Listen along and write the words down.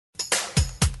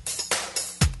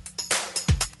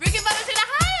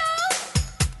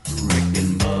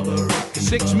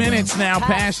6 minutes now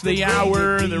past the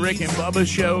hour. The Rick and Bubba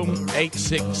Show,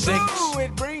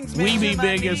 866. We Be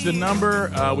Big is the number.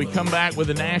 We come back with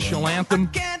the national anthem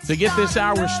to get this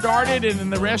hour started, and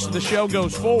then the rest of the show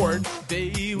goes forward.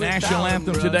 National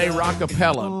anthem today,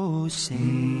 Rockapella. Oh, say,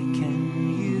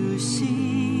 can you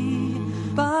see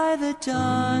by the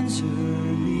dawn's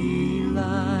early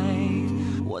light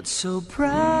what so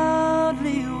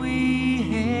proudly we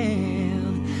hailed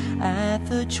at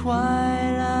the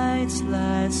twilight's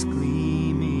last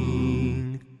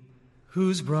gleaming,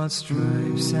 whose broad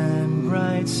stripes and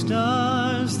bright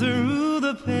stars through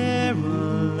the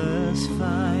perilous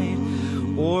fight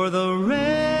o'er the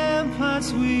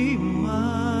ramparts we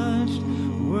watched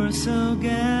were so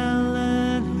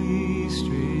gallantly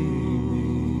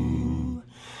streaming.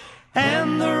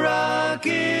 And the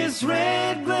rocket's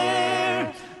red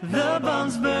glare, the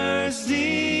bombs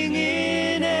bursting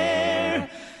in air,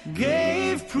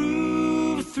 gave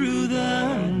proof through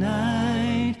the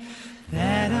night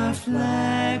that our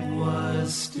flag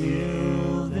was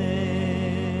still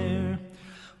there.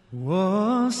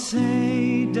 Oh,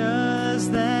 say,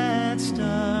 does that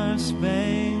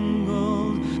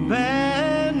star-spangled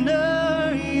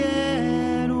banner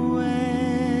yet wave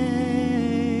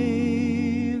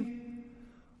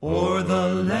o'er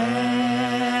the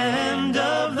land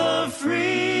of the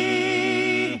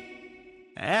free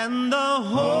and the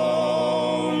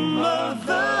home of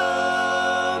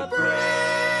the brave?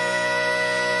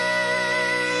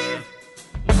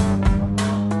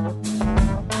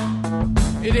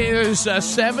 It is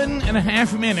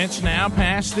 7.5 minutes now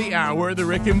past the hour. The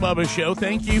Rick and Bubba Show.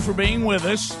 Thank you for being with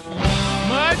us.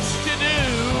 Much to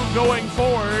do going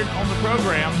forward on the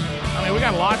program. I mean, we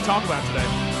got a lot to talk about today.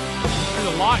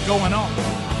 There's a lot going on.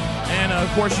 And,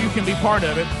 of course, you can be part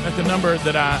of it at the number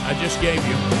that I just gave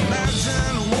you.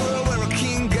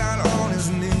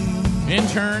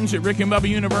 Interns at Rick and Bubba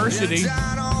University.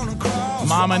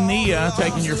 Mama Nia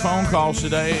taking your phone calls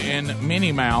today, and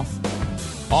Minnie Mouth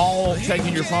all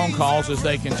taking your phone calls as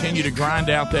they continue to grind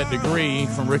out that degree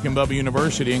from Rick and Bubba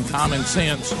University in common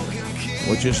sense,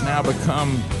 which has now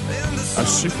become a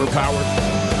superpower.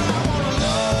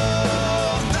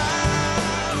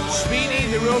 Speedy,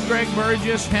 the real Greg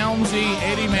Burgess, Helmsy,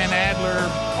 Eddie Van Adler,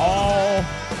 all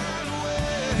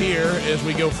here as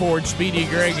we go forward. Speedy,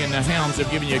 Greg, and the Helms have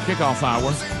given you a kickoff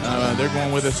hour. They're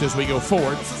going with us as we go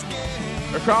forward.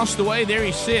 Across the way, there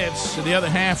he sits, the other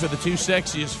half of the two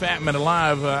sexiest fat men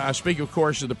alive. I speak, of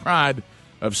course, of the pride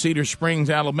of Cedar Springs,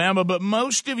 Alabama, but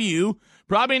most of you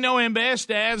probably know him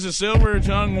best as the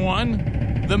silver-tongued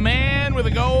one, the man with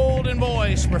a golden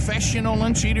voice, professional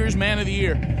lunch eaters, man of the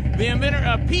year, the inventor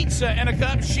of pizza and a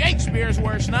cup, Shakespeare's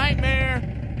worst nightmare,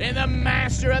 and the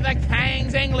master of the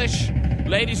King's English.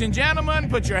 Ladies and gentlemen,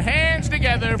 put your hands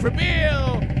together for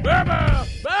Bill Bubba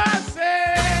Bussey!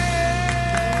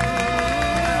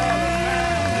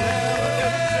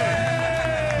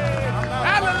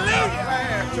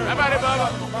 How about it, Bubba?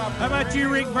 How about you,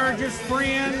 Rick Burgess?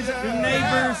 Friends,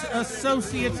 neighbors,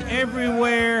 associates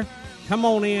everywhere. Come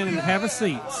on in and have a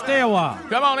seat. Stay a while.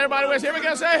 Come on, everybody. Here we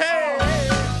go. Say hey.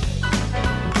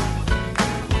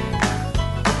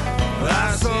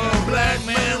 I saw a black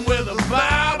man with a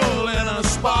Bible and a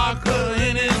sparkler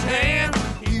in his hand.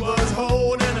 He was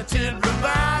holding a tent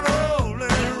revival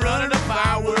and running a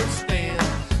fireworks stand.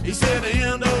 He said the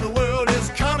end of the world is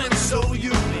coming, so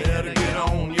you better get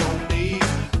on your knees.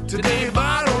 Today,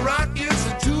 Bottle Rockets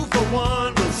are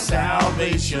 2-for-1, but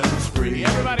salvation's free.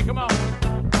 Everybody, come on.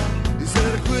 He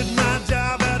said, I quit my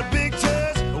job at a big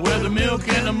church where the milk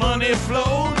and the money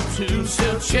flowed to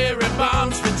sell cherry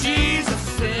bombs for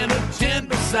Jesus in a tent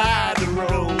beside the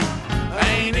road. I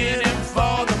ain't in it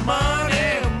for the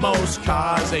money, most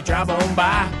cars they drive on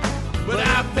by, but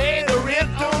I pay the rent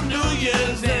on New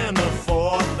Year's and the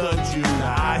 4th of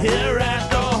July. Here at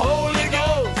the Holy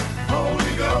Ghost,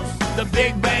 the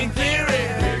Big Bang Theory,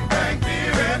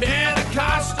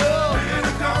 Pentecostal,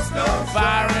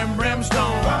 fire and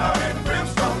brimstone,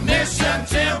 Mission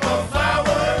Temple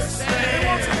fireworks.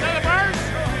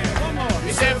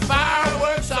 He said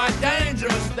fireworks are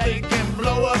dangerous, they can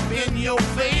blow up in your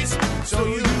face, so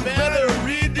you better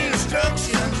read the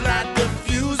instructions, light the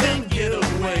fuse and get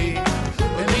away.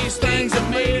 And these things are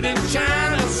made in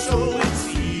China, so it's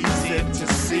easy to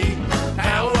see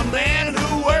how a man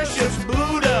who worships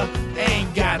Buddha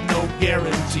ain't got no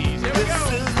guarantees. Here we go.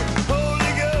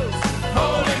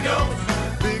 Holy Ghost,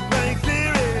 Big Bang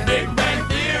Theory,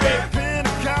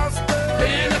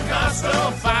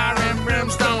 Pentecostal, fire and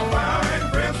brimstone,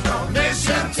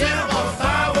 Mission Temple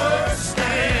fireworks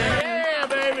stand. Yeah,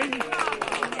 baby.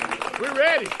 We're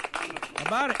ready.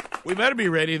 about it? We better be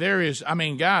ready. There is,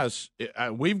 guys,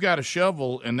 we've got a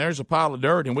shovel, and there's a pile of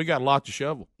dirt, and we got a lot to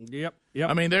shovel. Yep.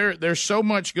 There's so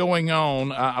much going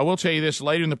on. I will tell you this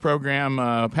later in the program.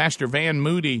 Pastor Van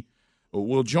Moody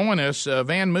will join us.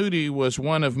 Van Moody was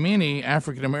one of many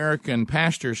African-American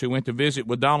pastors who went to visit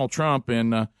with Donald Trump,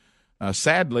 and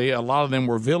sadly, a lot of them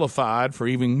were vilified for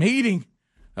even meeting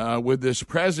with this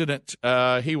president.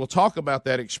 He will talk about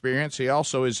that experience. He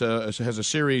also has a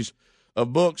series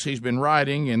of books he's been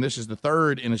writing, and this is the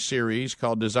third in a series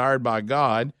called Desired by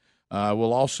God.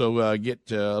 We'll also get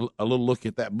a little look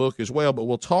at that book as well, but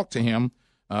we'll talk to him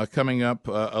coming up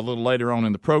a little later on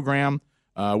in the program.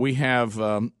 We have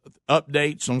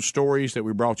updates on stories that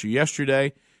we brought you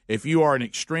yesterday. If you are an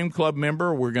Extreme Club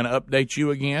member, we're going to update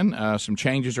you again. Some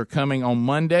changes are coming on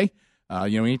Monday.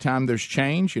 Anytime there's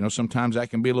change, sometimes that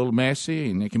can be a little messy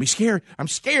and it can be scary. I'm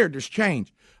scared there's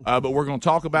change. But we're going to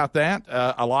talk about that.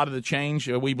 A lot of the change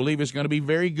we believe is going to be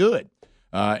very good.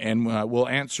 And we'll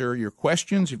answer your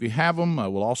questions if you have them.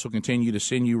 We'll also continue to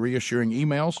send you reassuring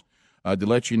emails to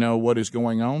let you know what is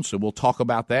going on. So we'll talk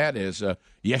about that. As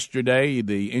yesterday,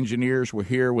 the engineers were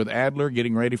here with Adler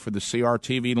getting ready for the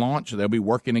CRTV launch. They'll be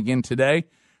working again today.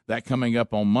 That coming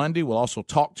up on Monday. We'll also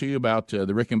talk to you about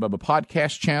the Rick and Bubba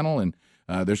podcast channel, and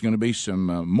there's going to be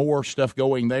some more stuff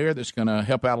going there that's going to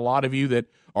help out a lot of you that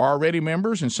are already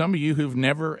members and some of you who've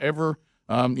never, ever,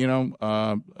 been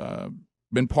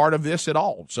part of this at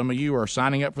all. Some of you are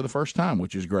signing up for the first time,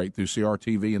 which is great, through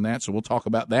CRTV and that. So we'll talk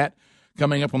about that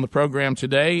coming up on the program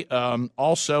today.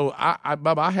 Also,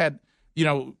 Bubba,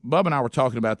 Bubba and I were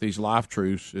talking about these life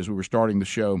truths as we were starting the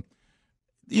show.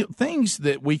 Things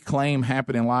that we claim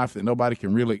happen in life that nobody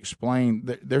can really explain,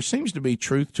 there seems to be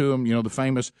truth to them. The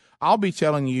famous, I'll be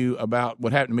telling you about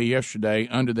what happened to me yesterday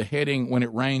under the heading, when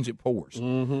it rains, it pours.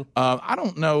 Mm-hmm. I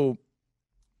don't know.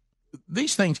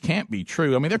 These things can't be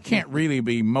true. There can't really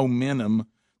be momentum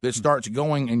that starts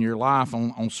going in your life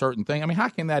on certain things. How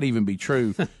can that even be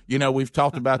true? We've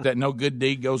talked about that. No good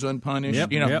deed goes unpunished.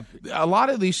 Yep. A lot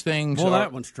of these things. Well,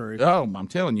 that one's true. Oh, I'm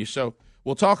telling you. So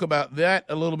we'll talk about that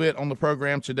a little bit on the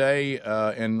program today.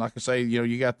 And like I say,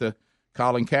 you got the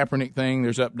Colin Kaepernick thing.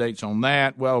 There's updates on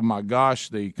that. Well, my gosh,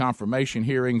 the confirmation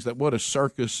hearings. What a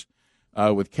circus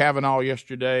with Kavanaugh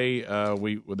yesterday.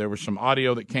 There was some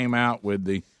audio that came out with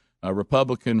the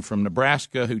Republican from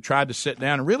Nebraska who tried to sit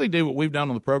down and really do what we've done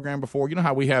on the program before. You know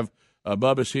how we have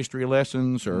Bubba's history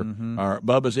lessons or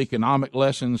Bubba's economic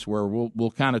lessons where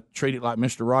we'll kind of treat it like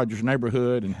Mr. Rogers'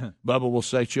 Neighborhood, and Bubba will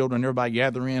say, children, everybody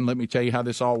gather in, let me tell you how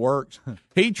this all works.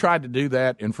 He tried to do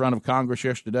that in front of Congress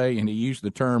yesterday, and he used the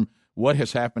term, what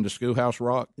has happened to Schoolhouse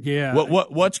Rock? Yeah.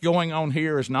 What's going on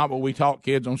here is not what we taught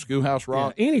kids on Schoolhouse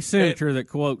Rock. Yeah, any senator that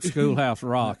quotes Schoolhouse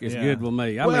Rock is good with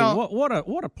me.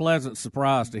 What a pleasant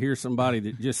surprise to hear somebody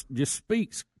that just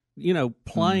speaks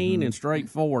plain and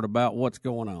straightforward about what's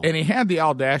going on. And he had the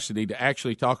audacity to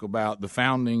actually talk about the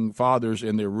founding fathers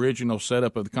and the original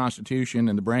setup of the Constitution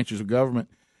and the branches of government.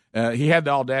 He had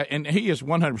the audacity, and he is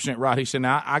 100% right. He said,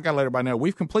 now, I got to let everybody know,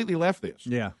 we've completely left this.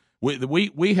 Yeah.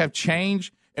 We have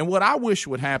changed. And what I wish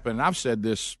would happen, and I've said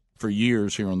this for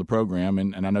years here on the program,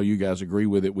 and I know you guys agree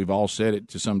with it. We've all said it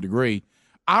to some degree.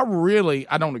 I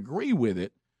don't agree with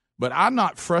it, but I'm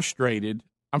not frustrated.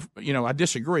 I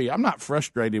disagree. I'm not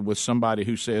frustrated with somebody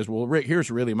who says, well, Rick,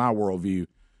 here's really my worldview.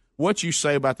 What you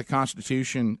say about the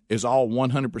Constitution is all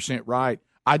 100% right.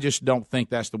 I just don't think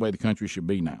that's the way the country should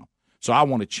be now. So I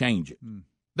want to change it.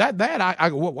 I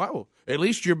go, wow, at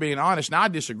least you're being honest. Now, I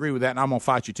disagree with that, and I'm going to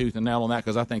fight you tooth and nail on that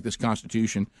because I think this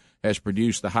Constitution has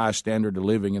produced the highest standard of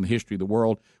living in the history of the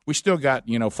world. We still got,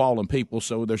 fallen people,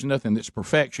 so there's nothing that's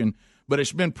perfection, but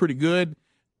it's been pretty good.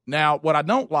 Now, what I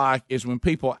don't like is when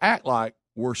people act like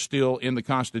we're still in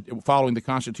the following the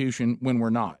Constitution when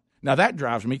we're not. Now, that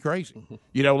drives me crazy,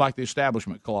 like the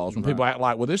Establishment Clause. When people act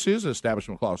like, well, this is an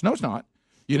Establishment Clause. No, it's not.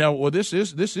 This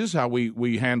is how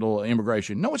we handle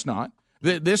immigration. No, it's not.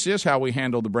 This is how we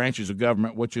handle the branches of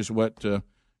government, which is what,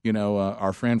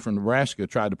 our friend from Nebraska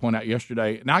tried to point out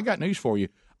yesterday. Now, I got news for you.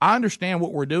 I understand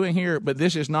what we're doing here, but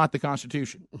this is not the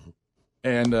Constitution.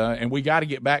 And we got to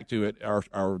get back to it,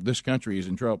 or this country is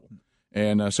in trouble.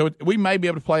 And so we may be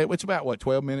able to play it. It's about,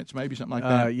 12 minutes, maybe, something like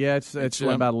that? It's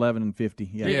about 11:50.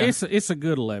 Yeah. It's a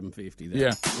good 11:50. Yeah.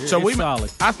 So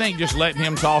solid. I think just letting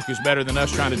him talk is better than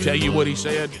us trying to tell you what he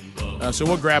said. So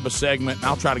we'll grab a segment, and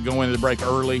I'll try to go into the break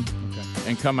early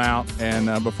and come out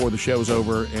and before the show's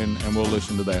over, and we'll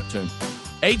listen to that, too.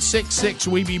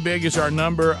 866-WE-BE-BIG is our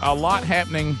number. A lot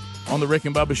happening on the Rick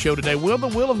and Bubba show today. Will the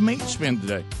Wheel of Meat spin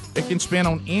today? It can spin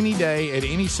on any day, at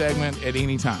any segment, at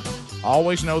any time.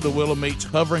 Always know the wheel of meat's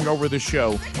hovering over the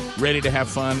show, ready to have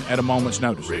fun at a moment's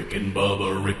notice. Rick and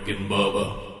Bubba, Rick and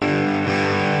Bubba.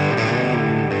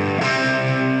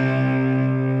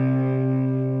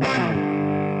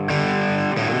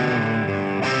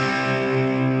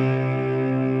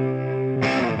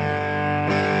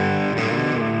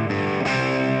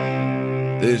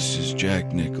 This is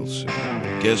Jack Nicholson.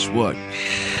 Guess what?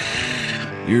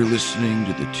 You're listening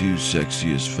to the two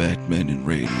sexiest fat men in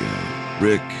radio,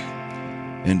 Rick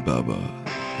and Bubba.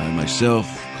 I myself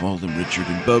call them Richard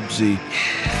and Bubsy,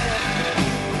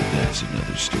 but that's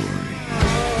another story.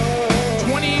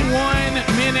 21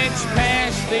 minutes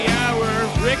past the hour,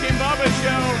 Rick and Bubba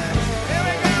Show. Here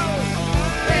we go.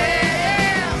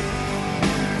 Yeah.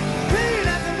 Pretty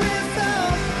like a whistle,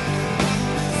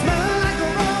 smelling like a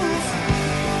rose.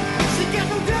 She got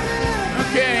no dirty.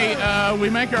 Okay, we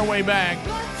make our way back.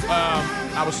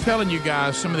 I was telling you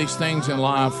guys some of these things in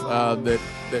life that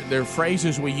they're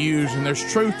phrases we use, and there's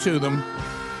truth to them.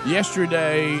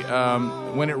 Yesterday,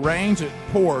 when it rains, it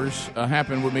pours,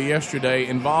 happened with me yesterday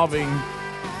involving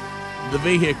the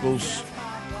vehicles.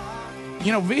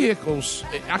 You know, vehicles,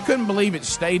 I couldn't believe it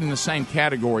stayed in the same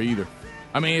category either.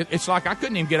 I mean, it's like I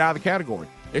couldn't even get out of the category.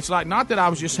 It's like not that I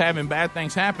was just having bad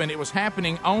things happen. It was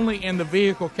happening only in the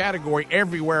vehicle category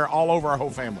everywhere, all over our whole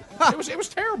family. It was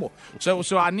terrible. So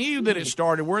I knew that it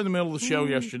started. We're in the middle of the show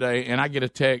yesterday, and I get a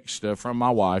text from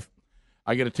my wife.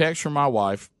 Brody,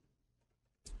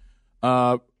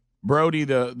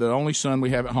 the only son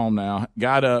we have at home now,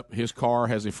 got up. His car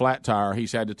has a flat tire.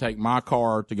 He's had to take my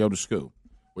car to go to school,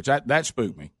 which that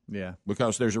spooked me. Yeah.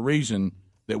 Because there's a reason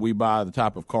that we buy the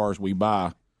type of cars we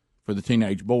buy for the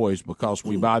teenage boys, because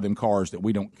we buy them cars that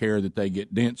we don't care that they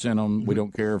get dents in them. We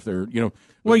don't care if they're,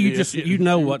 Well, you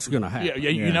know what's going to happen. Yeah,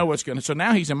 you know what's going to. So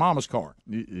now he's in Mama's car.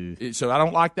 So I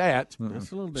don't like that.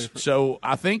 That's a little different. So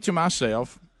I think to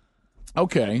myself,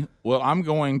 okay, well, I'm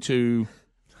going to,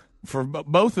 for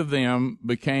both of them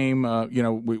became,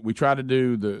 we try to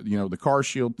do the car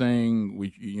shield thing.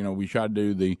 We try to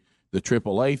do the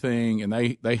AAA thing, and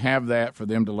they have that for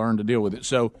them to learn to deal with it.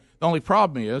 So the only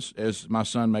problem is, as my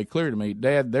son made clear to me,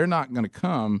 Dad, they're not going to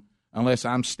come unless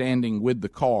I'm standing with the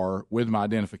car with my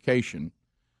identification.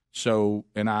 So,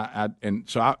 I'm not going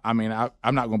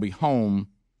to be home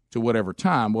to whatever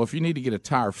time. Well, if you need to get a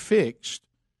tire fixed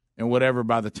and whatever,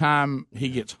 by the time he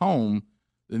gets home,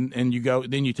 and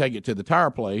you take it to the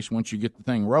tire place. Once you get the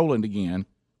thing rolling again,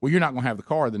 well, you're not going to have the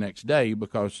car the next day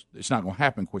because it's not going to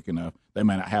happen quick enough. They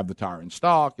may not have the tire in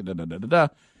stock.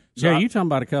 So you're talking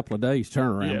about a couple of days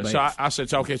turnaround. Yeah, so I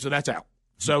said, okay, so that's out.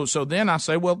 So then I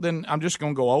say, well, then I'm just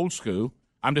going to go old school.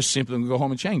 I'm just simply going to go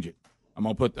home and change it. I'm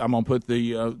going to put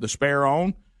the spare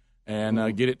on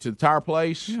and get it to the tire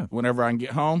place whenever I can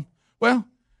get home. Well,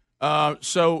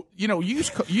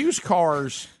 used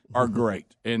cars are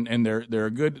great, and they're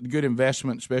a good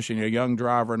investment, especially in a young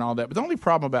driver and all that. But the only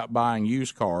problem about buying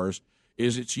used cars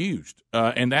is it's used,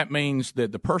 and that means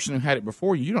that the person who had it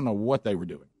before you don't know what they were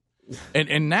doing.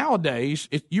 And nowadays,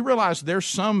 you realize there's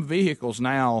some vehicles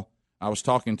now. I was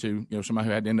talking to somebody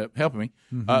who had to end up helping me.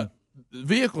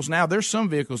 Vehicles now, there's some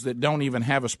vehicles that don't even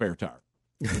have a spare tire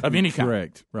of any kind.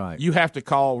 Correct, right. You have to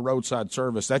call roadside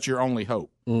service. That's your only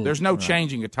hope. There's no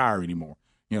changing a tire anymore.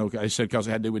 They said because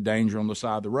it had to do with danger on the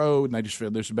side of the road, and they just feel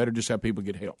this better just have people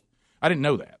get help. I didn't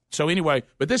know that. So anyway,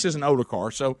 but this is an older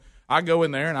car, so I go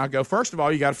in there and I go, first of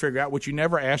all, you got to figure out what you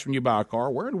never ask when you buy a car.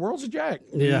 Where in the world's the jack?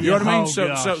 Yeah. You know what I mean?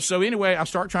 So anyway, I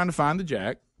start trying to find the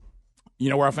jack. You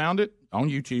know where I found it? On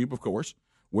YouTube, of course.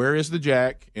 Where is the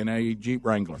jack in a Jeep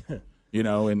Wrangler?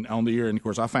 And on the ear, and of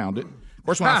course I found it. Of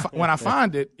course, when I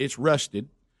find it, it's rusted.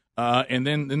 And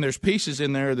then there's pieces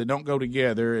in there that don't go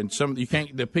together, and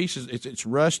the pieces, it's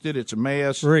rusted, it's a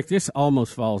mess. Rick, this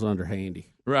almost falls under handy.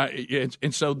 Right,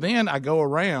 and so then I go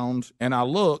around and I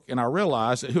look and I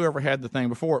realize that whoever had the thing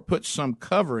before it put some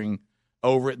covering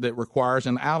over it that requires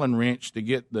an Allen wrench to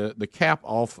get the cap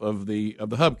off of the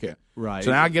hubcap. Right.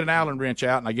 So now I get an Allen wrench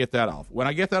out and I get that off. When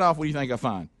I get that off, what do you think I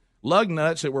find? Lug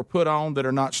nuts that were put on that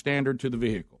are not standard to the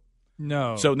vehicle.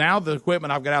 No. So now the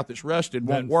equipment I've got out that's rusted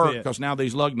won't work because now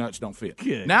these lug nuts don't fit.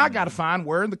 Good. Now I got to find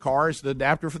where in the car is the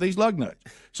adapter for these lug nuts.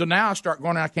 So now I start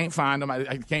going, I can't find them.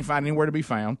 I can't find anywhere to be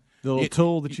found. The little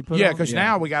tool that you put on? Yeah, because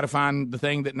now we got to find the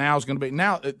thing that now is going to be.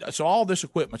 Now, so all this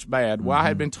equipment's bad. Well, I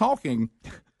had been talking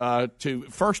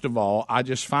first of all, I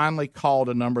just finally called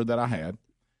a number that I had,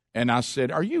 and I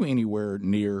said, are you anywhere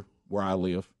near where I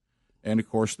live? And, of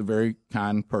course, the very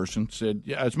kind person said,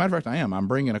 yeah, as a matter of fact, I am. I'm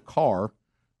bringing a car.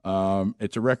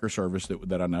 It's a wrecker service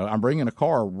that I know. I'm bringing a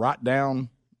car right down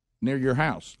near your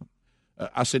house.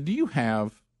 I said, do you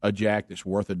have a jack that's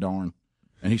worth a darn?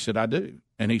 And he said, I do.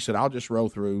 And he said, I'll just roll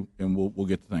through and we'll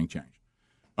get the thing changed.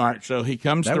 All right, so he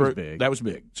comes That through. was big. That was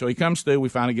big. So he comes through. We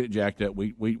finally get it jacked up.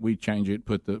 We change it,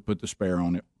 put the spare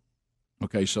on it.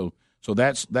 Okay, so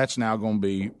that's now going to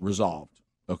be resolved.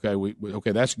 Okay,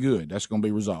 okay, that's good. That's going to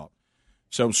be resolved.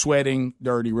 So sweating,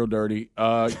 dirty, real dirty.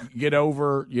 Get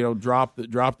over, drop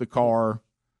the car.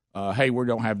 Hey, we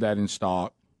don't have that in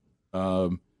stock.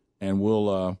 And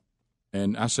we'll.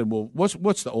 And I said, well,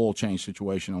 what's the oil change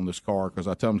situation on this car? Because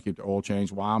I tell them to keep the oil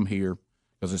change while I'm here,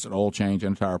 because it's an oil change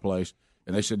and a tire place.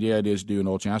 And they said, yeah, it is due an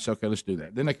oil change. I said, okay, let's do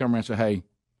that. Then they come around and say, hey,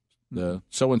 the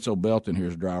so and so belt in here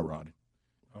is dry rotted.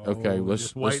 Okay,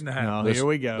 Just waiting to happen. Here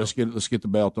we go. Let's get the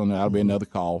belt on there. That'll be another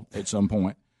call at some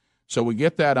point. So we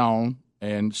get that on,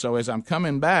 and so as I'm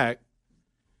coming back,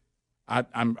 I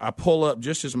pull up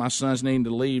just as my son's needing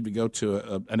to leave to go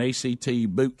to an ACT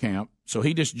boot camp. So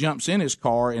he just jumps in his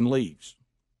car and leaves.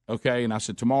 Okay, and I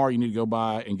said, tomorrow you need to go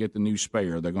by and get the new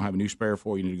spare. They're going to have a new spare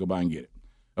for you. You need to go by and get it.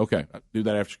 Okay, I'll do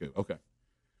that after school. Okay.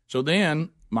 So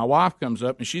then my wife comes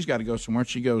up, and she's got to go somewhere.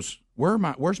 She goes,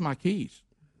 where's my keys?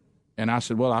 And I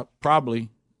said, well,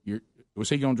 was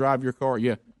he going to drive your car?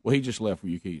 Yeah. Well, he just left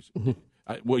with your keys.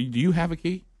 Well, do you have a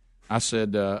key? I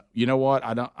said, you know what?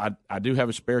 I do have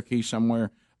a spare key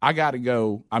somewhere. I got to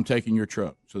go. I'm taking your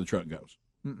truck. So the truck goes.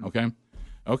 Okay.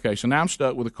 Okay. So now I'm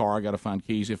stuck with a car. I got to find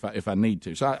keys if I need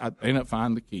to. So I end up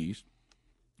finding the keys.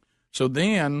 So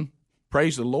then,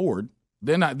 praise the Lord,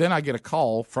 then I get a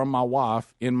call from my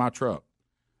wife in my truck.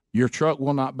 Your truck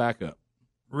will not back up.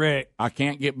 Rick, I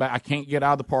can't get back. I can't get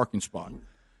out of the parking spot.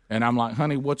 And I'm like,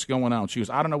 honey, what's going on? She goes,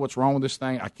 I don't know what's wrong with this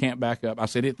thing. I can't back up. I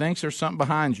said, it thinks there's something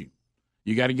behind you.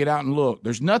 You got to get out and look.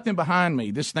 There's nothing behind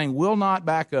me. This thing will not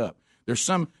back up.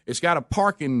 It's got a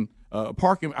parking.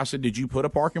 I said, did you put a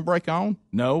parking brake on?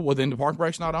 No. Well, then the parking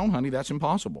brake's not on, honey. That's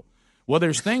impossible. Well,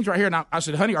 there's things right here. Now, I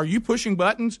said, honey, are you pushing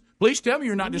buttons? Please tell me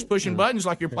you're not just pushing buttons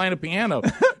like you're playing a piano.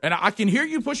 And I can hear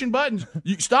you pushing buttons.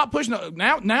 You stop pushing.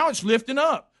 Now it's lifting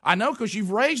up. I know, because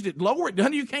you've raised it. Lower it,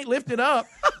 honey. You can't lift it up.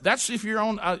 That's if you're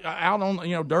on out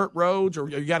on dirt roads, or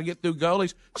you got to get through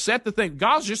gullies. Set the thing.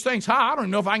 God's just thing's high. I don't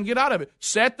even know if I can get out of it.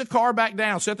 Set the car back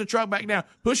down. Set the truck back down.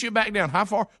 Push it back down. How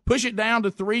far? Push it down to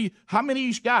 3. How many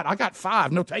you got? I got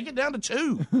 5. No, take it down to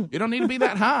 2. You don't need to be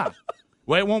that high.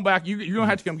 Well, it won't back. You're going to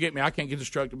have to come get me. I can't get this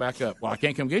truck to back up. Well, I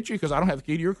can't come get you because I don't have the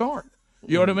key to your car.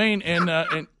 You know what I mean?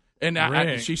 And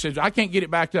she says, I can't get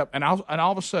it backed up. And all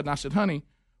of a sudden, I said, honey,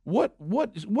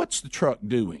 what's the truck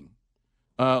doing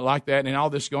like that? And all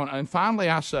this going on. And finally,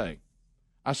 I said,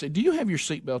 do you have your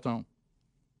seatbelt on?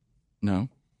 No.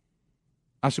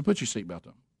 I said, put your seatbelt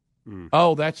on.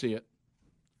 Oh, that's it.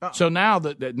 So now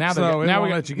we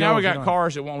got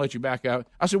cars that won't let you back out.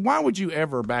 I said, why would you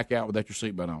ever back out without your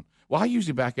seatbelt on? Well, I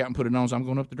usually back out and put it on as I'm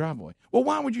going up the driveway. Well,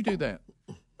 why would you do that?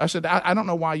 I said, I don't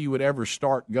know why you would ever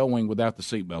start going without the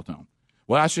seatbelt on.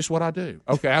 Well, that's just what I do.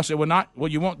 Okay, I said,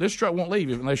 this truck won't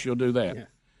leave unless you'll do that. Yeah.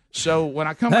 So when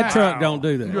I come back, that truck don't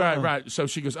do that. Right. So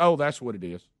she goes, oh, that's what it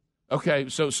is. Okay,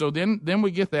 so then we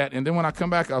get that, and then when I come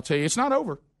back, I'll tell you, it's not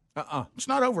over. It's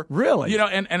not over. Really?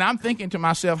 And I'm thinking to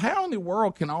myself, how in the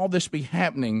world can all this be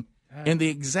happening in the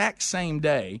exact same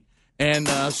day? And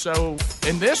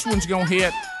and this one's going to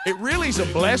hit. It really is a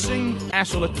blessing,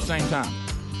 hassle at the same time.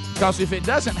 Because if it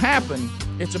doesn't happen,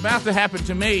 it's about to happen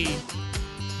to me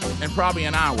in probably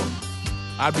an hour.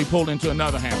 I'd be pulled into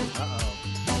another hammer.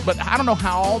 But I don't know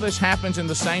how all this happens in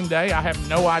the same day. I have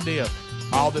no idea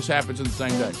how all this happens in the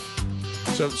same day.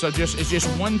 So it's just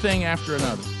one thing after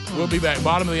another. We'll be back,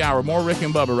 bottom of the hour. More Rick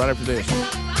and Bubba right after this.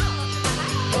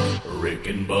 Rick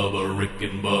and Bubba, Rick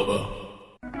and Bubba.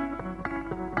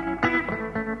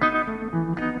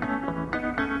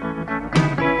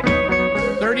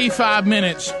 "35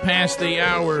 minutes past the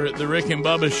hour, the Rick and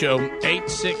Bubba Show.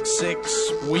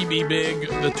 866-WE-BE-BIG,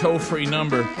 the toll-free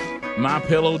number.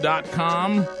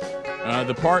 MyPillow.com.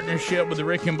 The partnership with the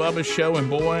Rick and Bubba Show, and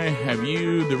boy, have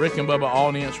you, the Rick and Bubba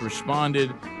audience, responded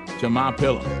to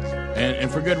MyPillow.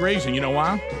 And for good reason. You know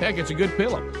why? Heck, it's a good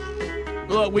pillow.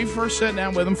 Look, we first sat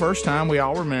down with them first time. We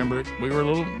all remember it. We were a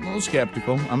little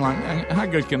skeptical. I'm like, how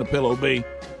good can a pillow be?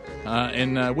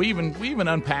 And we even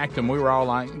unpacked them. We were all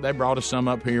like, they brought us some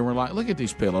up here. We're like, look at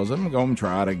these pillows. I'm going to go and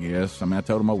try it, I guess. I mean, I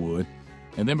told them I would.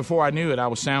 And then before I knew it, I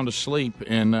was sound asleep,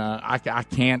 and I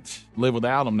can't live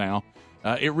without them now.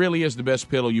 It really is the best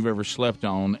pillow you've ever slept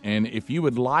on. And if you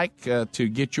would like to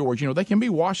get yours, they can be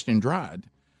washed and dried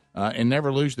and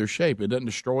never lose their shape. It doesn't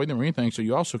destroy them or anything, so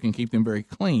you also can keep them very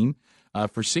clean.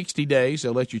 For 60 days,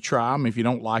 they'll let you try them. If you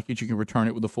don't like it, you can return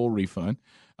it with a full refund.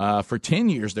 For 10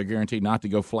 years, they're guaranteed not to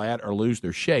go flat or lose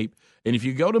their shape. And if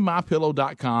you go to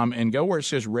MyPillow.com and go where it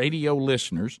says radio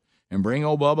listeners, and bring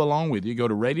old Bubba along with you. Go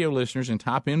to Radio Listeners and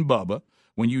type in Bubba.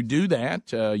 When you do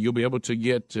that, you'll be able to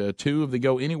get 2 of the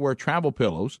Go Anywhere travel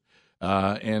pillows.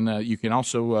 And you can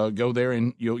also go there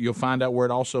and you'll find out where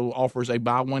it also offers a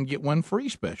buy one, get one free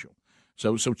special.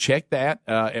 So check that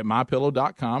at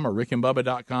mypillow.com or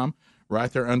rickandbubba.com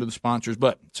right there under the sponsors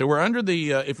button. So we're under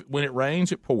the when it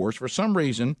rains, it pours. For some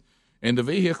reason, in the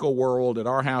vehicle world at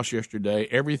our house yesterday,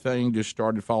 everything just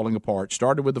started falling apart.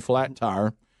 Started with the flat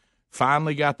tire.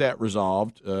 Finally got that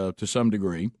resolved to some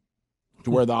degree to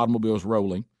where the automobile is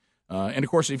rolling. And, of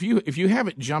course, if you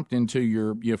haven't jumped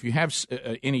into if you have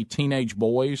any teenage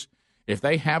boys, if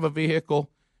they have a vehicle,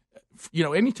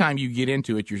 anytime you get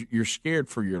into it, you're scared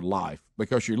for your life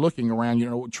because you're looking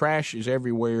around. Trash is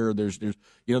everywhere. There's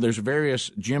various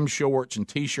gym shorts and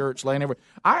T-shirts laying everywhere.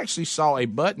 I actually saw a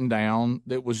button down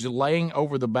that was laying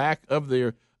over the back of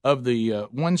the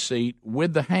one seat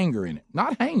with the hanger in it,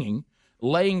 not hanging.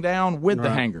 Laying down with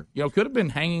the hanger, could have been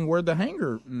hanging where the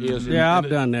hanger is. Yeah, I've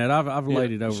done that. I've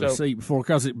laid it over the seat before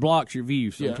because it blocks your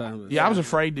view sometimes. Yeah, I was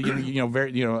afraid to,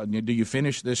 do you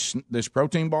finish this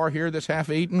protein bar here that's half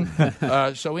eaten?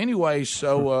 So anyway,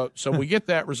 so we get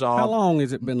that resolved. How long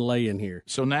has it been laying here?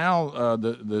 So now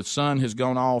the son has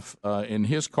gone off in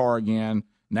his car again.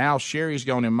 Now Sherry's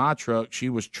gone in my truck. She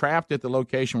was trapped at the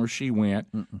location where she went.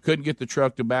 Couldn't get the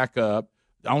truck to back up.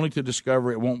 Only to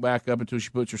discover it won't back up until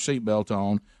she puts her seatbelt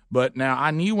on. But now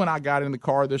I knew when I got in the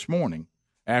car this morning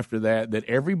after that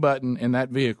every button in that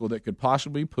vehicle that could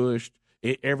possibly be pushed,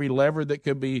 every lever that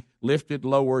could be lifted,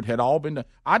 lowered, had all been done.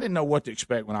 I didn't know what to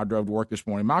expect when I drove to work this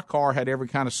morning. My car had every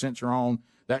kind of sensor on.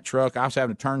 That truck, I was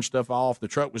having to turn stuff off. The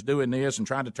truck was doing this and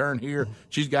trying to turn here.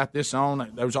 She's got this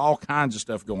on. There was all kinds of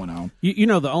stuff going on.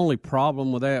 The only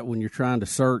problem with that when you're trying to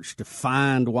search to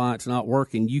find why it's not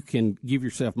working, you can give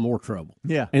yourself more trouble.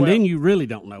 Yeah. And then you really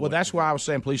don't know. Well, that's why I was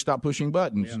saying, please stop pushing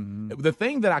buttons. Yeah. Mm-hmm. The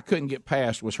thing that I couldn't get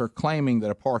past was her claiming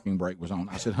that a parking brake was on.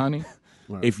 I said, honey,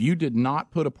 if you did not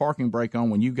put a parking brake on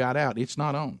when you got out, it's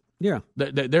not on. Yeah.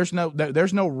 There's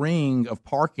no ring of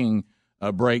parking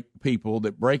brake people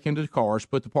that break into the cars,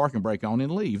 put the parking brake on,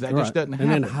 and leave. That just doesn't happen.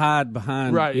 And then hide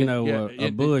behind, a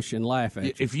bush and laugh at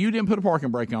you. If you didn't put a parking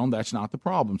brake on, that's not the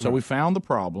problem. So we found the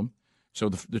problem. So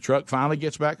the truck finally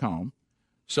gets back home.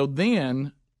 So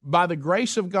then, by the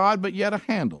grace of God, but yet a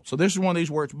handle. So this is one of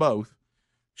these where it's both.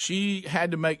 She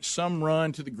had to make some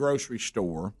run to the grocery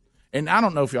store. And I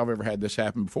don't know if y'all have ever had this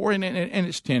happen before, and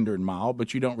it's tender and mild,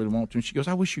 but you don't really want to. And she goes,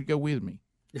 I wish you'd go with me.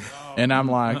 And I'm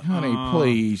like, honey,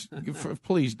 please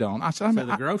don't. I said,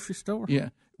 the grocery store? Yeah.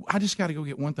 I just got to go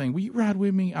get one thing. Will you ride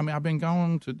with me? I mean, I've been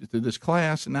going to this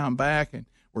class, and now I'm back, and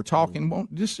we're talking.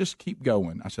 Won't just keep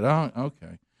going? I said, oh,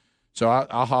 okay. So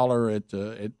I holler at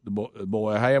the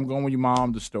boy, hey, I'm going with your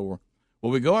mom to the store.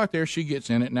 Well, we go out there. She gets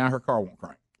in it. Now her car won't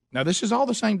crank. Now, this is all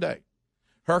the same day.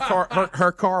 Her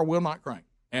car will not crank.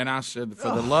 And I said,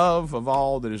 for the love of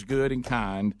all that is good and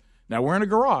kind. Now we're in a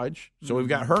garage, so we've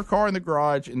got her car in the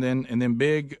garage, and then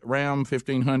big Ram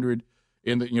 1500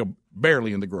 in the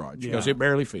barely in the garage because it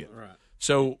barely fit. Right.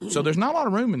 So there's not a lot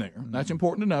of room in there. That's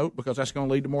important to note because that's going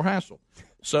to lead to more hassle.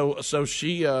 So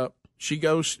she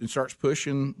goes and starts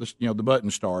pushing the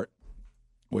button start,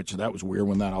 which that was weird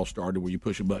when that all started. Where you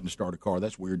push a button to start a car,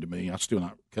 that's weird to me. I'm still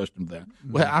not accustomed to that.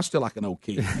 Well, I still like an old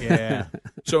kid. Yeah.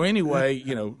 So anyway,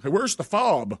 where's the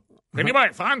fob?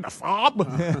 Anybody find the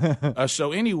fob?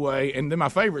 So anyway, and then my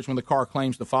favorite is when the car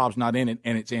claims the fob's not in it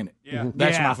and it's in it. Yeah,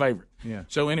 that's my favorite. Yeah.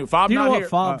 So anyway, fob. Do you not know what here.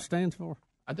 FOB stands for?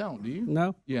 I don't. Do you?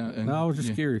 No. Yeah. No, I was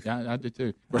just curious. I did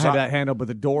too. I had that handle, but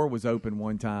the door was open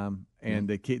one time, and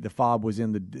the fob was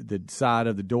in the side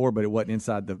of the door, but it wasn't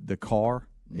inside the car.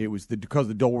 It was because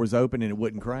the door was open and it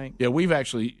wouldn't crank. Yeah, we've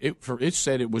actually it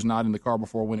said it was not in the car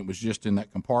before when it was just in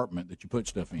that compartment that you put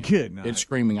stuff in. Good night. It's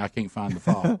screaming, I can't find the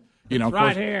fob.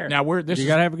 Right here. Now you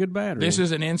got to have a good battery. This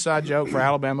is an inside joke for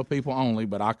Alabama people only,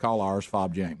 but I call ours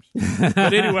Fob James.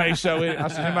 But anyway, I said,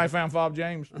 anybody found Fob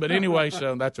James? But anyway,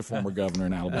 so that's a former governor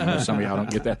in Alabama. Some of y'all don't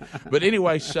get that. But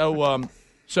anyway, so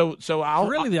I'll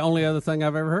really the only other thing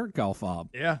I've ever heard called fob.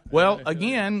 Yeah. Well,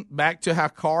 again, back to how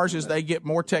cars, as they get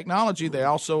more technology,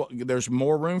 there's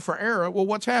more room for error. Well,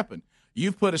 what's happened?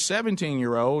 You've put a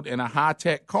 17-year-old in a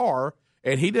high-tech car,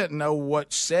 and he doesn't know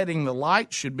what setting the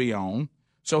light should be on.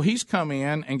 So he's come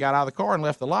in and got out of the car and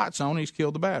left the lights on, and he's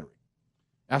killed the battery.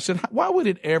 I said, why would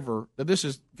it ever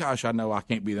 – gosh, I know I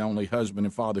can't be the only husband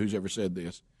and father who's ever said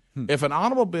this. If an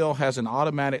automobile has an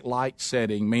automatic light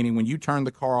setting, meaning when you turn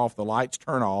the car off, the lights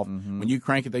turn off. Mm-hmm. When you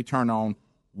crank it, they turn on.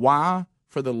 Why,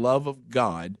 for the love of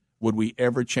God, would we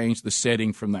ever change the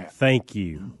setting from that? Thank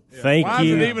you. Yeah. Thank Why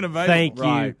you. Is it even available? Thank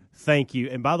right. you. Thank you.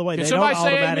 And by the way, Can they somebody don't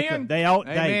say automatically amen?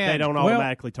 they don't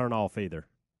automatically turn off either.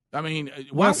 I mean,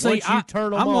 well, see, you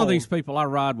turn 'em I'm one on- of these people. I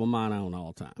ride with mine on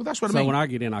all the time. Well, that's what I so mean. when I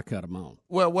get in, I cut them on.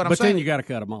 Well, what I'm but saying, then you got to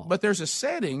cut them off. But there's a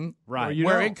setting Right.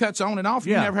 where it cuts on and off.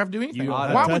 You Yeah. never have to do anything. You Why ought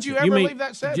to would touch you it. ever mean, leave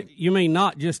that setting? You mean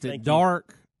not just at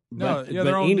dark, No, but, yeah,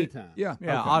 they're but on anytime. Yeah.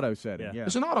 Yeah, auto setting. Yeah. Yeah.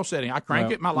 It's an auto setting. I crank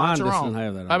Well, it, my lights mine are doesn't on.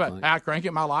 have that, I How don't about think. I crank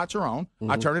it, my lights are on.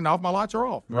 I turn it off, my lights are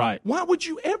off. Right. Why would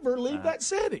you ever leave that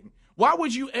setting? Why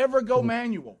would you ever go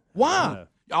manual? Why?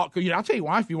 I'll tell you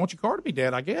why. If you want your car to be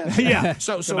dead, I guess. Yeah.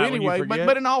 So Come out when you anyway, forget.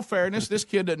 but in all fairness, this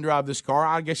kid doesn't drive this car.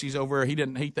 I guess he's over.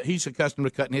 He's accustomed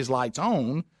to cutting his lights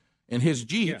on in his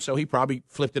Jeep, so he probably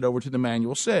flipped it over to the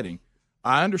manual setting.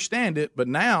 I understand it, but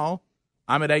now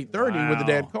I'm at 8:30 with a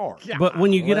dead car. But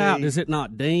when you get out, does it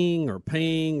not ding or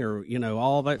ping or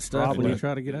all that stuff when you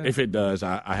try to get out? If it does,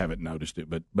 I haven't noticed it,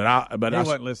 but I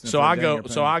wasn't listening so for I a go ding or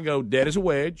so ping. I go dead as a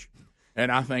wedge,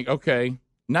 and I think, okay,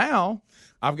 now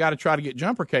I've got to try to get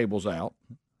jumper cables out.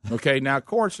 Okay, now of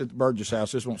course at the Burgess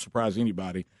house, this won't surprise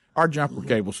anybody. Our jumper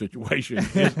cable situation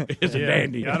is a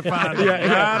dandy. Gotta find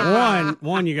it.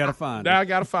 One you got to find. Now I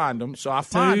got to find them, so I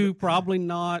find Two, them. probably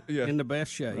not in the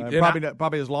best shape.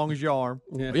 Probably as long as your arm.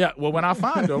 Yeah, well, when I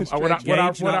find them,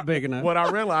 Gauge not big enough. what I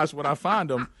realize when I find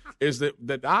them is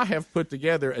that I have put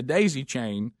together a daisy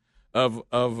chain of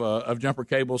jumper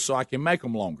cables so I can make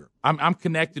them longer. I'm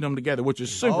connecting them together, which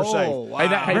is super safe. Wow.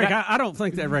 Rick, I don't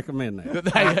think they recommend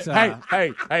that.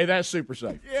 Hey, that's super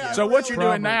safe. So what you're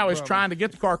doing now is trying to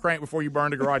get the car cranked before you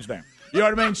burn the garage down. You know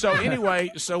what I mean? So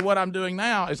anyway, so what I'm doing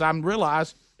now is I'm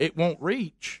realize it won't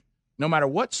reach no matter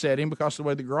what setting because of the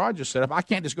way the garage is set up. I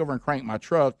can't just go over and crank my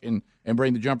truck and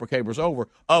bring the jumper cables over.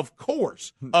 Of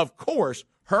course,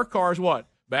 her car's what?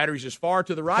 Battery's as far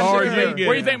to the right. Far as as it you can. get.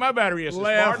 Where do you think my battery is? As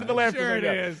far to the left. Sure as it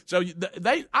they go. is.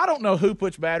 So I don't know who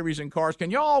puts batteries in cars.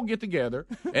 Can y'all all get together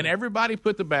and everybody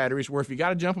put the batteries where if you got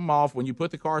to jump them off when you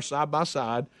put the car side by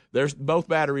side, there's both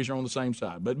batteries are on the same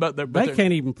side. But They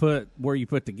can't even put where you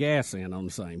put the gas in on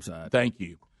the same side. Thank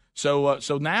you. So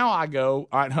now I go.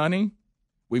 All right, honey,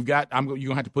 you're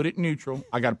gonna have to put it in neutral.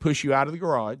 I got to push you out of the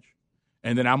garage,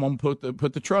 and then I'm gonna put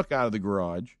the truck out of the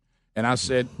garage. And I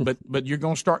said, but you're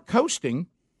gonna start coasting.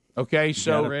 Okay,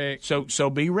 so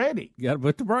be ready. You got to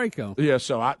put the brake on. Yeah,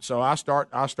 so I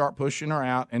start pushing her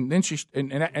out, and then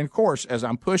and of course as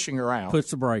I'm pushing her out,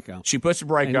 Puts the brake on. she puts the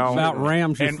brake And on, about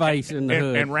rams your face in the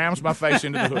hood. and rams my face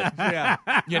into the hood.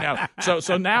 Yeah.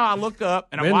 So now I look up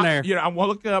and Been there. I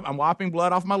look up. I'm wiping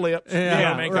blood off my lips. You know what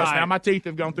I mean? Because now my teeth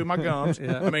have gone through my gums.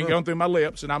 Going through my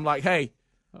lips, and I'm like, hey.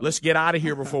 Let's get out of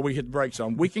here before we hit the brakes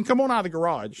on. We can come on out of the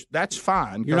garage. That's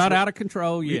fine. You're not out of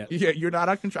control yet. Yeah, you're not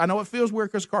out of control. I know it feels weird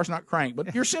because the car's not cranked,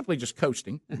 but you're simply just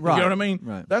coasting. Right. You know what I mean?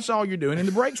 Right. That's all you're doing, and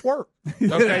the brakes work.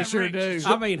 Okay, sure do.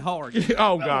 I mean hard.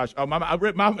 Oh gosh! Oh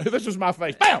my! This was my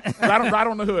face. Bam! Right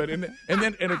on the hood,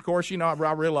 and of course,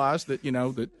 I realized that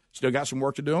that still got some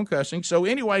work to do on cussing. So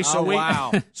anyway, so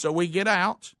we get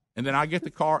out, and then I get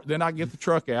the car, then I get the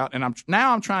truck out, and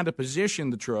I'm trying to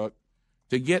position the truck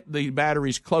to get the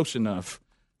batteries close enough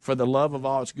for the love of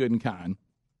all that's good and kind.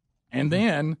 And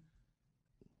then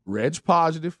red's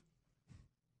positive.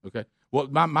 Okay. Well,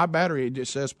 my battery, it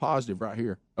just says positive right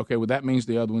here. Okay, well, that means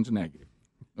the other one's negative.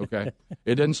 Okay.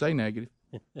 It doesn't say negative.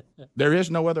 There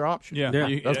is no other option. Yeah.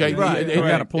 Okay. Right. You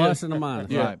got a plus and a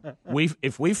minus. Yeah.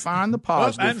 If we find the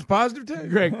positive, That's positive too.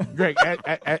 Greg,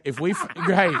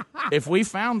 if we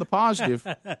found the positive,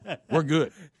 we're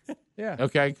good. Yeah.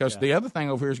 Okay, because the other thing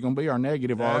over here is going to be our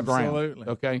negative or our ground. Absolutely.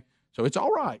 Okay, so it's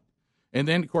all right. And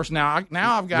then, of course, now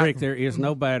I've got Rick, there is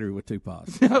no battery with two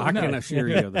positives. I can assure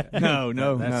you of that. No.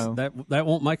 That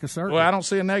won't make a circle. Well, I don't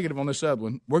see a negative on this other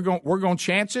one. We're going to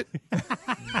chance it.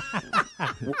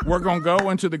 We're going to go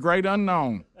into the great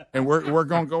unknown, and we're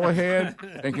going to go ahead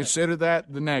and consider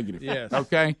that the negative. Yes.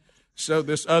 Okay. So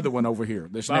this other one over here,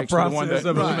 this By next to the one process that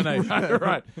of elimination.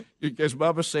 right. As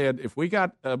Bubba said, if we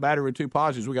got a battery with two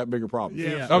positives, we got bigger problems.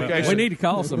 Yeah. Okay. We need to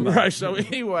call somebody. Right. So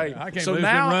anyway, I can't so believe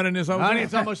now it's been running this whole Honey, time.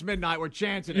 it's almost midnight. We're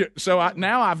chancing Yeah, it. so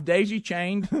now I've daisy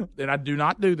chained, and I do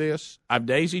not do this. I've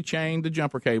daisy chained the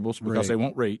jumper cables because they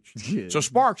won't reach. So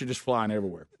sparks are just flying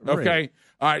everywhere. Okay.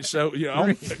 All right. So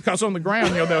because on the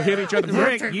ground, they'll hit each other.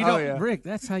 Rick, yeah. Rick,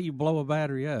 that's how you blow a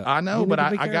battery up. I know, You but need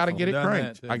to be I got to careful. get it Done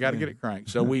cranked. that, too. I got to get it cranked.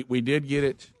 So we did get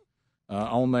it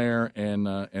on there, and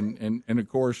of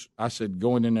course I said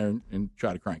going in there and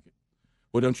try to crank it.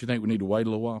 Well, don't you think we need to wait a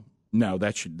little while? No,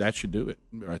 that should do it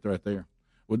right there.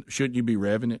 Well, shouldn't you be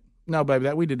revving it? No, baby,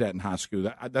 we did that in high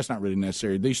school. That's not really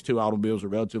necessary. These two automobiles are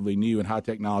relatively new and high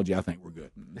technology. I think we're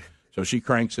good. So she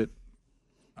cranks it.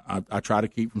 I try to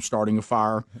keep from starting a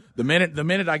fire. The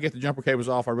minute I get the jumper cables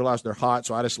off, I realize they're hot,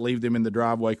 so I just leave them in the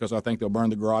driveway because I think they'll burn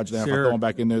the garage down. If I throw them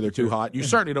back in there, they're too hot. You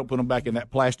certainly don't put them back in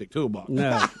that plastic toolbox.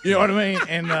 No. You know what I mean?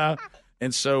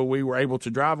 And so we were able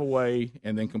to drive away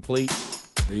and then complete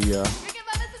the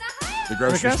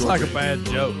grocery store. That's like a bad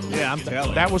joke. Yeah, I'm telling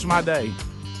you. That was my day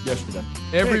yesterday.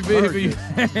 Every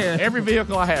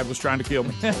vehicle I had was trying to kill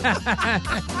me.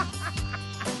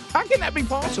 How can that be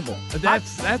possible?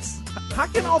 That's How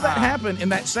can all that happen in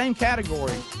that same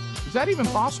category? Is that even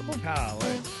possible?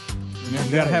 golly.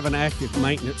 You got to have an active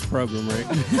maintenance program, Rick.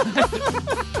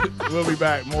 We'll be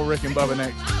back. More Rick and Bubba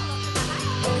next.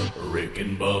 Rick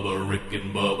and Bubba, Rick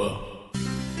and Bubba.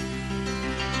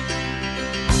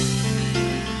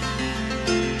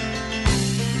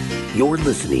 You're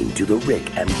listening to The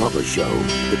Rick and Bubba Show.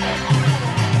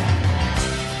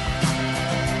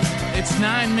 It's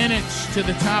 9 minutes to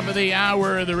the top of the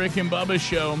hour of the Rick and Bubba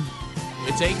Show.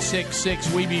 It's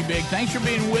 866 We Be Big. Thanks for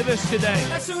being with us today.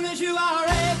 As soon as you are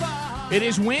able. It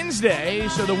is Wednesday,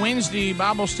 so the Wednesday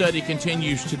Bible study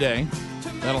continues today.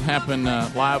 That'll happen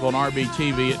live on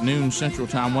RBTV at noon Central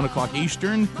Time, 1 o'clock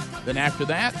Eastern. Then after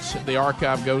that, the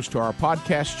archive goes to our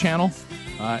podcast channel,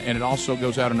 and it also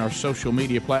goes out on our social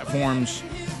media platforms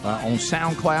on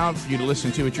SoundCloud for you to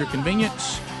listen to at your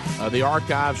convenience. The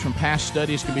archives from past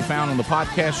studies can be found on the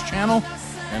podcast channel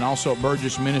and also at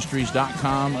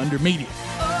BurgessMinistries.com under media.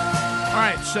 All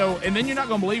right, so, and then you're not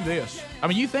going to believe this. I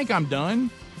mean, you think I'm done?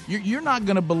 You're not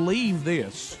going to believe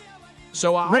this.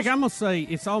 So Rick, I'm going to say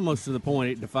it's almost to the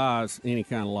point it defies any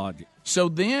kind of logic. So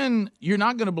then you're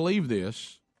not going to believe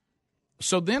this.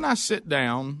 So then I sit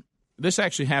down. This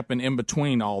actually happened in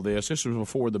between all this. This was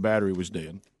before the battery was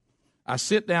dead. I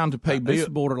sit down to pay bills. This is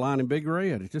borderline in Big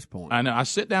Red at this point. I know. I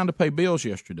sit down to pay bills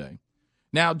yesterday.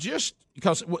 Now, just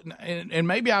because, and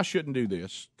maybe I shouldn't do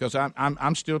this because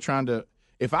I'm still trying to.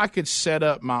 If I could set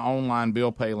up my online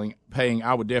bill paying,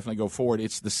 I would definitely go forward.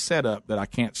 It's the setup that I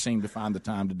can't seem to find the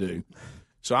time to do.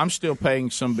 So I'm still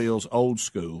paying some bills old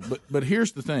school. But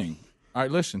here's the thing. All right,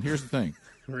 listen. Here's the thing.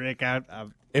 Rick,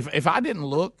 If I didn't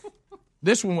look,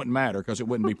 this one wouldn't matter because it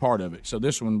wouldn't be part of it. So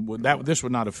this would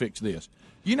not have fixed this.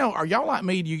 You know, are y'all like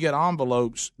me? Do you get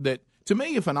envelopes that, to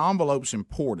me, if an envelope's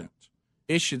important,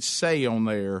 it should say on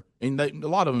there, and a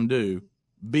lot of them do,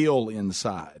 bill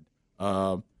inside.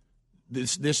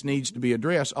 This needs to be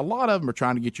addressed. A lot of them are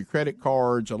trying to get your credit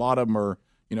cards. A lot of them are,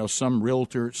 some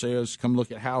realtor says, come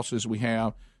look at houses we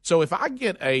have. So if I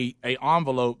get a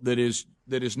envelope that is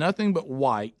nothing but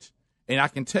white, and I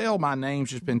can tell my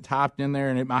name's just been typed in there,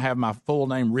 and it might have my full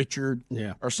name, Richard,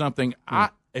 or something. Yeah.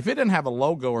 If it doesn't have a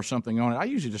logo or something on it, I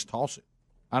usually just toss it.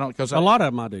 I don't because a lot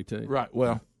of them I do too. Right.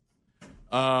 Well,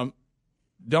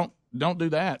 don't do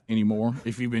that anymore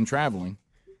if you've been traveling.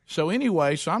 So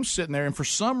anyway, I'm sitting there, and for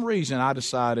some reason I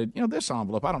decided, this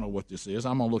envelope, I don't know what this is.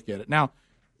 I'm gonna look at it now.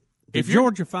 If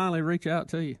Georgia finally reach out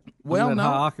to you, well, no, high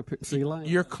occupancy lane.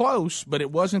 You're close, but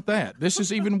it wasn't that. This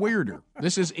is even weirder.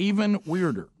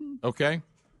 Okay,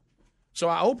 so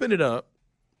I open it up,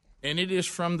 and it is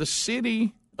from the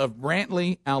city of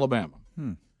Brantley, Alabama.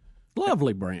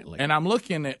 Lovely Brantley. And I'm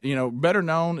looking at, better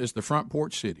known as the Front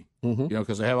Porch City,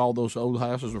 because they have all those old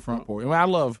houses with front porch. I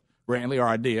love Brantley, or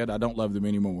I did. I don't love them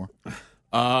anymore.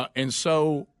 And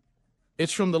so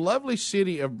it's from the lovely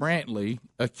city of Brantley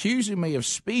accusing me of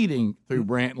speeding through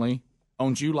Brantley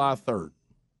on July 3rd.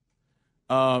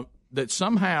 That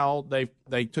somehow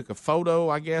they took a photo,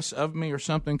 I guess, of me or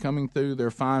something coming through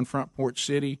their fine Front Porch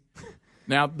City.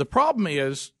 Now, the problem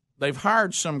is they've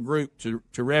hired some group to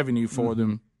revenue for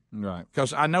them. Right.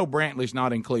 Because I know Brantley's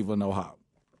not in Cleveland, Ohio.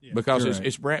 Yeah, because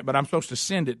it's Brant, but I'm supposed to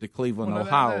send it to Cleveland,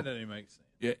 Ohio. That doesn't make sense.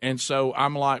 Yeah, and so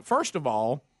I'm like, first of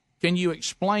all, can you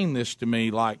explain this to me?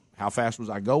 Like, how fast was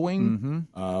I going?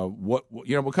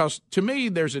 Because to me,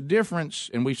 there's a difference,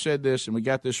 and we've said this, and we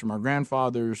got this from our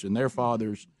grandfathers and their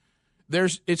fathers.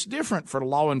 It's different for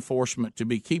law enforcement to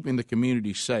be keeping the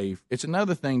community safe. It's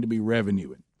another thing to be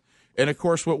revenuing. And, of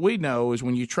course, what we know is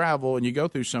when you travel and you go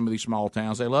through some of these small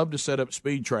towns, they love to set up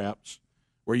speed traps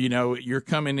where, you're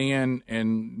coming in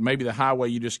and maybe the highway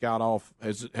you just got off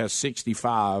has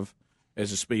 65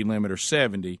 as a speed limit or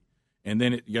 70, and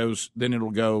then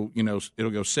it'll go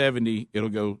 70, it'll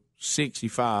go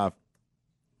 65,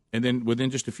 and then within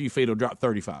just a few feet it'll drop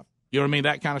 35. You know what I mean?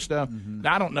 That kind of stuff.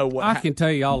 Now, I don't know what I can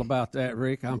tell you all about that,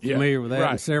 Rick. I'm familiar with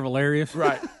that in several areas.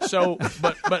 Right. So,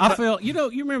 but I felt you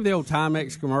remember the old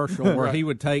Timex commercial where he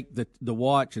would take the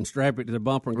watch and strap it to the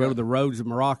bumper and go to the roads of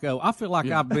Morocco. I feel like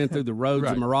I've been through the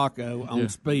roads of Morocco on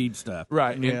speed stuff.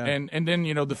 Right. Yeah. And then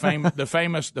the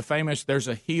famous. There's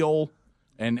a hill,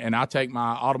 and I take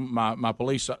my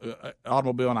police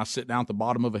automobile and I sit down at the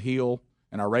bottom of a hill.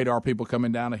 and our radar people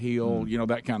coming down a hill,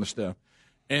 that kind of stuff.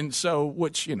 And so,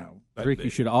 which, Rick, you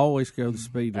should always go the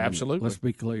speed limit. Absolutely. Let's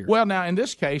be clear. Well, now, in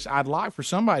this case, I'd like for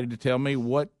somebody to tell me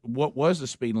what was the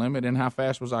speed limit and how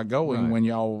fast was I going when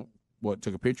y'all,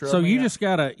 took a picture of me? So you just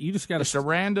gotta. It's a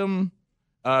random,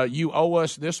 you owe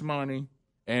us this money,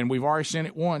 and we've already sent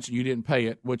it once, you didn't pay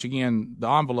it, which, again, the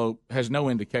envelope has no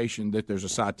indication that there's a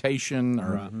citation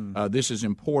or this is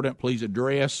important, please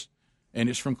address. And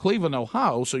it's from Cleveland,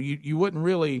 Ohio, so you wouldn't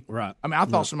really. Right. I mean, I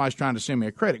thought somebody's trying to send me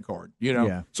a credit card,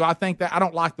 Yeah. So I think that I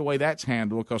don't like the way that's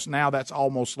handled because now that's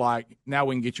almost like now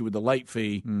we can get you with the late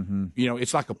fee. Mm-hmm.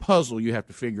 It's like a puzzle you have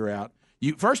to figure out.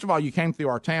 First of all, you came through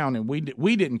our town and we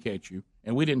didn't catch you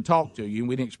and we didn't talk to you and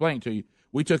we didn't explain it to you.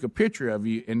 We took a picture of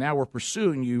you and now we're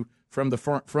pursuing you from the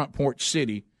front porch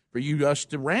city for us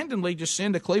to randomly just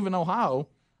send to Cleveland, Ohio.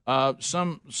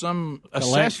 Some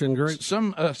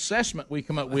assessment we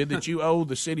come up with that you owe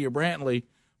the city of Brantley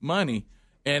money,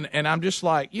 and I'm just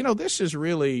like, this is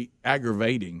really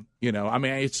aggravating. I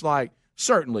mean, it's like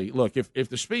certainly look if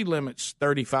the speed limit's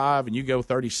 35 and you go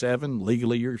 37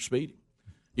 legally, you're speeding.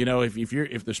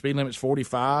 If the speed limit's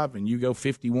 45 and you go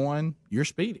 51, you're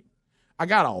speeding. I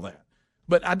got all that.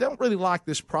 But I don't really like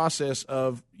this process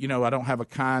of, I don't have a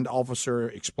kind officer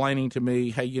explaining to me,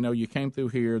 hey, you came through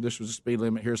here. This was the speed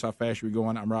limit. Here's how fast you were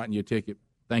going. I'm writing you a ticket.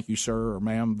 Thank you, sir or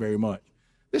ma'am, very much.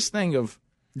 This thing of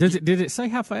did it say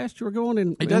how fast you were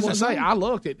going? It doesn't say. I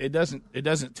looked. It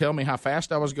doesn't tell me how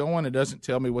fast I was going. It doesn't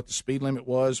tell me what the speed limit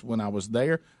was when I was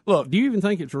there. Look, do you even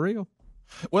think it's real?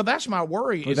 Well, that's my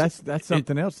worry. Well, that's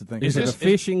something else to think. Is it a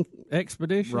fishing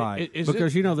expedition? Right.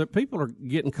 Because that people are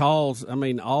getting calls. I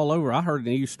mean, all over. I heard a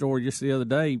news story just the other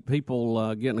day.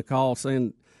 People getting a call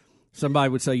saying somebody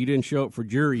would say you didn't show up for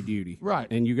jury duty, right?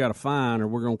 And you got a fine, or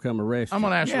we're going to come arrest you. I'm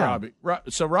going to ask Robbie.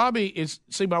 So Robbie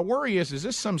my worry is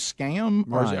this some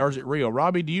scam or is it real?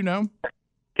 Robbie, do you know?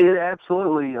 It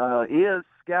absolutely is,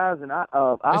 guys. And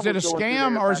is it a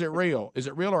scam or is it real? Is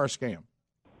it real or a scam?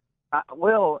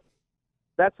 Well.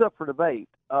 That's up for debate.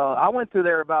 I went through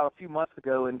there about a few months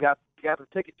ago and got a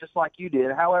ticket just like you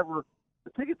did. However,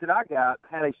 the ticket that I got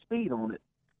had a speed on it.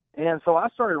 And so I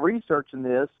started researching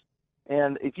this.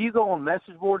 And if you go on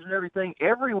message boards and everything,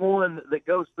 everyone that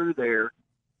goes through there,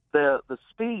 the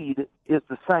speed is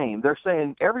the same. They're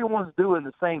saying everyone's doing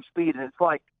the same speed, and it's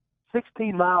like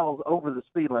 16 miles over the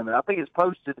speed limit. I think it's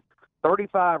posted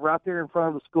 35 right there in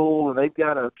front of the school, and they've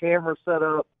got a camera set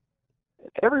up.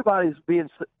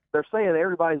 They're saying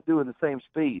everybody's doing the same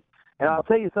speed. And I'll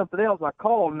tell you something else. I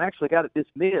called and actually got it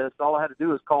dismissed. All I had to do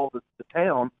was call the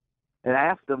town and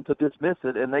ask them to dismiss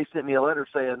it, and they sent me a letter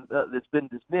saying it's been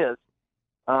dismissed.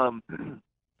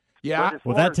 Yeah.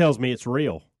 Well, that tells me it's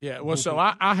real. Yeah. Well, so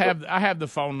I have the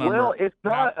phone number. Well, it's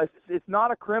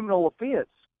not a criminal offense,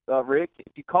 Rick.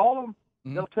 If you call them,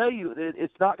 they'll tell you that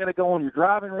it's not going to go on your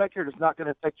driving record. It's not going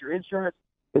to affect your insurance.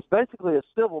 It's basically a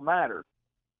civil matter.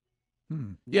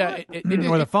 Yeah,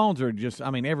 the phones are just.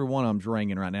 I mean, every one of them's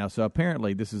ringing right now. So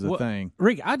apparently, this is a thing.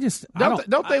 Rick,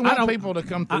 don't they want people to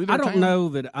come through? I don't know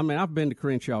that. I mean, I've been to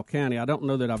Crenshaw County. I don't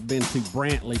know that I've been to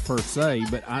Brantley per se,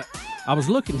 but I was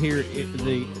looking here.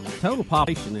 The total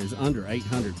population is under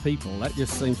 800 people. That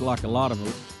just seems like a lot of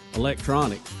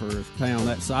electronics for a town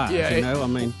that size. Yeah, I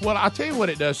mean. Well, I'll tell you what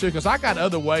it does too, because I got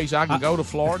other ways I can go to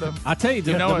Florida. I tell you,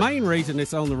 the main reason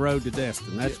it's on the road to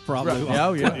Destin. That's probably right.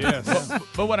 Oh yeah, yes.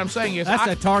 But what I'm saying is that's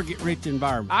a target-rich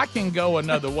environment. I can go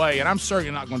another way, and I'm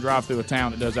certainly not going to drive through a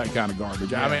town that does that kind of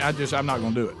garbage. Yeah. I mean, I'm not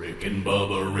going to do it. Rick and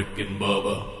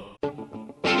Bubba.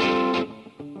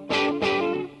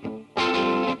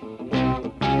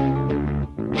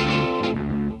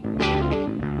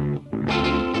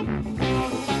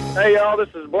 Hey, y'all, this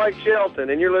is Blake Shelton,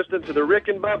 and you're listening to the Rick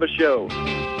and Bubba Show.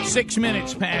 6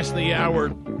 minutes past the hour.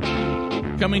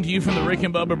 Coming to you from the Rick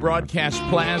and Bubba Broadcast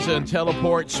Plaza and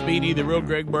Teleport. Speedy, the real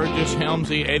Greg Burgess,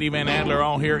 Helmsy, Eddie Van Adler,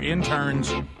 all here.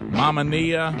 Interns, Mama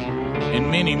Nia,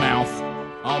 and Minnie Mouth,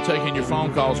 all taking your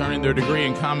phone calls, earning their degree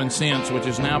in common sense, which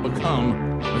has now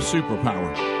become a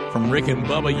superpower from Rick and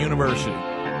Bubba University.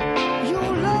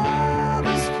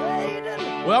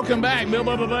 Welcome back, Bill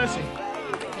Bubba Bussey.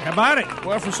 How about it?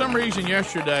 Well, for some reason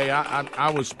yesterday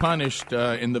I was punished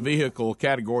in the vehicle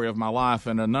category of my life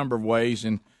in a number of ways,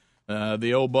 and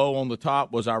the old bow on the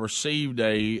top was I received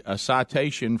a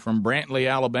citation from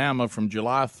Brantley, Alabama from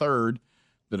July 3rd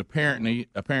that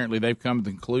apparently they've come to the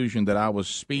conclusion that I was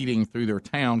speeding through their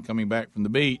town coming back from the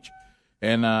beach,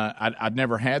 and I'd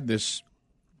never had this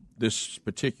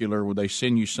particular where they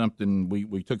send you something,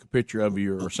 we took a picture of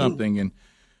you or something, and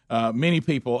many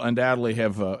people undoubtedly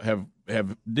have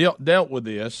dealt with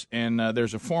this, and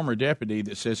there's a former deputy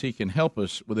that says he can help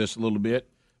us with this a little bit.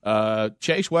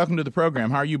 Chase, welcome to the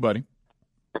program. How are you, buddy?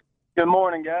 Good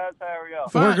morning, guys. How are y'all?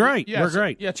 We're great. Yeah, We're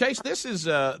great. Yeah, Chase, this is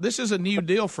a new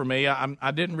deal for me.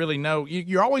 I didn't really know.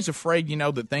 You're always afraid,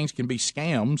 that things can be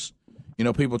scams.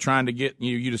 People trying to get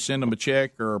you to send them a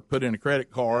check or put in a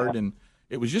credit card, and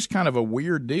it was just kind of a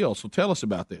weird deal. So tell us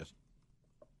about this.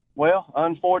 Well,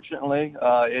 unfortunately,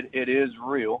 it is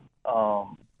real.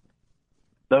 I'm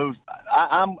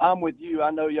with you. I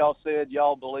know y'all said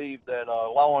y'all believe that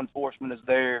law enforcement is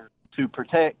there to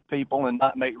protect people and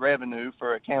not make revenue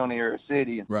for a county or a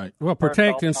city. Right. Well,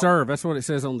 protect and serve. That's what it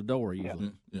says on the door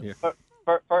usually. Yeah.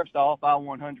 First off, I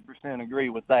 100% agree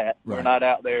with that. Right. We're not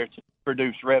out there to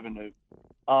produce revenue.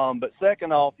 But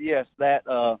second off, yes, that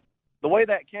the way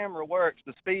that camera works,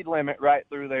 the speed limit right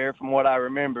through there, from what I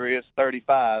remember, is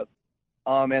 35.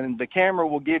 And the camera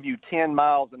will give you 10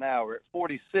 miles an hour. At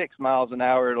 46 miles an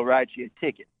hour, it'll write you a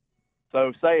ticket.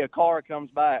 So say a car comes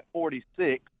by at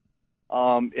 46,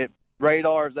 it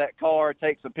radars that car,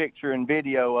 takes a picture and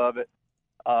video of it,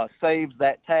 saves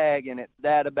that tag in its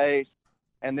database,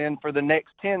 and then for the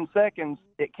next 10 seconds,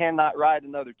 it cannot write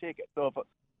another ticket. So if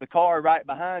the car right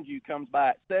behind you comes by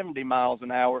at 70 miles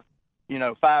an hour,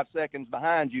 5 seconds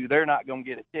behind you, they're not going to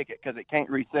get a ticket because it can't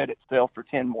reset itself for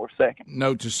 10 more seconds.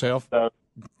 Note to self. So,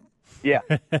 yeah.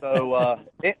 So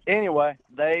anyway,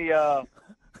 they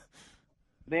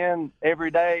then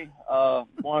every day,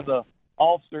 one of the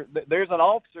officers, there's an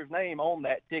officer's name on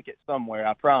that ticket somewhere,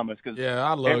 I promise, because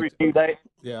every few days,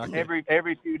 every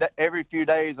few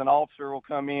days, an officer will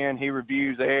come in. He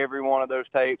reviews every one of those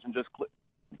tapes and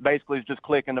basically is just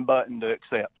clicking the button to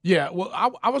accept. Yeah, well,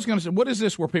 I was going to say, what is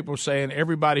this where people are saying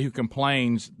everybody who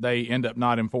complains, they end up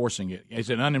not enforcing it? Is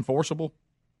it unenforceable?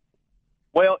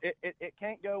 Well, it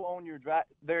can't go on your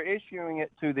they're issuing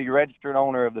it to the registered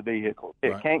owner of the vehicle.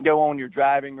 It can't go on your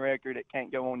driving record. It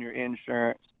can't go on your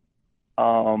insurance,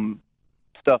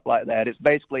 stuff like that. It's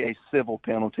basically a civil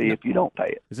penalty if you don't pay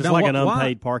it. Is this like an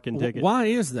unpaid parking ticket? Why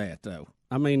is that, though?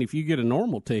 I mean, if you get a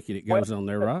normal ticket, it goes on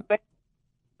there, right?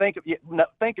 Think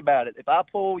about it. If I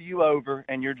pull you over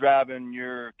and you're driving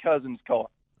your cousin's car,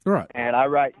 right, and I'm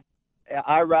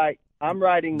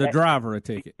writing the driver a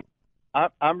ticket.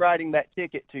 I'm writing that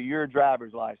ticket to your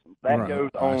driver's license. That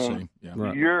goes on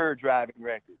your driving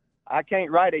record. I can't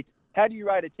write how do you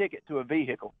write a ticket to a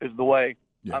vehicle is the way.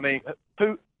 Yeah. I mean,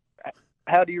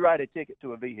 how do you write a ticket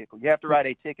to a vehicle? You have to write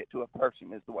a ticket to a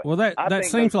person is the way. Well, that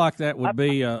seems like that would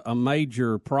be a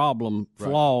major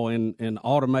flaw in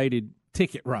automated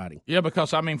ticket writing. Yeah,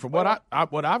 because, I mean, from what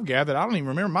I've gathered, I don't even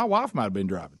remember. My wife might have been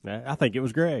driving. I think it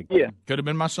was Greg. Yeah. Could have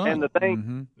been my son. And the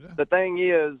thing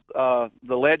is,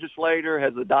 the legislator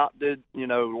has adopted,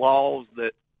 laws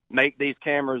that make these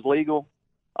cameras legal,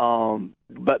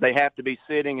 but they have to be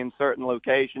sitting in certain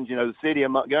locations. The city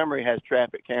of Montgomery has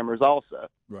traffic cameras also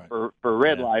for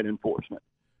red light enforcement.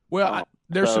 Well,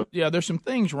 there's some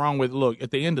things wrong with. Look,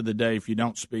 at the end of the day, if you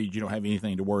don't speed, you don't have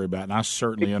anything to worry about, and I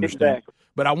certainly understand. Exactly.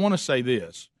 But I want to say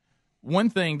this: one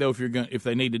thing though, if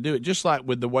they need to do it, just like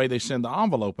with the way they send the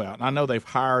envelope out, and I know they've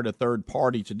hired a third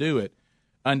party to do it.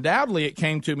 Undoubtedly, it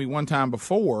came to me one time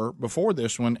before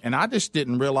this one, and I just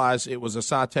didn't realize it was a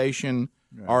citation,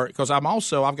 or because I've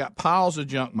got piles of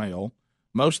junk mail.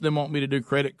 Most of them want me to do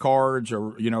credit cards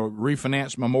or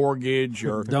refinance my mortgage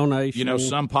or donation.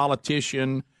 Some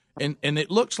politician. And it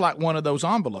looks like one of those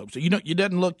envelopes. It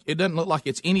doesn't look like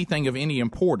it's anything of any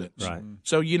importance. Right.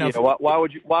 So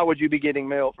why would you be getting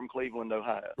mail from Cleveland,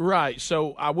 Ohio? Right.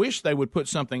 So I wish they would put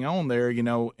something on there.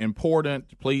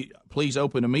 Important. Please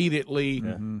open immediately.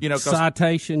 Yeah.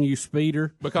 Citation, you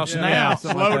speeder. Because now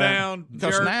slow down.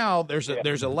 Because now there's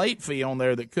a late fee on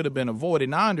there that could have been avoided.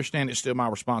 And I understand it's still my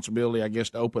responsibility, I guess,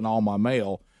 to open all my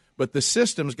mail. But the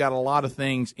system's got a lot of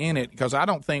things in it because I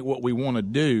don't think what we want to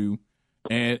do.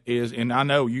 And I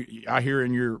know I hear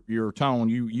in your tone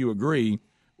you agree.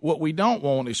 What we don't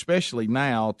want, especially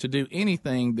now, to do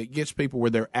anything that gets people where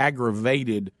they're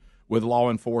aggravated with law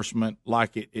enforcement,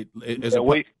 like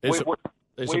we've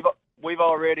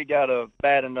already got a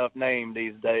bad enough name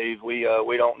these days. We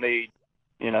don't need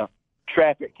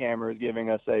traffic cameras giving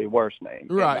us a worse name.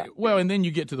 Right. Well, and then you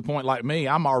get to the point like me.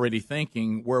 I'm already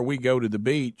thinking where we go to the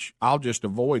beach, I'll just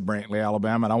avoid Brantley,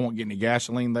 Alabama, and I won't get any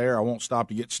gasoline there. I won't stop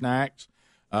to get snacks.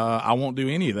 I won't do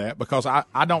any of that because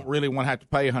I don't really want to have to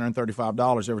pay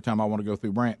 $135 every time I want to go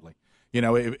through Brantley.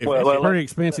 It's a pretty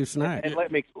expensive snack. And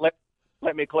let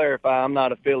me clarify. I'm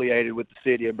not affiliated with the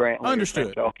city of Brantley.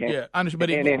 Understood. Yeah, understood. But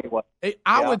anyway,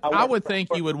 I would think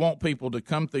you would want people to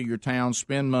come through your town,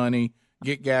 spend money,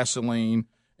 get gasoline,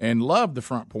 and love the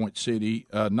Front Point City,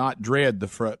 not dread the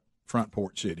Front Front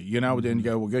Porch City. Then you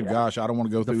go, well, good gosh, I don't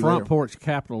want to go The through Front there. Porch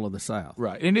capital of the South.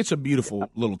 Right, and it's a beautiful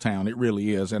little town. It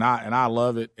really is, and I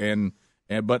love it.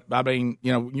 But I mean,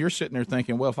 you're sitting there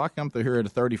thinking, well, if I come through here at a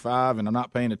 35 and I'm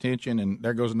not paying attention, and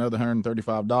there goes another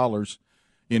 $135,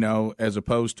 as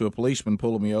opposed to a policeman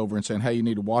pulling me over and saying, hey, you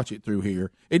need to watch it through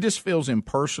here. It just feels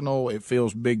impersonal. It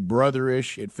feels Big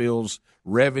Brotherish. It feels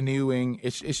revenuing.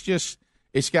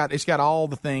 It's got all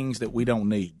the things that we don't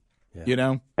need.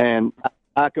 And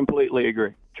I completely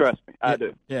agree. Trust me, I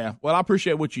do. Yeah. Well, I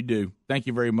appreciate what you do. Thank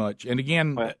you very much. And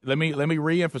again, let me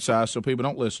reemphasize so people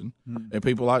don't listen. And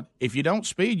people, if you don't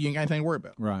speed, you ain't got anything to worry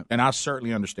about. Right. And I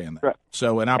certainly understand that. Right.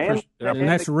 So, and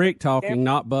that's Rick talking,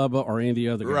 not Bubba or any of the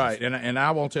other guys. Right. And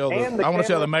I won't tell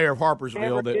the mayor of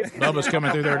Harpersville that Bubba's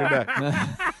coming through there today.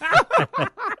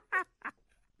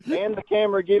 And the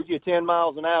camera gives you 10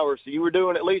 miles an hour, so you were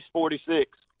doing at least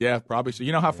 46. Yeah, probably. So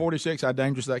how 46, how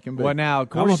dangerous that can be. Well, now, I'm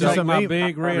going to take my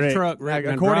big red truck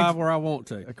and drive where I want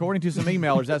to. According to some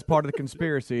emailers, that's part of the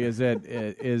conspiracy. Is that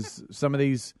is some of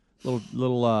these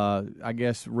little I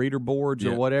guess reader boards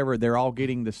or whatever, they're all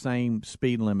getting the same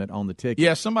speed limit on the ticket.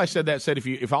 Yeah, somebody said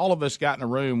if all of us got in a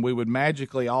room, we would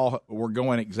magically all were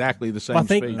going exactly the same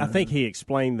speed. I think he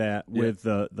explained that with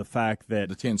the fact that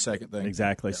the 10-second thing.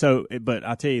 Exactly. Yeah. So, but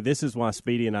I tell you, this is why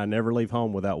Speedy and I never leave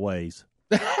home without Waze.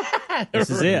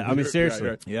 This is it. I mean, seriously.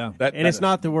 Right. Yeah. It's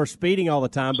not that we're speeding all the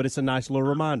time, but it's a nice little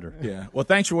reminder. Yeah. Well,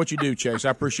 thanks for what you do, Chase.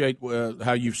 I appreciate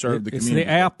how you've served the community. It's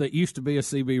the app that used to be a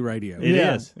CB radio. It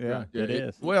is. Yeah. It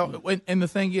is. Well, and the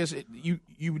thing is, you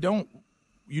don't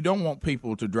want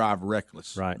people to drive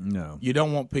reckless. Right. No. You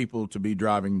don't want people to be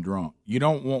driving drunk. You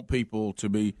don't want people to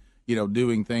be,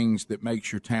 doing things that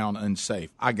makes your town unsafe.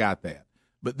 I got that.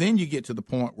 But then you get to the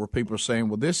point where people are saying,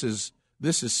 well, this is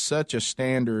such a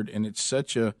standard and it's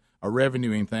such a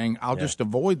revenuing thing. I'll just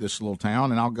avoid this little town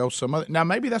and I'll go some other. Now,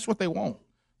 maybe that's what they want.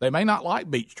 They may not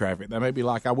like beach traffic. They may be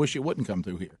like, I wish it wouldn't come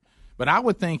through here. But I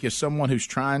would think as someone who's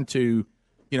trying to,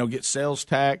 get sales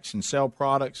tax and sell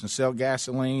products and sell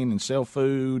gasoline and sell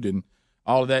food and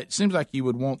all of that, it seems like you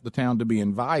would want the town to be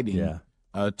inviting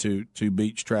to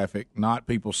beach traffic, not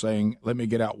people saying, let me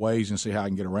get out Waze and see how I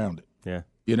can get around it. Yeah.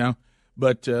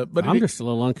 But I'm just a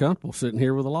little uncomfortable sitting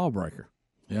here with a lawbreaker.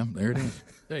 Yeah, there it is.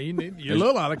 Yeah, you're a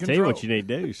little out of control. Tell you what you need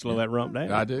to do, slow that rump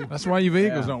down. I do. That's why your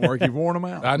vehicles don't work. You've worn them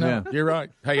out. I know. Yeah. You're right.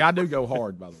 Hey, I do go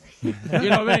hard, by the way. You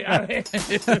know what I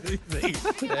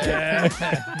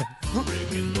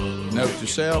mean? Note to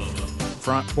self,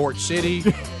 Front Porch City,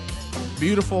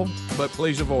 beautiful, but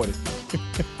please avoid it.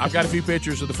 I've got a few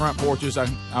pictures of the front porches.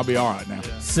 I'll be all right now.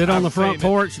 Sit on the front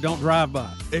porch. Don't drive by.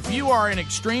 If you are an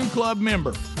Extreme Club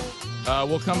member,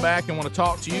 we'll come back and want to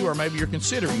talk to you, or maybe you're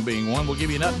considering being one. We'll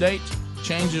give you an update.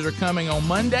 Changes are coming on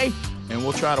Monday, and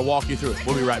we'll try to walk you through it.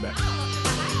 We'll be right back.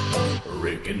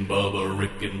 Rick and Bubba,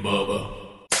 Rick and Bubba.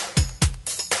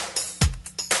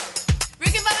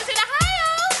 Rick and Bubba's in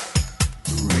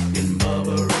Ohio. Rick and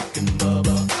Bubba, Rick and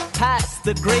Bubba. Pass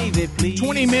the gravy, please.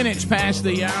 20 minutes past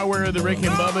the hour of the Rick and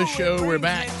Bubba show. We're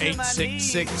back.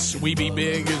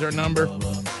 866-WE-BE-BIG is our number.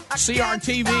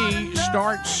 CRTV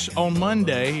starts on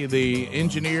Monday. The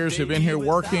engineers have been here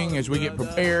working as we get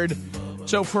prepared.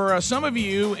 So for some of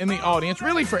you in the audience,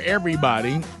 really for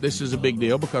everybody, this is a big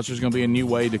deal because there's going to be a new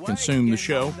way to consume the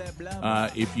show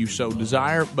if you so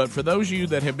desire. But for those of you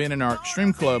that have been in our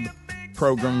Extreme Club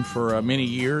program for many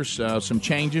years, some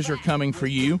changes are coming for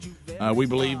you. We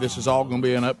believe this is all going to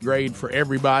be an upgrade for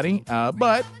everybody.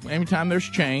 But anytime there's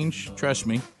change, trust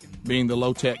me, being the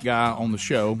low-tech guy on the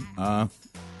show,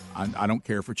 I don't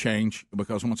care for change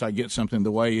because once I get something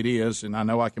the way it is and I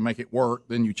know I can make it work,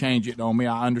 then you change it on me.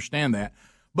 I understand that,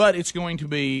 but it's going to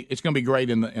be great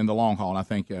in the long haul. And I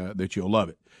think that you'll love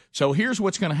it. So here's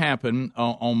what's going to happen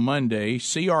on Monday.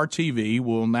 CRTV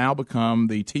will now become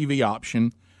the TV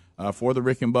option for the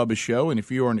Rick and Bubba show. And if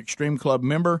you are an Extreme Club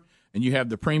member and you have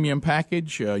the premium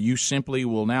package, you simply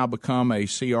will now become a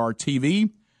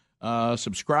CRTV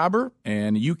subscriber,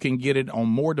 and you can get it on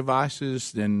more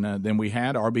devices than we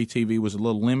had. RBTV was a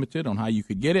little limited on how you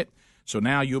could get it, so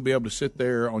now you'll be able to sit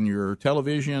there on your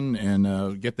television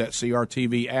and get that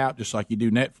CRTV app just like you do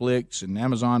Netflix and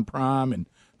Amazon Prime and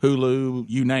Hulu,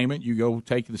 you name it. You go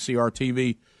take the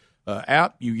CRTV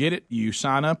app, you get it, you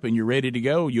sign up, and you're ready to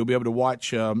go. You'll be able to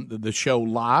watch the show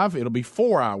live. It'll be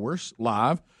 4 hours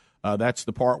live. That's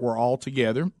the part we're all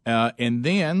together. And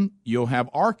then you'll have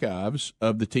archives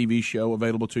of the TV show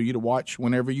available to you to watch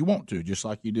whenever you want to, just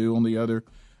like you do on the other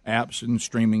apps and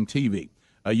streaming TV.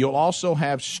 You'll also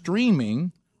have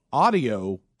streaming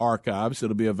audio archives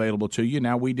that'll be available to you.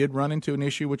 Now, we did run into an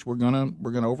issue which we're gonna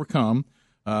overcome.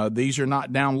 These are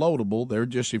not downloadable. They're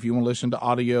just if you want to listen to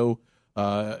audio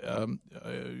archives,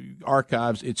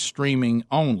 it's streaming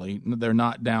only. They're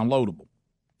not downloadable.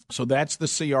 So that's the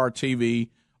CRTV,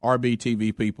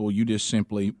 RBTV people. You just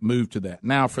simply move to that.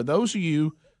 Now, for those of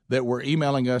you that were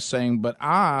emailing us saying, but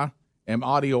I am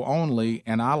audio only,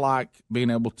 and I like being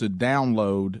able to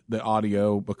download the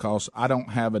audio because I don't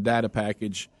have a data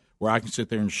package where I can sit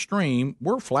there and stream.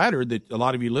 We're flattered that a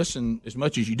lot of you listen as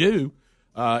much as you do,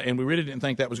 and we really didn't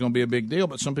think that was going to be a big deal.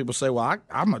 But some people say, well,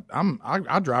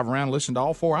 I drive around and listen to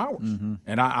all 4 hours,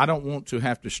 and I don't want to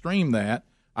have to stream that.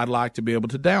 I'd like to be able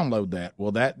to download that.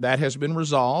 Well, that has been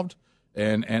resolved,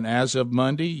 and as of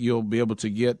Monday, you'll be able to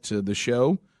get to the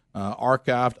show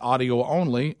archived audio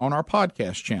only on our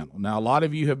podcast channel. Now, a lot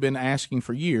of you have been asking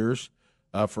for years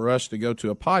for us to go to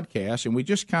a podcast, and we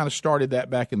just kind of started that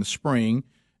back in the spring,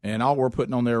 and all we're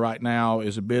putting on there right now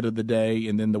is a bit of the day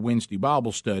and then the Wednesday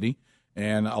Bible study,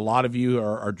 and a lot of you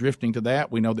are drifting to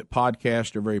that. We know that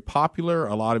podcasts are very popular.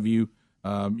 A lot of you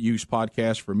use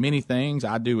podcasts for many things.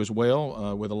 I do as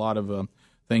well with a lot of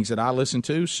things that I listen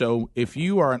to. So if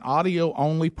you are an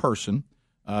audio-only person,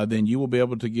 then you will be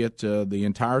able to get the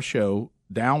entire show,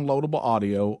 downloadable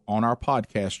audio, on our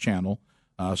podcast channel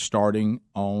starting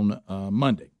on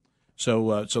Monday.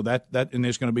 So that and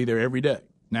it's going to be there every day.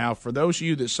 Now, for those of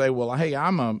you that say, well, hey,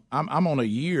 I'm on a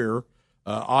year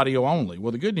audio only.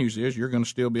 Well, the good news is you're going to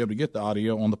still be able to get the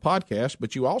audio on the podcast,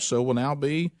 but you also will now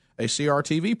be a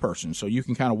CRTV person. So you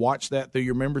can kind of watch that through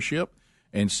your membership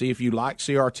and see if you like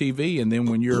CRTV, and then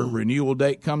when your renewal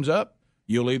date comes up,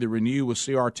 you'll either renew with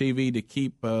CRTV to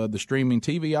keep the streaming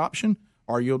TV option,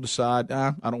 or you'll decide,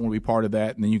 I don't want to be part of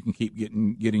that, and then you can keep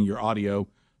getting your audio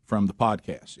from the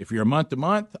podcast. If you're a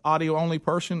month-to-month audio-only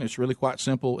person, it's really quite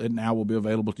simple. It now will be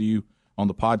available to you on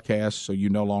the podcast, so you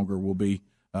no longer will be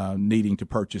needing to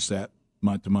purchase that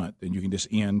month-to-month, and you can just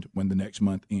end when the next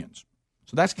month ends.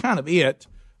 So that's kind of it.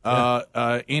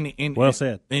 Well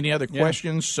said. Any other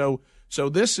questions? So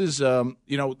this is,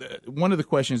 one of the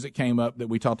questions that came up that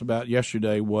we talked about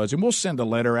yesterday was, and we'll send a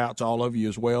letter out to all of you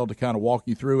as well to kind of walk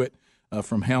you through it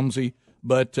from Helmsy,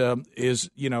 but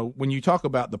when you talk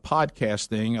about the podcast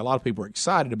thing, a lot of people are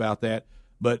excited about that,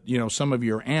 but, some of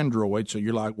you are Android, so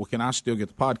you're like, well, can I still get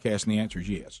the podcast? And the answer is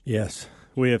yes. Yes.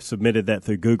 We have submitted that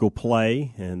through Google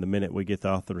Play, and the minute we get the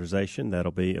authorization,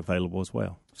 that'll be available as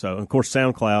well. So, of course,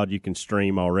 SoundCloud you can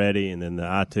stream already, and then the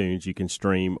iTunes you can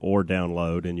stream or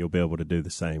download, and you'll be able to do the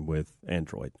same with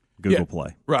Android, Google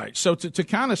Play. Right. So to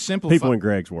kind of simplify. People in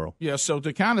Greg's world. Yeah, so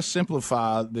to kind of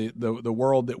simplify the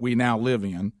world that we now live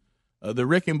in, the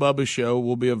Rick and Bubba Show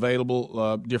will be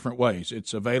available different ways.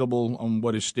 It's available on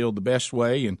what is still the best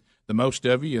way, and the most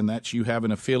of you, and that's you have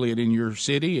an affiliate in your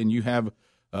city, and you have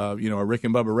a Rick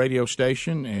and Bubba radio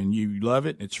station, and you love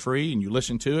it. It's free, and you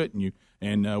listen to it,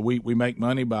 and we make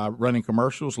money by running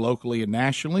commercials locally and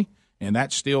nationally, and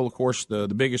that's still, of course, the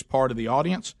biggest part of the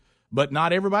audience. But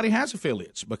not everybody has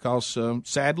affiliates because,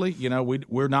 sadly,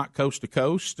 we're not coast to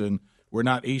coast, and we're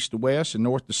not east to west and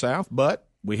north to south. But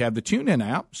we have the TuneIn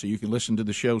app, so you can listen to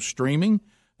the show streaming.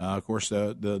 Of course,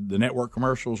 the network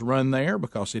commercials run there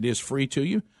because it is free to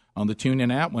you on the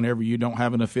TuneIn app whenever you don't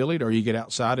have an affiliate or you get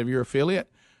outside of your affiliate.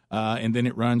 And then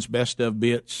it runs best of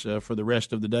bits for the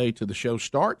rest of the day till the show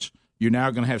starts. You're now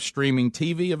going to have streaming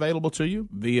TV available to you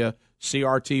via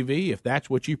CRTV if that's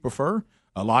what you prefer.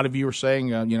 A lot of you are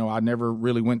saying, I never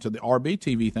really went to the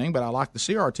RBTV thing, but I like the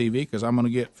CRTV because I'm going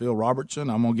to get Phil Robertson,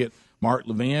 I'm going to get Mark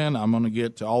Levin, I'm going to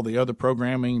get all the other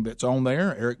programming that's on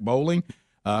there, Eric Bowling.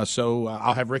 So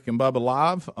I'll have Rick and Bubba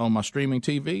live on my streaming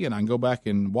TV, and I can go back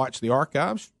and watch the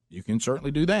archives. You can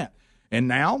certainly do that. And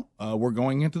now we're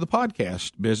going into the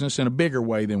podcast business in a bigger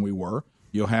way than we were.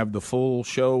 You'll have the full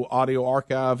show audio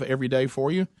archive every day for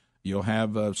you. You'll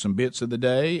have some bits of the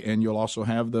day, and you'll also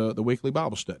have the weekly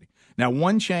Bible study. Now,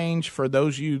 one change for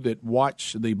those of you that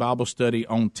watch the Bible study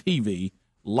on TV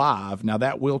live, now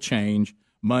that will change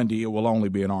Monday. It will only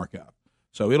be an archive.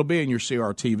 So it'll be in your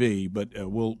CRTV, but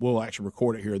we'll actually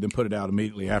record it here, then put it out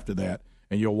immediately after that,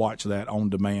 and you'll watch that on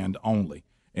demand only.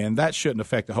 And that shouldn't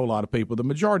affect a whole lot of people. The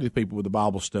majority of the people with the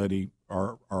Bible study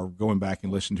are going back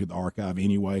and listening to the archive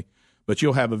anyway. But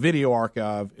you'll have a video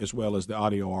archive as well as the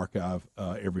audio archive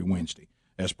every Wednesday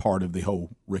as part of the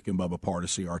whole Rick and Bubba part of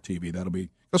CRTV. That'll be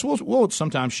because we'll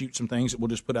sometimes shoot some things that we'll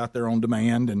just put out there on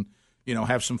demand and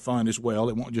have some fun as well.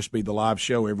 It won't just be the live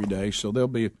show every day. So there'll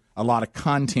be a lot of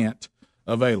content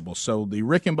available. So the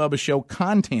Rick and Bubba Show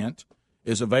content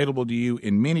is available to you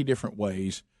in many different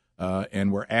ways.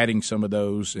 And we're adding some of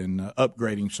those and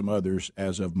upgrading some others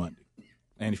as of Monday.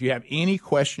 And if you have any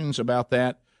questions about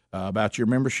that, about your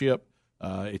membership,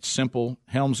 it's simple.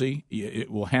 Helmsy,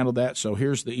 it will handle that. So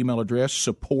here's the email address,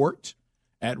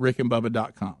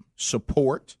 support@rickandbubba.com.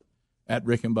 Support at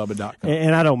rickandbubba.com.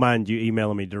 And I don't mind you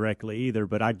emailing me directly either,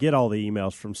 but I get all the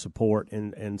emails from support,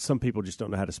 and some people just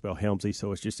don't know how to spell Helmsy,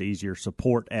 so it's just easier.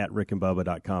 Support at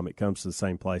rickandbubba.com. It comes to the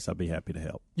same place. I'll be happy to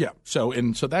help. Yeah, so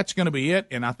that's going to be it,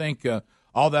 and I think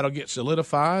all that'll get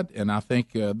solidified, and I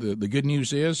think the good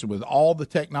news is with all the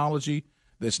technology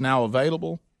that's now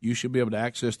available, you should be able to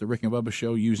access the Rick and Bubba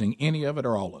Show using any of it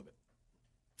or all of it.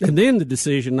 And then the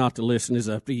decision not to listen is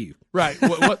up to you. Right.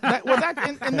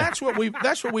 And that's what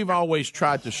we've always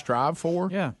tried to strive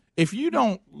for. Yeah. If you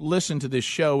don't listen to this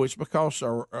show, it's because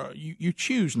you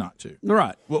choose not to.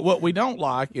 Right. What we don't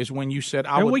like is when you said,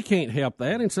 we can't help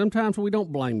that, and sometimes we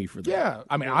don't blame you for that. Yeah.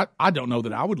 I mean, I don't know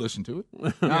that I would listen to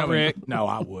it. Rick. No,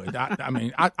 I would.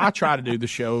 I try to do the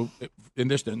show,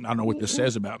 and this, I don't know what this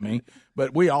says about me,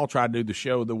 but we all try to do the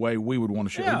show the way we would want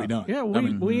a show to be done. Yeah,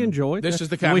 we enjoy it. This is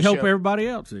the kind we of hope show. everybody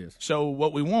else is. So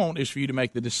what we want is for you to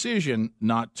make the decision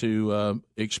not to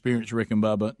experience Rick and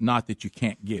Bubba, not that you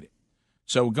can't get it.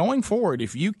 So going forward,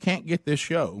 if you can't get this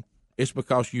show, it's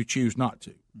because you choose not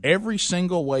to. Every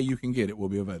single way you can get it will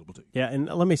be available to you. Yeah, and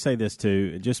let me say this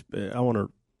too. I want to.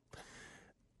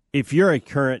 If you're a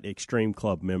current Extreme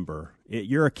Club member,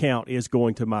 your account is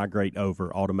going to migrate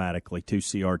over automatically to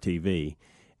CRTV,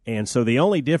 and so the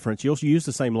only difference, you'll use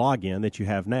the same login that you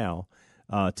have now.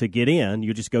 To get in,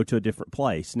 you just go to a different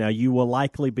place. Now, you will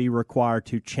likely be required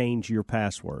to change your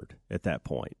password at that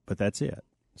point, but that's it.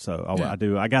 So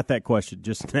I got that question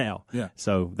just now. Yeah.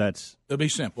 So it'll be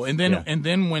simple. And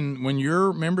then when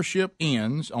your membership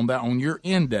ends on your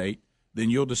end date,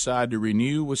 then you'll decide to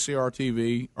renew with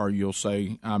CRTV, or you'll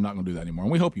say I'm not going to do that anymore.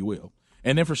 And we hope you will.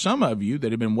 And then for some of you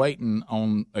that have been waiting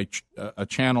on a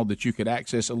channel that you could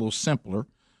access a little simpler,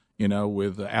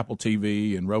 with Apple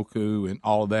TV and Roku and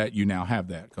all of that, you now have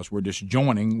that because we're just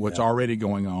joining what's already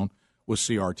going on with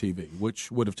CRTV,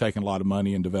 which would have taken a lot of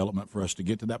money and development for us to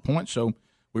get to that point. So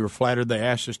we were flattered they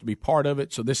asked us to be part of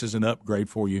it. So this is an upgrade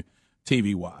for you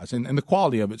TV-wise. And the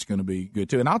quality of it's going to be good,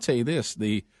 too. And I'll tell you this,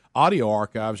 the audio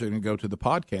archives are going to go to the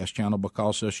podcast channel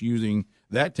because us using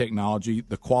that technology,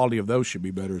 the quality of those should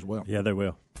be better as well. Yeah, they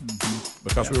will.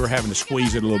 Because we were having to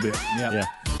squeeze it a little bit. Yeah.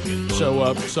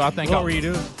 So I think what were you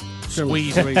doing?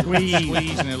 Squeezing it a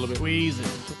little bit. Squeeze it.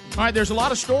 All right, there's a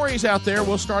lot of stories out there.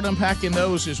 We'll start unpacking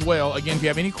those as well. Again, if you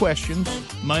have any questions,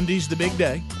 Monday's the big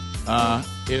day.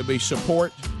 It'll be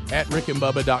support at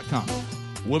rickandbubba.com.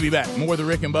 We'll be back. More of the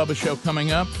Rick and Bubba Show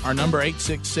coming up. Our number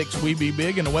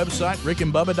 866-WE-BE-BIG and the website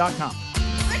rickandbubba.com.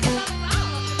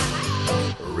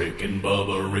 Rick and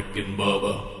Bubba, Rick and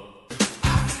Bubba.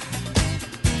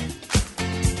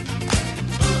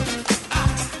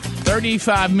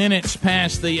 35 minutes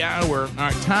past the hour. All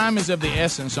right, time is of the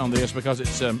essence on this because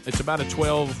it's about a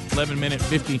 11-minute,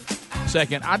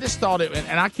 50-second. I just thought it,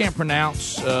 and I can't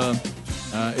pronounce.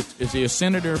 Is he a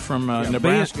senator from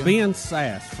Nebraska? Ben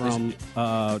Sass from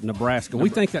Nebraska. We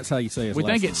think that's how you say his last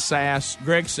name. We think it's Sass.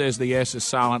 Greg says the S is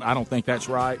silent. I don't think that's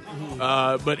right.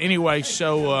 But anyway,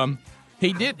 so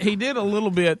he did a little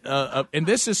bit, and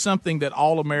this is something that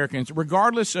all Americans,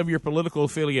 regardless of your political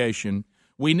affiliation,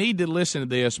 we need to listen to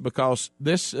this because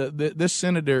this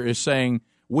senator is saying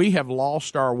we have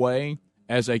lost our way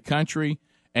as a country.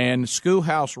 And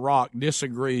Schoolhouse Rock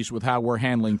disagrees with how we're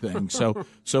handling things.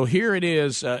 So here it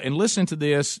is, and listen to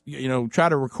this. Try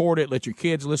to record it. Let your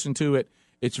kids listen to it.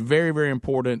 It's very, very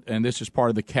important, and this is part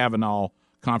of the Kavanaugh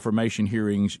confirmation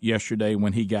hearings yesterday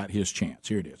when he got his chance.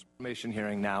 Here it is. Confirmation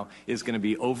hearing now is going to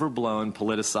be overblown,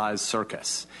 politicized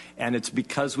circus. And it's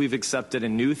because we've accepted a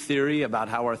new theory about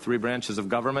how our three branches of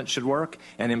government should work,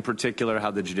 and in particular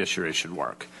how the judiciary should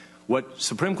work. What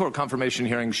Supreme Court confirmation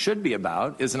hearings should be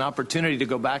about is an opportunity to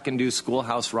go back and do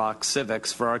Schoolhouse Rock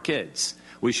civics for our kids.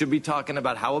 We should be talking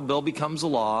about how a bill becomes a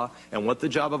law and what the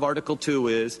job of Article 2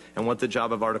 is and what the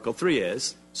job of Article 3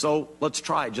 is. So let's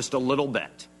try just a little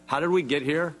bit. How did we get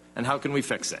here and how can we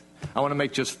fix it? I want to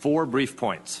make just 4 brief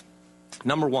points.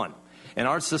 Number 1, in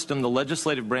our system, the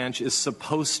legislative branch is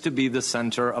supposed to be the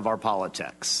center of our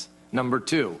politics. Number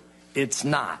 2, it's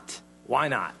not. Why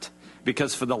not?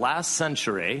 Because for the last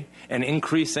century, and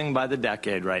increasing by the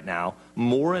decade right now,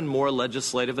 more and more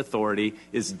legislative authority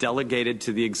is delegated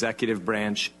to the executive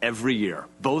branch every year.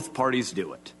 Both parties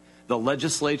do it. The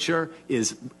legislature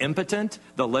is impotent,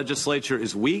 the legislature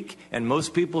is weak, and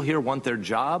most people here want their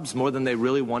jobs more than they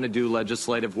really want to do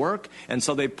legislative work, and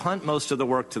so they punt most of the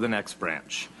work to the next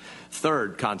branch.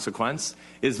 Third consequence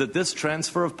is that this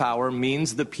transfer of power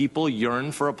means the people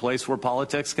yearn for a place where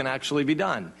politics can actually be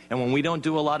done. And when we don't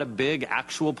do a lot of big,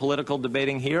 actual political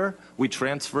debating here, we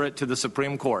transfer it to the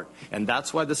Supreme Court. And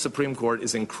that's why the Supreme Court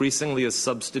is increasingly a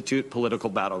substitute political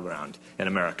battleground in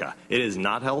America. It is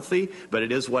not healthy, but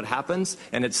it is what happens,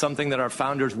 and it's something that our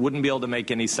founders wouldn't be able to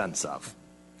make any sense of.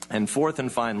 And fourth and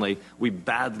finally, we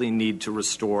badly need to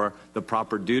restore the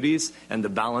proper duties and the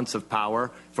balance of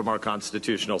power from our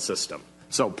constitutional system.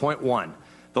 So, point one.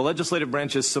 The legislative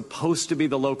branch is supposed to be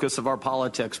the locus of our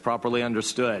politics, properly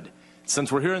understood.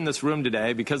 Since we're here in this room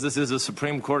today, because this is a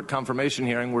Supreme Court confirmation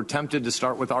hearing, we're tempted to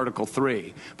start with Article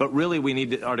 3. But really, we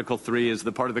need Article 3 is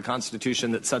the part of the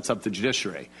Constitution that sets up the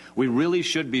judiciary. We really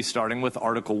should be starting with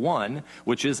Article 1,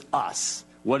 which is us.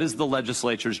 What is the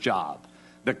legislature's job?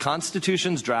 The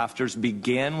Constitution's drafters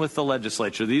began with the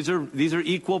legislature. These are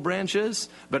equal branches,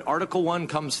 but Article 1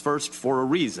 comes first for a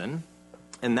reason.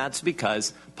 And that's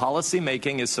because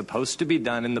policymaking is supposed to be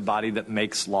done in the body that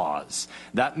makes laws.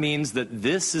 That means that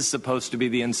this is supposed to be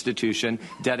the institution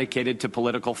dedicated to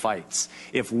political fights.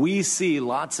 If we see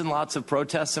lots and lots of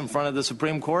protests in front of the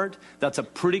Supreme Court, that's a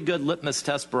pretty good litmus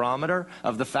test barometer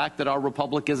of the fact that our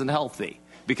republic isn't healthy.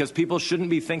 Because people shouldn't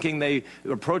be thinking they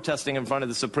are protesting in front of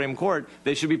the Supreme Court.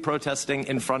 They should be protesting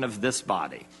in front of this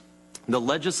body. The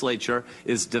legislature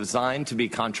is designed to be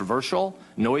controversial,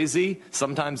 noisy,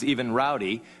 sometimes even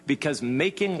rowdy, because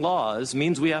making laws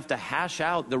means we have to hash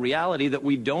out the reality that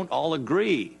we don't all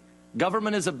agree.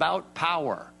 Government is about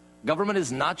power. Government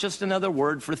is not just another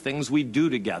word for things we do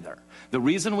together. The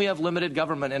reason we have limited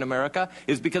government in America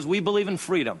is because we believe in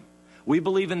freedom. We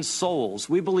believe in souls.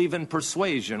 We believe in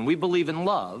persuasion. We believe in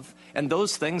love. And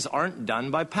those things aren't done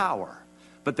by power.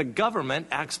 But the government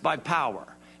acts by power.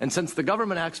 And since the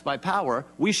government acts by power,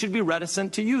 we should be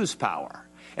reticent to use power.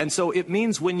 And so it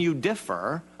means when you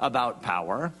differ about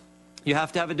power, you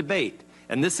have to have a debate.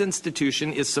 And this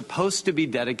institution is supposed to be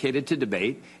dedicated to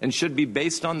debate and should be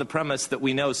based on the premise that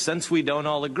we know since we don't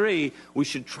all agree, we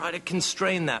should try to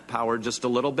constrain that power just a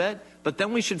little bit, but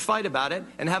then we should fight about it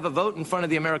and have a vote in front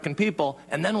of the American people.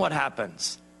 And then what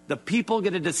happens? The people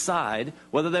get to decide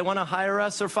whether they want to hire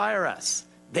us or fire us.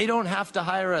 They don't have to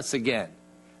hire us again.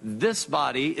 This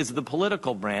body is the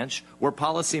political branch where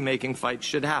policymaking fights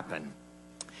should happen.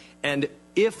 And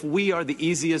if we are the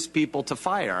easiest people to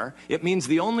fire, it means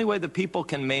the only way the people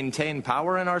can maintain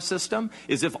power in our system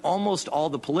is if almost all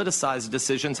the politicized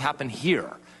decisions happen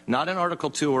here, not in Article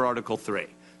 2 or Article 3.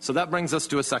 So that brings us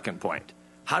to a second point.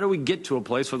 How do we get to a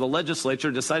place where the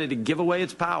legislature decided to give away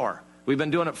its power? We've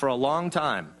been doing it for a long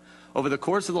time. Over the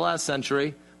course of the last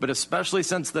century, but especially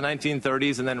since the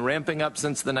 1930s and then ramping up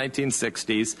since the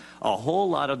 1960s, a whole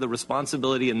lot of the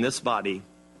responsibility in this body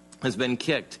has been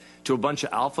kicked to a bunch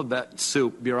of alphabet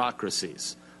soup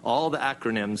bureaucracies. All the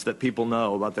acronyms that people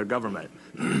know about their government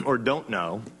or don't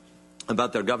know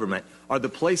about their government are the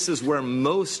places where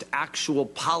most actual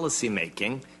policy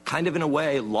making, kind of in a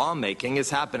way lawmaking, is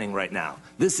happening right now.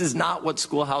 This is not what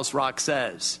Schoolhouse Rock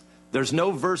says. There's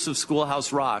no verse of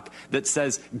Schoolhouse Rock that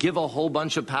says give a whole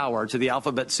bunch of power to the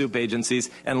alphabet soup agencies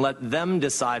and let them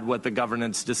decide what the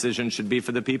governance decision should be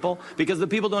for the people, because the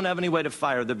people don't have any way to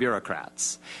fire the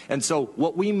bureaucrats. And so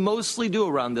what we mostly do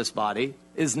around this body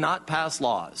is not pass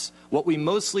laws. What we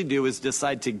mostly do is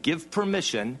decide to give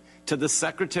permission to the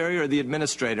secretary or the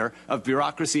administrator of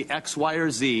bureaucracy X, Y,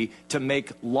 or Z to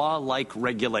make law-like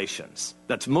regulations.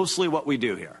 That's mostly what we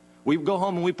do here. We go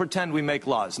home and we pretend we make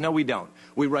laws. No, we don't.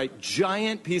 We write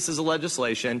giant pieces of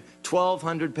legislation,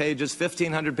 1,200 pages,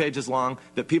 1,500 pages long,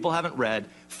 that people haven't read,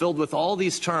 filled with all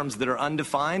these terms that are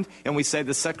undefined, and we say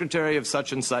the secretary of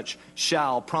such and such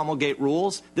shall promulgate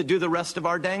rules that do the rest of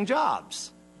our dang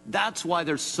jobs. That's why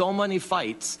there's so many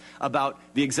fights about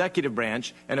the executive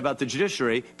branch and about the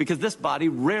judiciary, because this body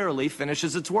rarely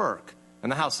finishes its work.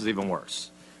 And the House is even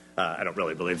worse. I don't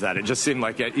really believe that. It just seemed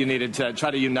like you needed to try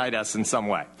to unite us in some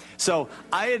way. So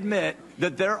I admit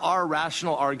that there are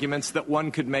rational arguments that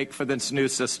one could make for this new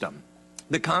system.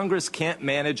 The Congress can't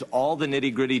manage all the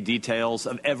nitty-gritty details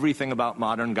of everything about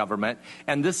modern government,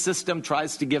 and this system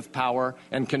tries to give power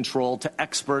and control to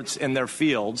experts in their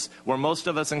fields, where most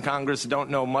of us in Congress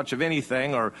don't know much of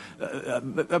anything, or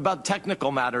about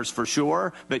technical matters for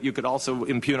sure, but you could also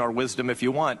impugn our wisdom if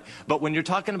you want. But when you're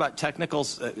talking about technical,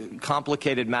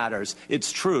 complicated matters,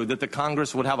 it's true that the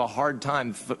Congress would have a hard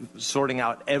time sorting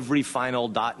out every final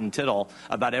dot and tittle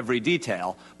about every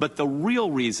detail. But the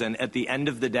real reason at the end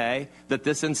of the day that that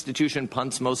this institution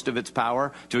punts most of its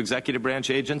power to executive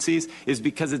branch agencies is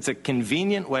because it's a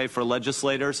convenient way for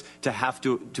legislators to have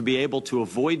to be able to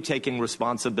avoid taking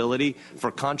responsibility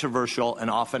for controversial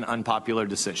and often unpopular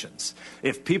decisions.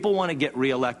 If people want to get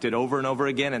reelected over and over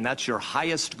again, and that's your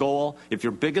highest goal, if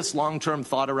your biggest long-term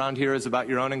thought around here is about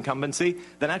your own incumbency,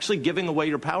 then actually giving away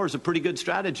your power is a pretty good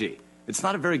strategy. It's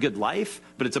not a very good life,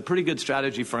 but it's a pretty good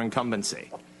strategy for incumbency.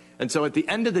 And so at the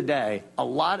end of the day, a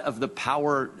lot of the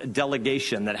power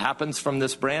delegation that happens from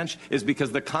this branch is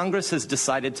because the Congress has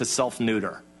decided to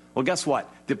self-neuter. Well, guess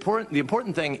what? The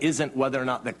important thing isn't whether or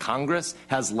not the Congress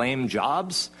has lame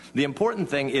jobs. The important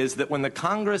thing is that when the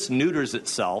Congress neuters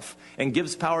itself and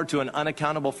gives power to an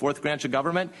unaccountable fourth branch of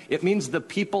government, it means the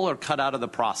people are cut out of the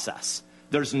process.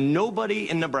 There's nobody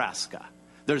in Nebraska,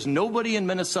 there's nobody in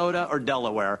Minnesota or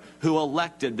Delaware who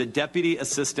elected the Deputy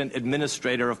Assistant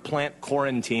Administrator of Plant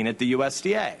Quarantine at the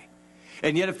USDA.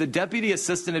 And yet if the Deputy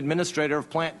Assistant Administrator of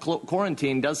Plant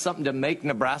Quarantine does something to make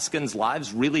Nebraskans'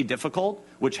 lives really difficult,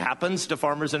 which happens to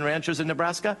farmers and ranchers in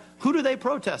Nebraska, who do they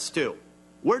protest to?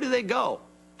 Where do they go?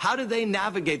 How do they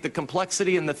navigate the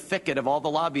complexity and the thicket of all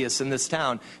the lobbyists in this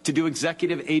town to do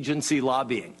executive agency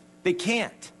lobbying? They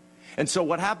can't. And so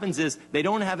what happens is they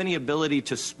don't have any ability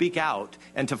to speak out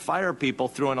and to fire people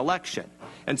through an election.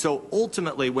 And so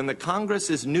ultimately, when the Congress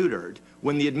is neutered,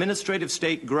 when the administrative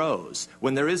state grows,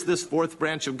 when there is this fourth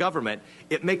branch of government,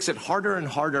 it makes it harder and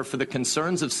harder for the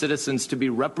concerns of citizens to be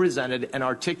represented and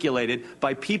articulated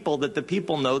by people that the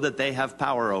people know that they have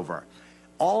power over.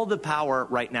 All the power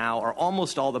right now, or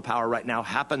almost all the power right now,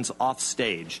 happens off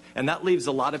stage. And that leaves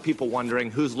a lot of people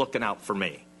wondering who's looking out for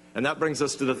me. And that brings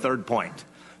us to the third point.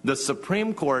 The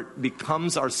Supreme Court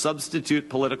becomes our substitute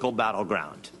political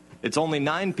battleground. It's only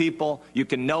 9 people. You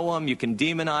can know them, you can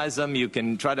demonize them, you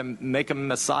can try to make them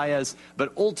messiahs.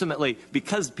 But ultimately,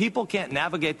 because people can't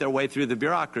navigate their way through the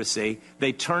bureaucracy,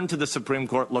 they turn to the Supreme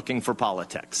Court looking for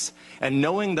politics. And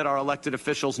knowing that our elected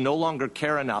officials no longer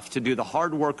care enough to do the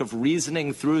hard work of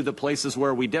reasoning through the places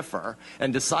where we differ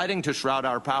and deciding to shroud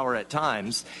our power at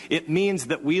times, it means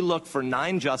that we look for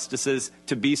 9 justices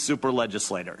to be super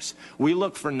legislators. We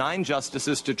look for 9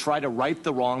 justices to try to right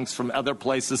the wrongs from other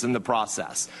places in the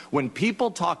process. When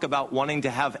people talk about wanting to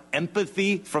have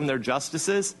empathy from their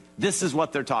justices, this is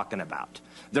what they're talking about.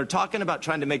 They're talking about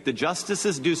trying to make the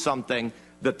justices do something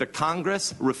that the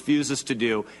Congress refuses to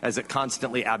do as it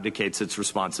constantly abdicates its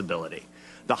responsibility.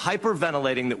 The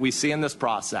hyperventilating that we see in this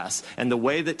process and the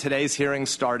way that today's hearing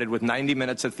started with 90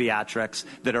 minutes of theatrics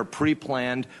that are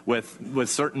pre-planned with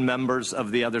certain members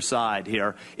of the other side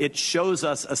here, it shows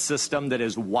us a system that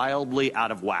is wildly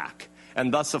out of whack.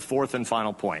 And thus a fourth and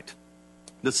final point.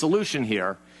 The solution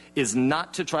here is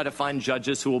not to try to find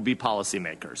judges who will be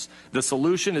policymakers. The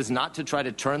solution is not to try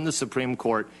to turn the Supreme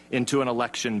Court into an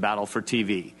election battle for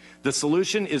TV. The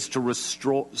solution is to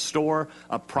restore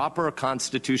a proper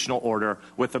constitutional order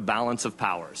with a balance of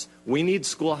powers. We need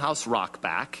Schoolhouse Rock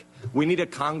back. We need a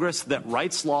Congress that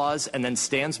writes laws and then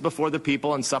stands before the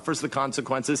people and suffers the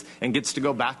consequences and gets to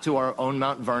go back to our own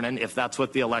Mount Vernon if that's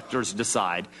what the electors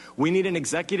decide. We need an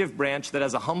executive branch that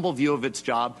has a humble view of its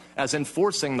job as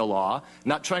enforcing the law,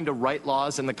 not trying to write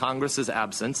laws in the Congress's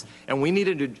absence. And we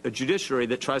need a judiciary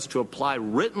that tries to apply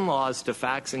written laws to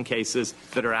facts and cases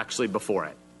that are actually before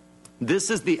it. This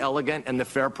is the elegant and the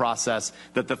fair process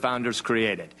that the founders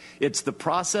created. It's the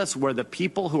process where the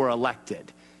people who are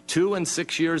elected, 2 and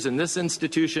 6 years in this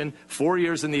institution, 4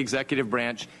 years in the executive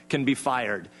branch, can be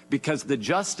fired because the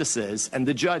justices and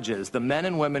the judges, the men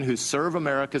and women who serve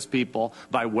America's people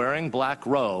by wearing black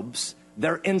robes,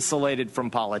 they're insulated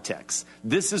from politics.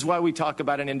 This is why we talk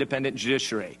about an independent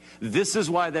judiciary. This is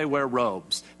why they wear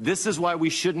robes. This is why we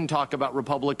shouldn't talk about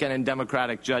Republican and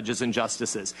Democratic judges and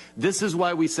justices. This is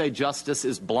why we say justice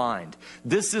is blind.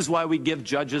 This is why we give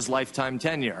judges lifetime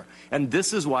tenure. And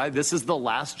this is why this is the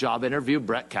last job interview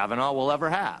Brett Kavanaugh will ever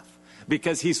have.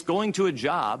 Because he's going to a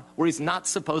job where he's not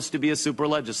supposed to be a super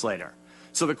legislator.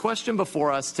 So the question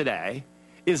before us today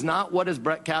is not what does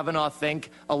Brett Kavanaugh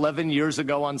think 11 years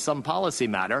ago on some policy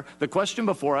matter. The question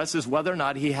before us is whether or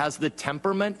not he has the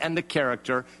temperament and the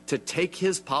character to take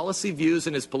his policy views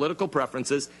and his political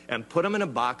preferences and put them in a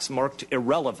box marked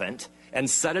irrelevant and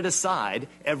set it aside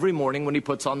every morning when he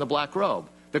puts on the black robe.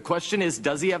 The question is,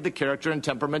 does he have the character and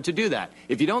temperament to do that?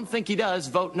 If you don't think he does,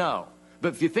 vote no.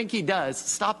 But if you think he does,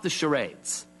 stop the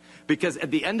charades. Because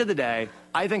at the end of the day,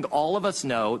 I think all of us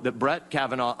know that Brett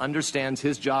Kavanaugh understands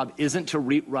his job isn't to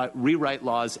rewrite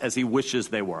laws as he wishes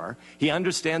they were. He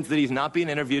understands that he's not being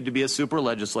interviewed to be a super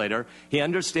legislator. He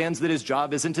understands that his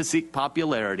job isn't to seek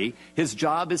popularity. His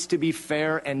job is to be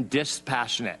fair and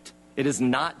dispassionate. It is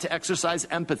not to exercise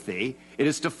empathy. It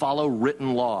is to follow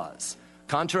written laws.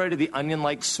 Contrary to the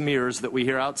onion-like smears that we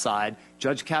hear outside,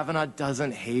 Judge Kavanaugh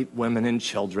doesn't hate women and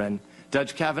children.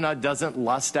 Judge Kavanaugh doesn't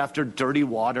lust after dirty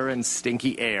water and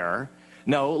stinky air.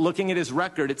 No, looking at his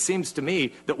record, it seems to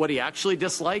me that what he actually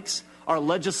dislikes are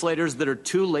legislators that are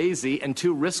too lazy and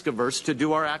too risk-averse to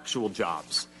do our actual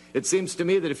jobs. It seems to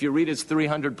me that if you read his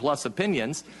 300-plus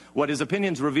opinions, what his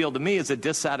opinions reveal to me is a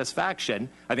dissatisfaction.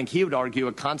 I think he would argue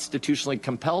a constitutionally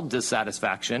compelled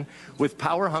dissatisfaction with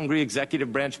power-hungry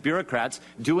executive branch bureaucrats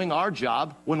doing our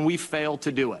job when we fail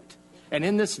to do it. And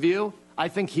in this view, I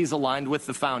think he's aligned with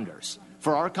the founders.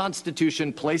 For our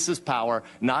Constitution places power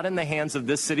not in the hands of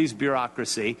this city's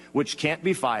bureaucracy, which can't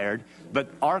be fired, but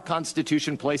our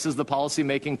Constitution places the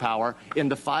policy-making power in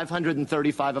the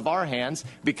 535 of our hands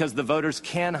because the voters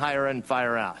can hire and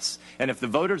fire us. And if the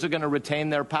voters are going to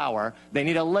retain their power, they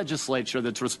need a legislature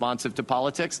that's responsive to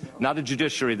politics, not a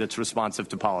judiciary that's responsive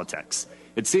to politics.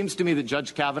 It seems to me that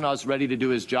Judge Kavanaugh is ready to do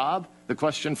his job. The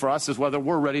question for us is whether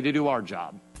we're ready to do our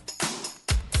job.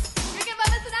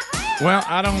 Well,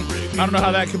 I don't know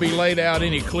how that could be laid out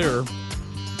any clearer.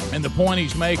 And the point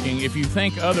he's making, if you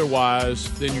think otherwise,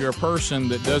 then you're a person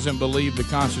that doesn't believe the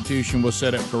Constitution was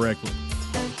set up correctly.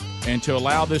 And to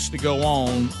allow this to go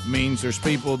on means there's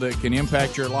people that can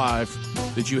impact your life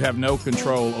that you have no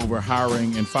control over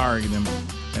hiring and firing them.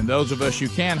 And those of us you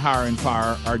can hire and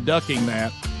fire are ducking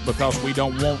that because we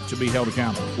don't want to be held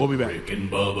accountable. We'll be back. Rick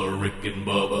and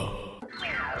Bubba.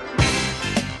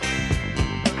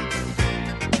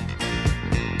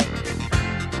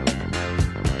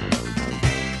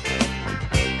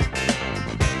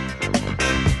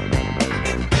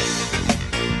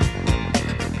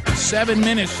 7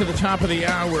 minutes to the top of the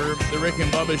hour, the Rick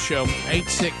and Bubba Show.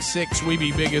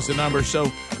 866-WE-BE-BIG is the number. So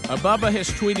Bubba has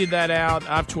tweeted that out.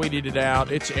 I've tweeted it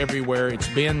out. It's everywhere. It's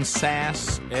Ben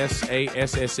Sasse,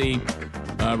 S-A-S-S-E,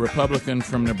 Republican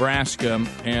from Nebraska.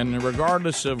 And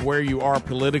regardless of where you are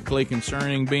politically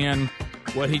concerning Ben,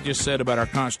 what he just said about our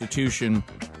Constitution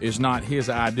is not his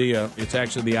idea. It's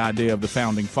actually the idea of the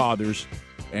Founding Fathers.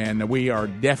 And we are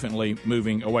definitely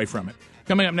moving away from it.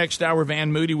 Coming up next hour,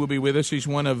 Van Moody will be with us. He's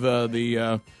one of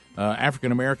the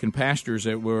African-American pastors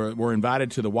that were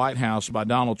invited to the White House by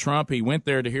Donald Trump. He went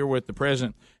there to hear what the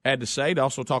president had to say, to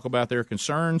also talk about their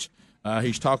concerns.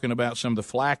 He's talking about some of the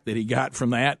flack that he got from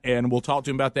that, and we'll talk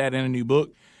to him about that in a new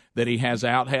book that he has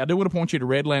out. Hey, I do want to point you to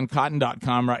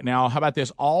redlandcotton.com right now. How about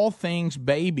this? All things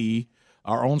baby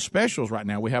are on specials right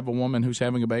now. We have a woman who's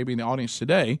having a baby in the audience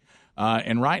today,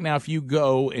 and right now if you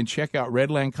go and check out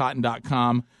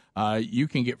redlandcotton.com, you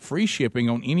can get free shipping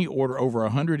on any order over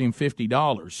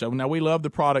 $150. So now we love the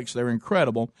products. They're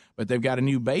incredible, but they've got a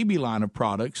new baby line of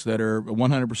products that are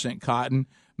 100% cotton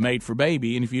made for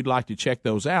baby. And if you'd like to check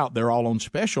those out, they're all on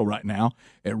special right now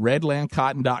at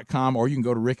redlandcotton.com, or you can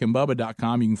go to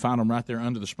rickandbubba.com. You can find them right there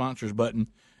under the sponsors button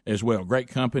as well. Great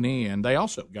company, and they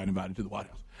also got invited to the White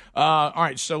House. All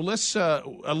right, so let's a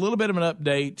little bit of an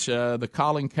update, the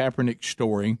Colin Kaepernick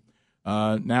story.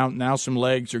 Now some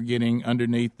legs are getting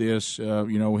underneath this.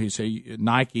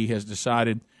 Nike has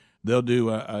decided they'll do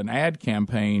an ad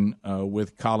campaign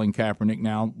with Colin Kaepernick.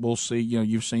 Now we'll see.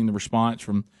 You've seen the response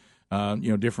from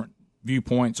different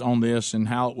viewpoints on this and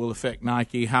how it will affect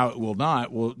Nike, how it will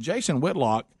not. Well, Jason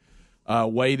Whitlock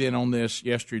weighed in on this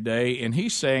yesterday, and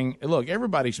he's saying, "Look,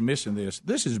 everybody's missing this.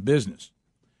 This is business,"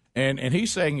 and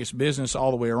he's saying it's business all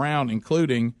the way around,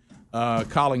 including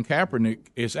Colin Kaepernick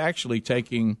is actually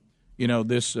taking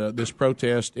this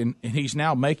protest, and he's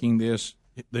now making this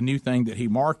the new thing that he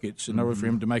markets in order for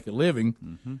him to make a living.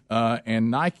 And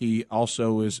Nike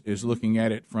also is looking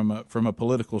at it from a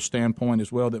political standpoint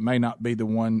as well that may not be the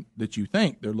one that you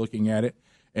think they're looking at it.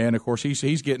 And, of course,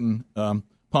 he's getting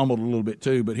pummeled a little bit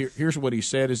too. But here's what he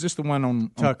said. Is this the one on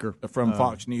Tucker from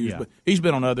Fox News? Yeah. But he's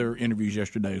been on other interviews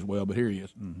yesterday as well, but here he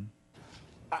is.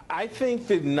 I think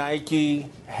that Nike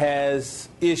has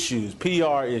issues,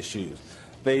 PR issues.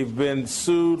 They've been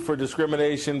sued for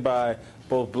discrimination by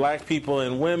both black people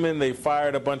and women. They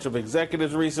fired a bunch of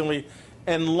executives recently.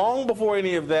 And long before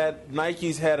any of that,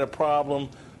 Nike's had a problem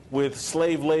with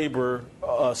slave labor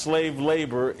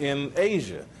in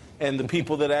Asia. And the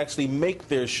people that actually make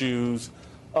their shoes,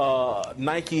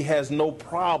 Nike has no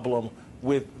problem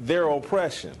with their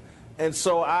oppression. And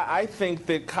so I think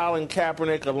that Colin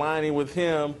Kaepernick aligning with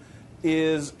him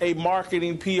is a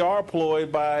marketing PR ploy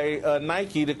by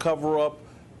Nike to cover up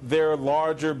their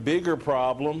larger, bigger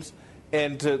problems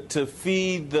and to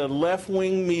feed the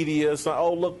left-wing media. So,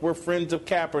 oh, look, we're friends of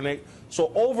Kaepernick.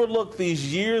 So overlook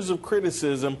these years of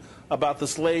criticism about the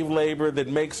slave labor that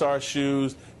makes our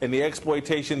shoes and the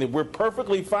exploitation that we're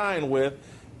perfectly fine with.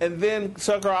 And then,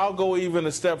 Tucker, I'll go even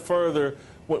a step further.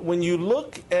 When you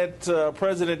look at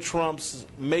President Trump's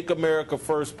Make America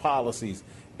First policies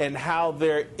and how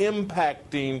they're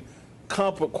impacting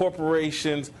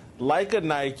corporations like a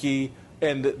Nike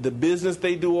and the business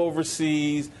they do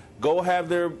overseas, go have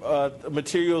their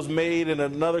materials made in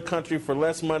another country for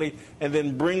less money and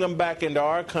then bring them back into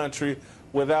our country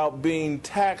without being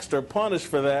taxed or punished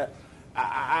for that,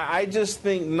 I just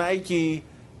think Nike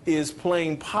is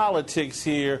playing politics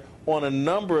here on a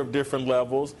number of different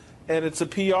levels, and it's a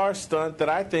PR stunt that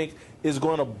I think is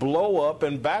going to blow up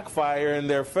and backfire in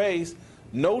their face.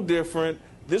 No different.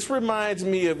 This reminds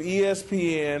me of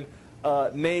ESPN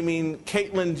naming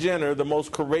Caitlyn Jenner the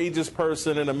most courageous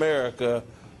person in America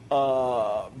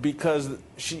because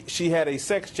she had a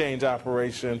sex change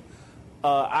operation.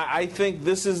 I think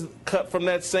this is cut from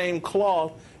that same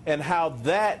cloth, and how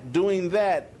doing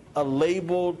that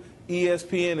labeled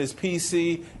ESPN as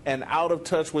PC and out of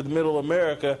touch with middle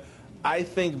America. I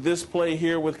think this play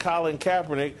here with Colin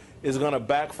Kaepernick is going to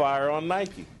backfire on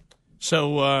Nike.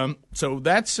 So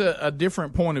that's a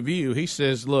different point of view. He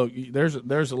says, look,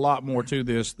 there's a lot more to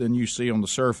this than you see on the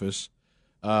surface.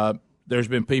 There's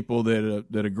been people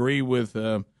that agree with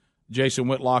Jason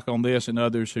Whitlock on this and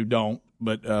others who don't,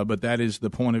 but that is the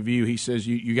point of view. He says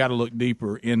you got to look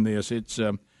deeper in this. It's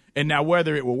and now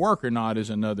whether it will work or not is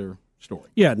another story.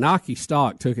 Yeah, Nike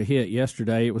stock took a hit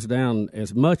yesterday. It was down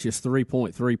as much as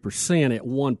 3.3% at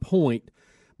one point.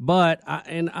 But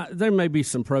there may be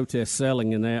some protest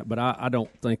selling in that, but I don't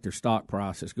think their stock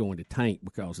price is going to tank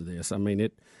because of this. I mean,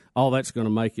 all that's going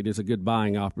to make it is a good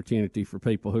buying opportunity for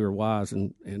people who are wise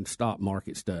and stock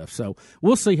market stuff. So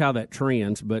we'll see how that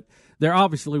trends. But there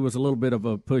obviously was a little bit of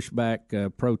a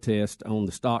pushback protest on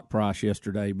the stock price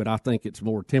yesterday, but I think it's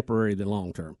more temporary than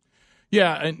long term.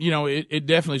 Yeah, and it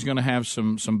definitely is going to have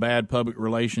some bad public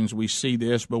relations. We see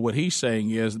this, but what he's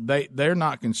saying is they're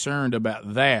not concerned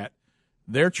about that.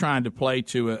 They're trying to play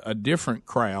to a different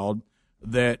crowd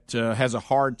that has a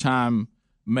hard time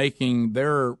making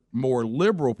their more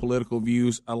liberal political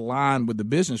views align with the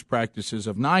business practices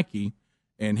of Nike.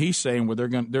 And he's saying, well,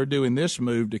 they're doing this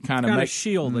move to kind of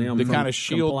shield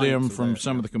them from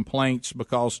some of the complaints,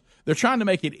 because they're trying to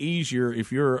make it easier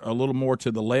if you're a little more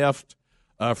to the left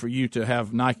for you to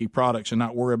have Nike products and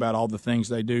not worry about all the things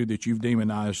they do that you've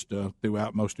demonized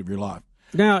throughout most of your life.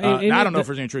 Now, I don't know if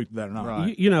there's any truth to that or not.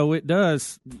 Right. It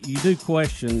does. You do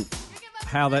question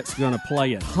how that's going to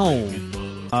play at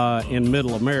home in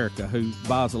middle America, who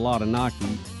buys a lot of Nike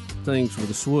things with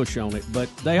a swoosh on it.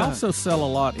 But they also sell a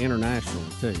lot internationally,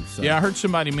 too. So. Yeah, I heard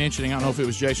somebody mentioning, I don't know if it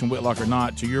was Jason Whitlock or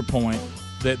not, to your point,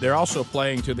 that they're also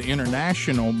playing to the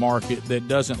international market that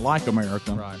doesn't like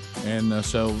America. Right. And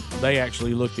so they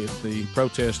actually look at the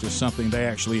protest as something they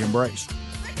actually embrace.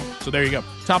 So there you go.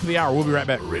 Top of the hour. We'll be right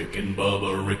back. Rick and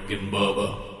Bubba, Rick and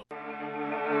Bubba.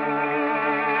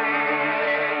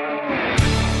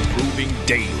 Proving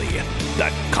daily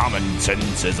that common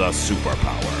sense is a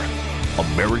superpower.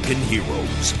 American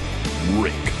heroes,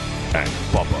 Rick and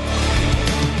Bubba.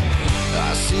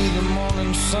 I see the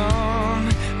morning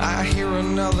sun. I hear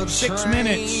another 6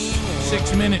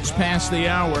 minutes past the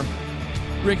hour.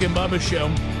 Rick and Bubba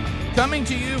Show. Coming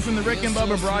to you from the Rick and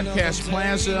Bubba Broadcast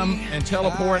Plaza and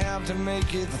Teleport.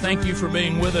 Thank you for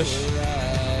being with us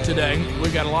today.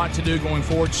 We've got a lot to do going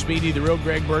forward. Speedy, the real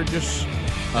Greg Burgess,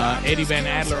 Eddie Van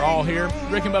Adler, all here.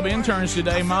 Rick and Bubba interns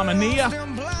today, Mama Nia,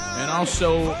 and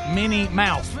also Minnie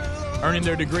Mouth, earning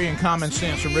their degree in common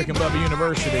sense from Rick and Bubba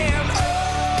University.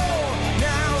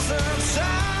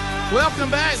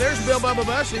 Welcome back. There's Bill Bubba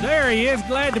Bussey. There he is.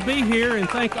 Glad to be here, and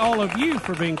thank all of you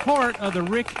for being part of the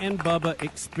Rick and Bubba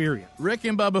experience. Rick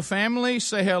and Bubba family,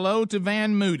 say hello to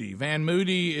Van Moody. Van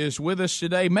Moody is with us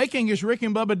today, making his Rick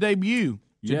and Bubba debut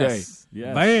today. Yes.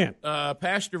 Van.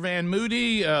 Pastor Van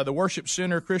Moody, the Worship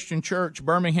Center Christian Church,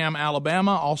 Birmingham,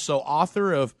 Alabama, also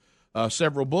author of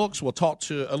several books. We'll talk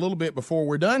to a little bit before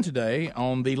we're done today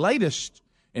on the latest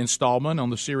installment on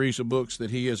the series of books that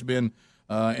he has been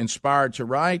inspired to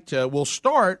write. We'll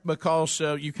start because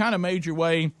you kind of made your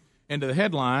way into the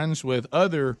headlines with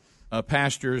other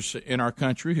pastors in our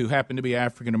country who happen to be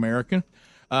African American,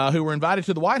 who were invited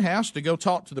to the White House to go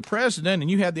talk to the president, and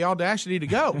you had the audacity to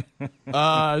go.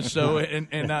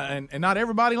 And not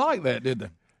everybody liked that, did they?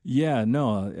 Yeah,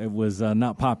 no, it was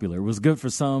not popular. It was good for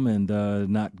some and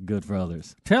not good for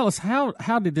others. Tell us,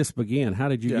 how did this begin? How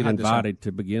did you get invited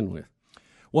to begin with?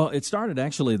 Well, it started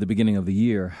actually at the beginning of the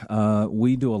year.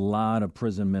 We do a lot of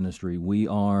prison ministry. We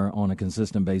are on a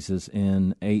consistent basis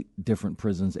in 8 different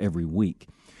prisons every week.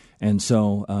 And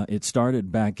so it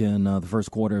started back in the first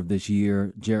quarter of this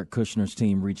year. Jared Kushner's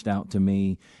team reached out to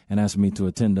me and asked me to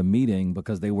attend a meeting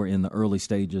because they were in the early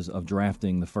stages of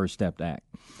drafting the First Step Act,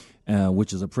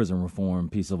 which is a prison reform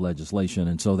piece of legislation.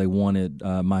 And so they wanted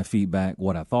my feedback,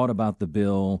 what I thought about the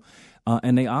bill.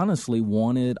 And they honestly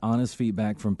wanted honest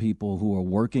feedback from people who are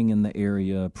working in the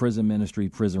area, prison ministry,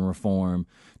 prison reform,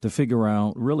 to figure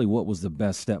out really what was the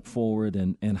best step forward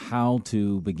and how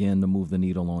to begin to move the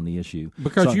needle on the issue.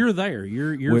 Because So you're there.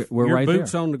 You're right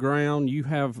boots there. on the ground. You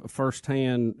have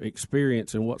firsthand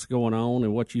experience in what's going on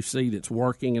and what you see that's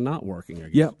working and not working, I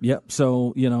guess. Yep.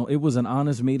 So, it was an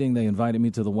honest meeting. They invited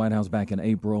me to the White House back in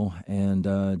April and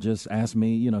just asked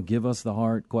me, give us the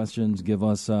hard questions, give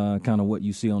us kind of what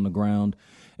you see on the ground.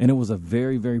 And it was a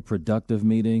very, very productive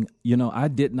meeting. I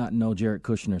did not know Jared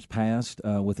Kushner's past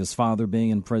with his father being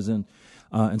in prison.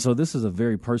 And so this is a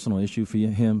very personal issue for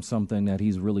him, something that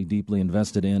he's really deeply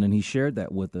invested in. And he shared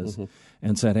that with us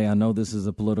and said, hey, I know this is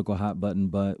a political hot button,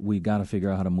 but we got to figure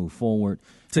out how to move forward.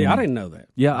 See, and I didn't know that.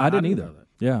 Yeah, I didn't know either. that.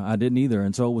 Yeah, I didn't either.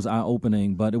 And so it was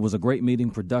eye-opening, but it was a great meeting,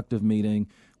 productive meeting.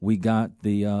 We got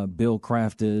the bill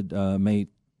crafted, made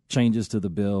changes to the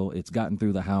bill. It's gotten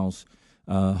through the House.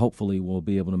 Hopefully we'll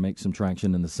be able to make some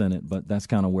traction in the Senate, but that's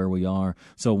kind of where we are.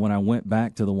 So when I went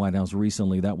back to the White House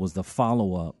recently, that was the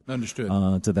follow-up Understood.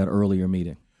 To that earlier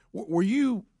meeting. Were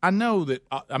you? I know that.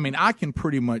 I can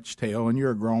pretty much tell. And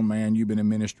you're a grown man. You've been in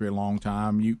ministry a long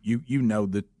time. You know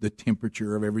the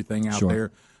temperature of everything out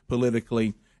there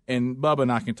politically. And Bubba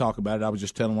and I can talk about it. I was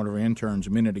just telling one of our interns a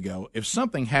minute ago. If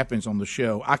something happens on the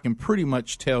show, I can pretty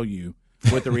much tell you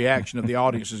what the reaction of the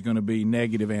audience is going to be,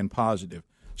 negative and positive.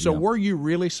 So were you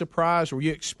really surprised? Were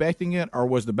you expecting it, or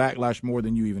was the backlash more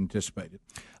than you even anticipated?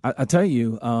 I tell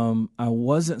you, I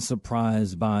wasn't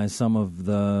surprised by some of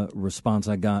the response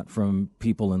I got from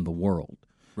people in the world.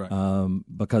 Right.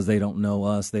 Because they don't know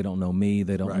us, they don't know me,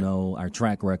 they don't know our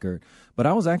track record. But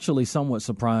I was actually somewhat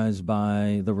surprised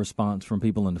by the response from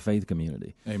people in the faith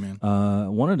community. Amen.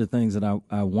 One of the things that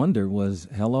I wondered was,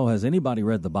 hello, has anybody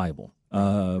read the Bible?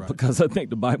 Because I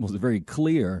think the Bible is very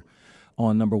clear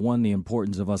on, number one, the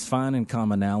importance of us finding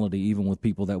commonality even with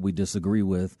people that we disagree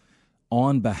with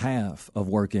on behalf of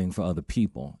working for other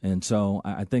people. And so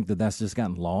I think that's just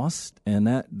gotten lost, and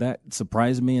that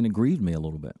surprised me and it grieved me a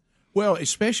little bit. Well,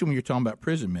 especially when you're talking about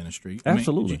prison ministry.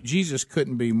 Absolutely. Jesus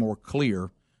couldn't be more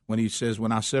clear when he says,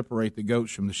 when I separate the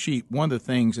goats from the sheep, one of the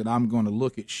things that I'm going to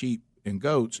look at sheep and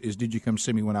goats is, did you come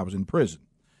see me when I was in prison?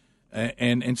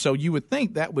 And so you would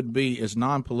think that would be as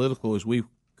non-political as we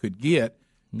could get,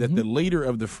 that the leader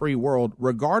of the free world,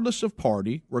 regardless of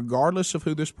party, regardless of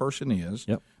who this person is,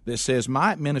 that says,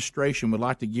 my administration would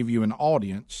like to give you an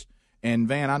audience, and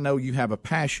Van, I know you have a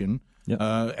passion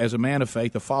as a man of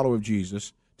faith, a follower of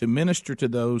Jesus, to minister to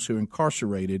those who are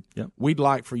incarcerated. We'd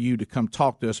like for you to come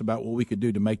talk to us about what we could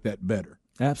do to make that better.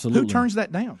 Absolutely. Who turns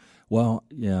that down? Well,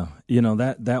 yeah,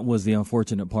 that was the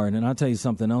unfortunate part. And I'll tell you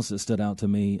something else that stood out to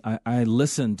me. I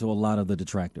listened to a lot of the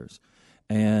detractors,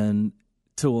 and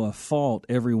to a fault,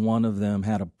 every one of them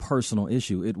had a personal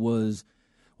issue. It was,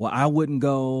 well, I wouldn't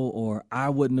go, or I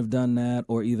wouldn't have done that,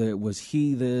 or either it was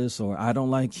he this, or I don't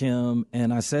like him.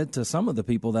 And I said to some of the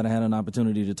people that I had an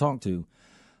opportunity to talk to,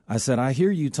 I said, I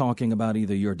hear you talking about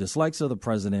either your dislikes of the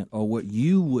president or what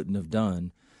you wouldn't have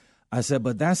done. I said,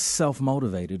 but that's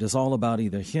self-motivated. It's all about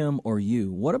either him or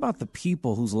you. What about the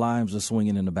people whose lives are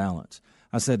swinging in the balance?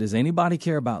 I said, does anybody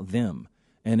care about them?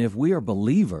 And if we are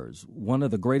believers, one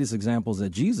of the greatest examples that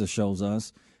Jesus shows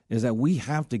us is that we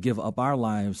have to give up our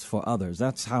lives for others.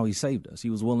 That's how he saved us.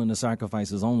 He was willing to sacrifice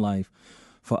his own life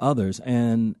for others.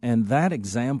 And that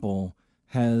example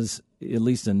has, at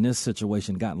least in this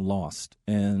situation, gotten lost.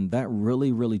 And that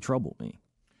really, really troubled me.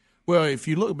 Well, if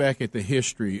you look back at the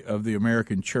history of the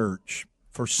American church,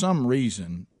 for some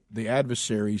reason, the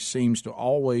adversary seems to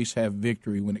always have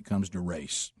victory when it comes to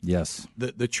race. Yes.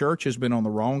 The church has been on the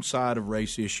wrong side of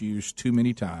race issues too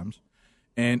many times,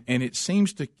 and it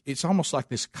seems to, it's almost like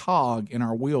this cog in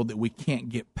our wheel that we can't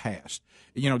get past.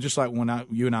 Just like when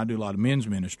you and I do a lot of men's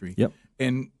ministry. Yep.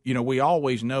 And, we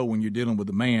always know when you're dealing with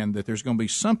a man that there's going to be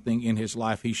something in his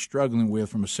life he's struggling with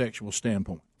from a sexual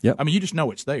standpoint. Yep. I mean, you just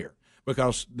know it's there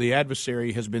because the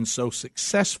adversary has been so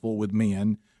successful with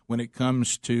men when it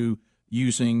comes to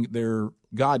using their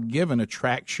God-given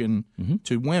attraction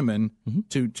to women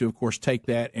to, of course, take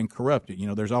that and corrupt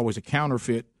it. There's always a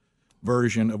counterfeit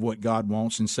version of what God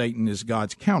wants, and Satan is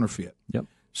God's counterfeit. Yep.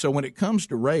 So when it comes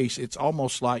to race, it's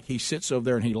almost like he sits over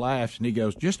there and he laughs and he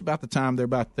goes, just about the time they're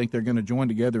about to think they're going to join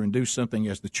together and do something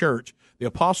as the church, the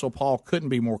Apostle Paul couldn't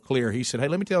be more clear. He said, hey,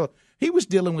 let me tell you, he was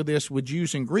dealing with this with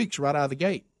Jews and Greeks right out of the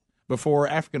gate. before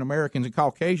African Americans and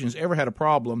Caucasians ever had a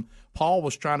problem. Paul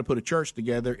was trying to put a church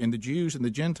together, and the Jews and the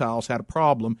Gentiles had a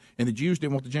problem, and the Jews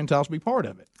didn't want the Gentiles to be part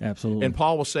of it. Absolutely. And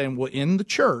Paul was saying, well, in the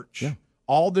church,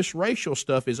 all this racial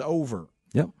stuff is over.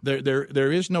 Yep.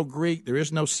 There is no Greek, there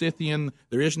is no Scythian,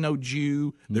 there is no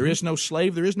Jew, there is no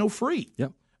slave, there is no free.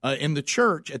 Yep. In the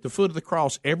church, at the foot of the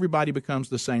cross, everybody becomes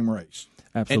the same race.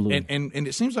 Absolutely. And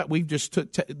it seems like we've just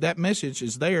took that message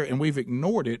is there, and we've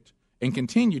ignored it and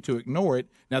continue to ignore it.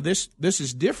 Now, this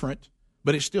is different,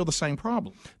 but it's still the same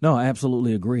problem. No, I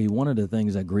absolutely agree. One of the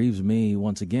things that grieves me,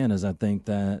 once again, is I think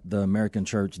that the American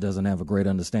church doesn't have a great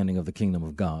understanding of the kingdom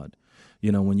of God.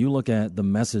 You know, when you look at the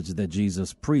message that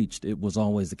Jesus preached, it was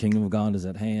always the kingdom of God is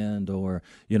at hand, or,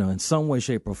 you know, in some way,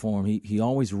 shape, or form, he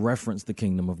always referenced the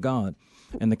kingdom of God.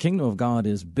 And the kingdom of God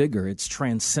is bigger. It's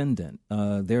transcendent.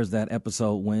 There's that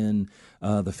episode when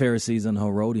the Pharisees and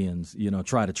Herodians, you know,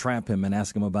 try to trap him and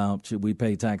ask him about, should we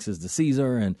pay taxes to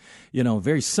Caesar? And, you know,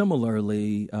 very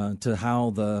similarly to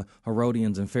how the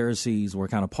Herodians and Pharisees were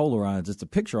kind of polarized. It's a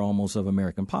picture almost of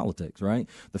American politics, right?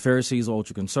 The Pharisees were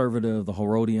ultra-conservative. The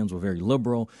Herodians were very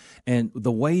liberal. And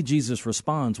the way Jesus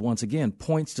responds, once again,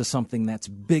 points to something that's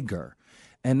bigger.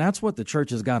 And that's what the church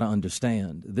has got to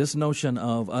understand. This notion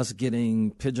of us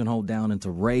getting pigeonholed down into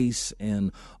race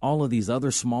and all of these other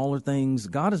smaller things,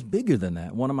 God is bigger than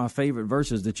that. One of my favorite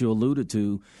verses that you alluded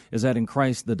to is that in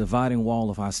Christ, the dividing wall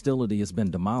of hostility has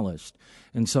been demolished.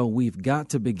 And so we've got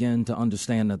to begin to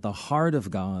understand that the heart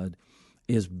of God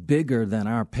is bigger than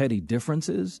our petty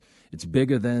differences. It's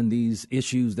bigger than these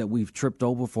issues that we've tripped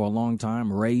over for a long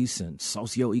time, race and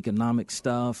socioeconomic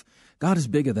stuff. God is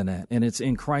bigger than that, and it's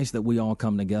in Christ that we all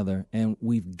come together, and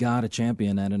we've got to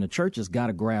champion that, and the church has got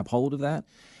to grab hold of that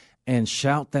and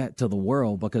shout that to the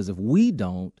world, because if we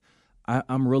don't,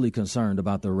 I'm really concerned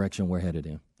about the direction we're headed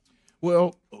in.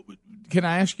 Well, can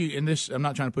I ask you, and this, I'm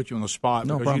not trying to put you on the spot,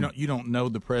 No because problem. you don't know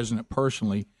the president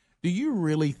personally. Do you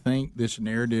really think this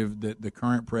narrative that the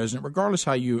current president, regardless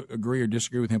how you agree or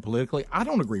disagree with him politically, I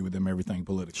don't agree with him everything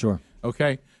politically. Sure.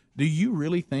 Okay. Do you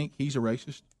really think he's a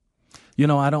racist? You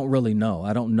know, I don't really know.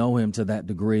 I don't know him to that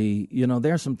degree. You know,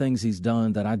 there are some things he's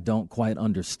done that I don't quite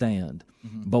understand.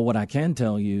 Mm-hmm. But what I can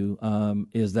tell you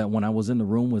is that when I was in the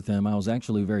room with him, I was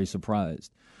actually very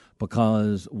surprised,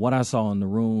 because what I saw in the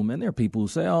room, and there are people who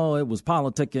say, oh, it was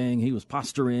politicking, he was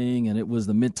posturing, and it was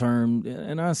the midterm.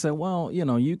 And I said, well, you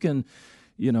know, you can,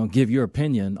 you know, give your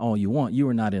opinion all you want. You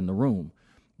were not in the room.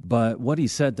 But what he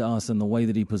said to us and the way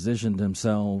that he positioned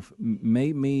himself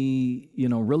made me, you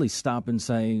know, really stop and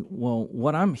say, well,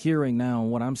 what I'm hearing now and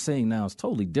what I'm seeing now is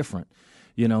totally different,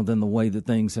 you know, than the way that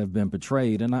things have been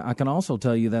portrayed. And I can also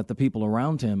tell you that the people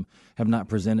around him have not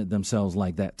presented themselves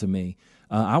like that to me.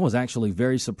 I was actually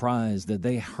very surprised that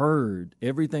they heard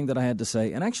everything that I had to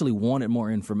say and actually wanted more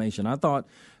information. I thought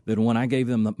that when I gave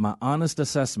them my honest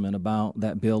assessment about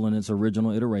that bill in its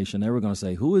original iteration, they were going to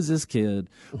say, who is this kid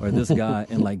or this guy,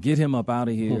 and like get him up out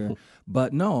of here.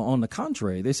 But no, on the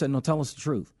contrary, they said, no, tell us the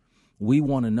truth. We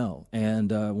want to know.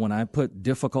 And when I put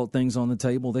difficult things on the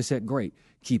table, they said, great,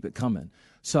 keep it coming.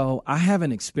 So I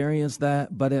haven't experienced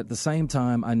that, but at the same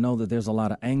time, I know that there's a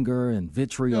lot of anger and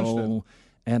vitriol.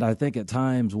 And I think at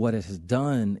times what it has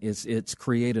done is it's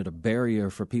created a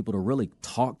barrier for people to really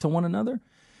talk to one another.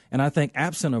 And I think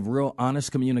absent of real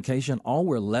honest communication, all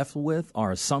we're left with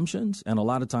are assumptions. And a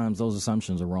lot of times those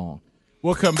assumptions are wrong.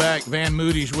 We'll come back. Van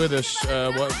Moody's with us.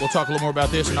 We'll talk a little more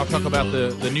about this, and I'll talk about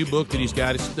the new book that he's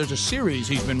got. There's a series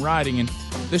he's been writing, and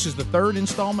this is the third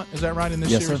installment. Is that right, in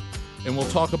this Yes, series? sir. And we'll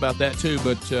talk about that too,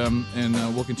 but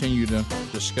we'll continue to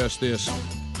discuss this.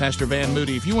 Pastor Van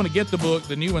Moody, if you want to get the book,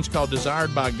 the new one's called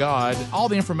Desired by God. All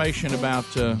the information about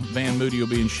Van Moody will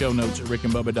be in show notes at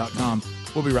rickandbubba.com.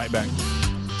 We'll be right back.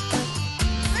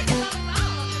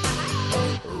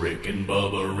 Rick and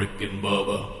Bubba, Rick and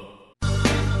Bubba.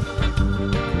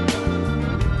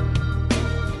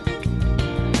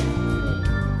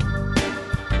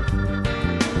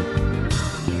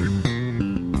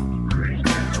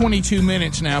 .22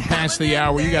 minutes now past the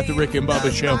hour. You got the Rick and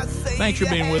Bubba Show. Thanks for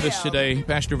being with us today.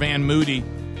 Pastor Van Moody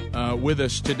with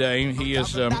us today. He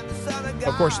is, of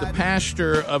course, the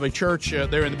pastor of a church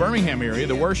there in the Birmingham area,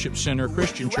 the Worship Center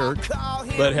Christian Church,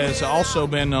 but has also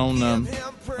been on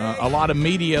a lot of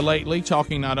media lately,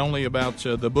 talking not only about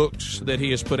the books that he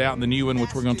has put out in the new one,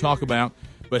 which we're going to talk about,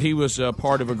 but he was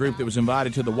part of a group that was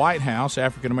invited to the White House,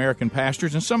 African-American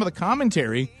pastors, and some of the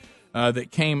commentary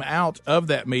that came out of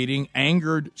that meeting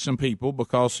angered some people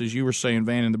because, as you were saying,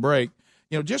 Van, in the break,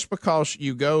 you know, just because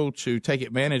you go to take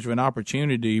advantage of an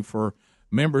opportunity for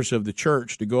members of the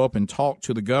church to go up and talk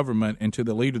to the government and to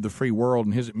the leader of the free world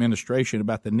and his administration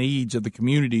about the needs of the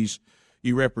communities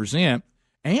you represent,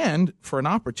 and for an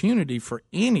opportunity for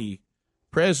any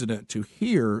president to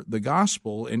hear the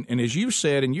gospel. And as you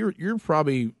said, and you're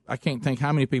probably, I can't think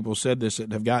how many people said this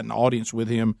that have gotten audience with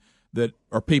him that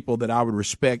are people that I would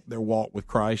respect their walk with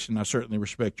Christ, and I certainly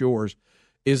respect yours,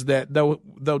 is that though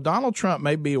Donald Trump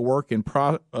may be a work in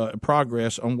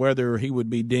progress on whether he would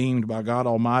be deemed by God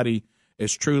Almighty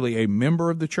as truly a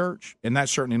member of the church, and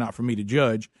that's certainly not for me to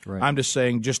judge. Right. I'm just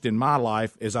saying, just in my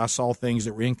life, as I saw things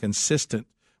that were inconsistent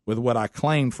with what I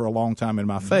claimed for a long time in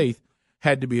my faith,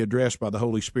 had to be addressed by the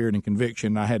Holy Spirit and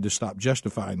conviction, and I had to stop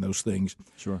justifying those things.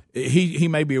 Sure. He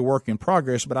may be a work in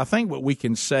progress, but I think what we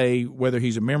can say, whether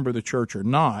he's a member of the church or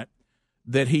not,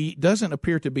 that he doesn't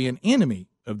appear to be an enemy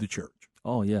of the church.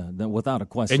 Oh, yeah, without a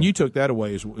question. And you took that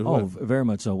away as well. Oh, very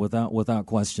much so, without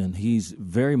question. He's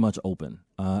very much open,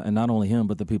 and not only him,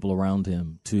 but the people around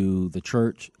him, to the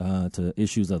church, to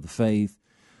issues of the faith,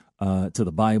 to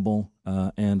the Bible,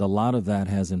 and a lot of that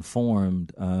has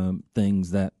informed things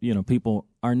that people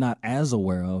are not as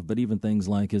aware of, but even things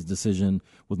like his decision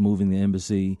with moving the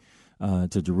embassy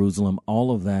to Jerusalem,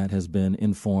 all of that has been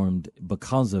informed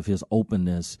because of his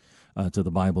openness to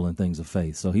the Bible and things of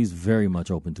faith. So he's very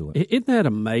much open to it. Isn't that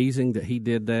amazing that he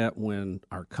did that when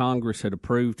our Congress had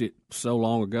approved it so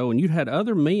long ago? And you'd had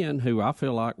other men who I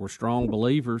feel like were strong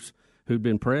believers who'd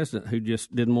been president who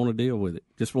just didn't want to deal with it,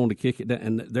 just wanted to kick it down.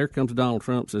 And there comes Donald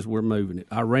Trump, says, we're moving it.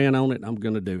 I ran on it, and I'm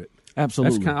going to do it.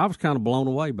 Absolutely. I was kind of blown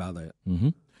away by that. Mm-hmm.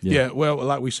 Yeah, well,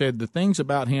 like we said, the things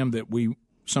about him that we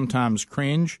sometimes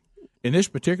cringe, in this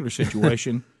particular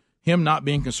situation, him not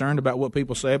being concerned about what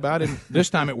people say about him, this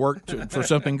time it worked for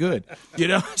something good.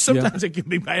 Sometimes it can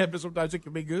be bad, but sometimes it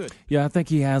can be good. Yeah, I think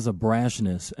he has a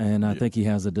brashness, and I think he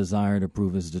has a desire to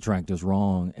prove his detractors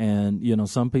wrong. And,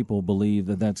 some people believe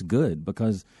that that's good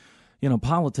because,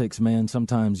 politics, man,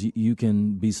 sometimes you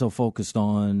can be so focused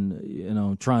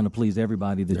on, trying to please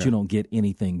everybody that you don't get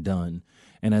anything done.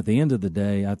 And at the end of the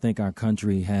day, I think our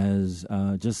country has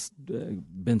just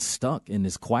been stuck in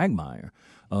this quagmire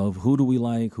of who do we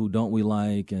like, who don't we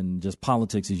like, and just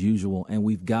politics as usual. And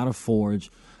we've got to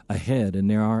forge ahead. And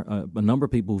there are a number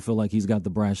of people who feel like he's got the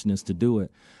brashness to do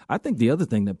it. I think the other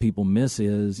thing that people miss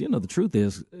is, the truth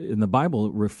is, and the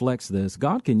Bible reflects this,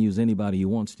 God can use anybody he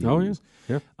wants to use.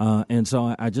 Yeah. And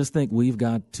so I just think we've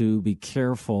got to be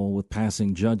careful with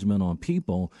passing judgment on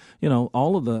people.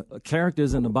 All of the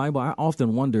characters in the Bible, I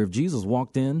often wonder if Jesus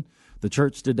walked in the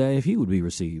church today, if he would be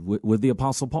received. Would the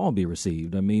Apostle Paul be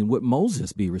received? I mean, would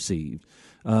Moses be received?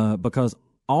 Because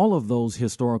all of those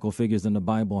historical figures in the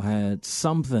Bible had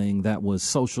something that was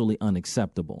socially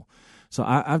unacceptable. So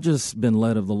I've just been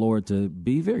led of the Lord to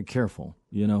be very careful,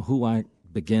 who I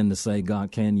begin to say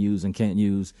God can use and can't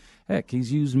use. Heck,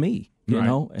 he's used me,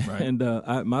 Right. And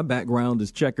my background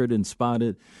is checkered and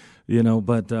spotted,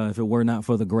 but if it were not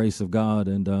for the grace of God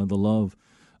and the love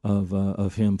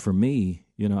of him for me,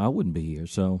 I wouldn't be here.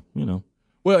 So,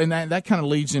 Well, and that kind of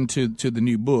leads into the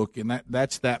new book, and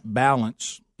that's that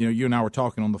balance. You and I were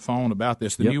talking on the phone about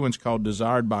this. The new one's called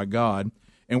Desired by God,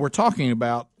 and we're talking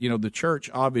about, the church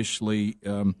obviously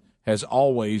has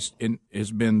always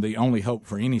has been the only hope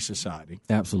for any society.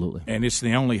 Absolutely. And it's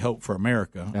the only hope for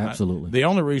America. Absolutely. The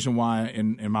only reason why,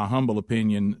 in my humble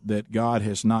opinion, that God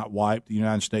has not wiped the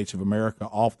United States of America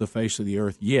off the face of the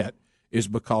earth yet is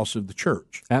because of the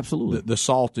church. Absolutely. The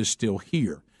salt is still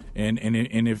here. And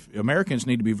if Americans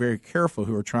need to be very careful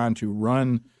who are trying to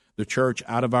run the church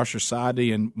out of our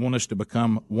society and want us to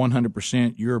become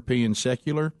 100% European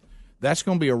secular, that's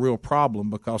going to be a real problem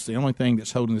because the only thing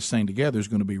that's holding this thing together is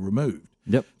going to be removed.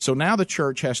 Yep. So now the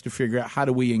church has to figure out how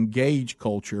do we engage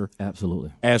culture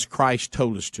absolutely as Christ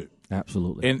told us to.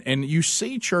 Absolutely. And you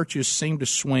see churches seem to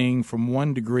swing from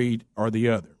one degree or the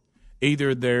other.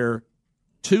 Either they're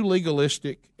too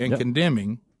legalistic and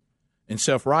condemning and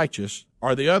self-righteous,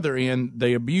 or the other end,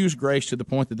 they abuse grace to the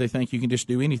point that they think you can just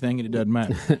do anything and it doesn't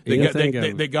matter.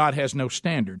 That God has no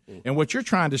standard. And what you're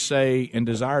trying to say and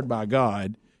desired by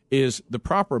God is the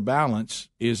proper balance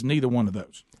is neither one of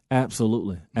those.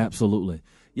 Absolutely. Absolutely.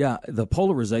 Yeah, the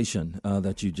polarization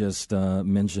that you just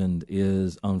mentioned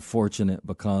is unfortunate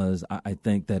because I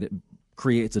think that it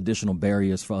creates additional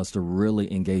barriers for us to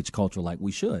really engage culture like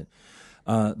we should.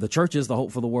 The church is the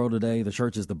hope for the world today. The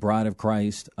church is the bride of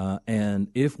Christ. And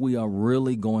if we are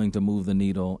really going to move the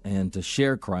needle and to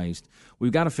share Christ,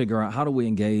 we've got to figure out how do we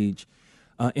engage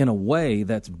in a way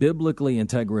that's biblically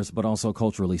integrous but also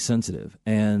culturally sensitive.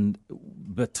 And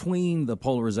between the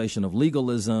polarization of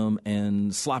legalism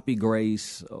and sloppy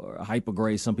grace or hyper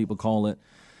grace, some people call it,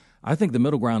 I think the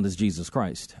middle ground is Jesus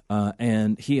Christ,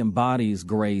 and he embodies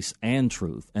grace and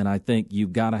truth. And I think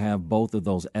you've got to have both of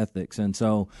those ethics. And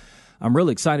so I'm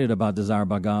really excited about Desire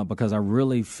by God because I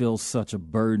really feel such a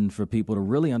burden for people to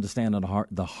really understand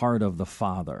the heart of the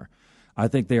Father. I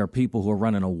think there are people who are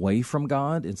running away from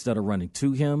God instead of running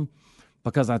to Him,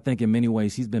 because I think in many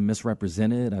ways He's been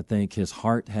misrepresented. I think His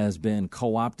heart has been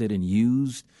co-opted and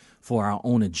used for our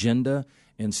own agenda,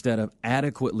 instead of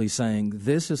adequately saying,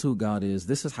 this is who God is,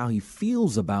 this is how He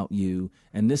feels about you,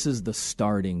 and this is the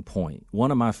starting point. One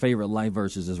of my favorite life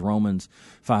verses is Romans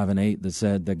 5:8 that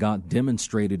said that God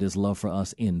demonstrated His love for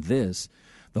us in this,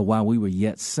 that while we were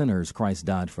yet sinners, Christ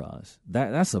died for us.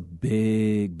 That's a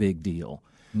big, big deal.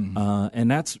 Mm-hmm. And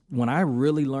that's when I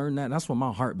really learned that. That's when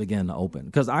my heart began to open,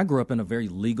 because I grew up in a very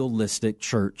legalistic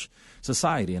church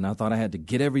society, and I thought I had to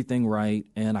get everything right,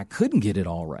 and I couldn't get it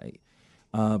all right.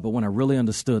 But when I really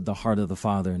understood the heart of the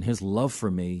Father and His love for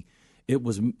me, it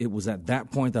was at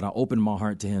that point that I opened my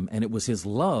heart to Him, and it was His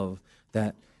love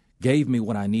that gave me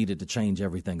what I needed to change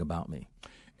everything about me.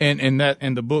 And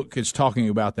the book is talking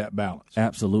about that balance.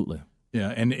 Absolutely.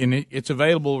 Yeah, and it's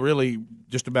available really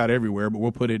just about everywhere, but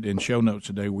we'll put it in show notes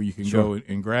today where you can go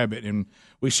and grab it. And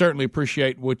we certainly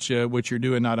appreciate what you're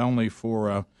doing, not only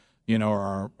for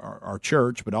our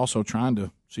church, but also trying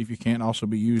to see if you can't also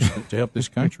be used to help this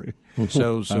country.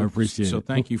 So I appreciate it. So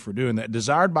thank you for doing that.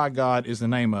 Desired by God is the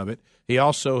name of it. He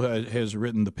also has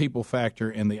written The People Factor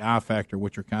and The I Factor,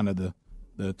 which are kind of the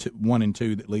 1 and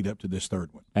 2 that lead up to this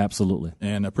third one. Absolutely.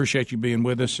 And I appreciate you being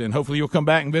with us, and hopefully you'll come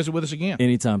back and visit with us again.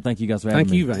 Anytime. Thank you guys for having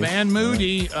me. Thank you, Van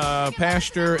Moody,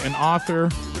 pastor and author,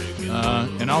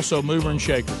 and also mover and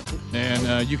shaker.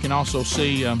 And you can also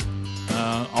see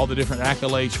all the different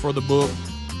accolades for the book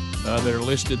that are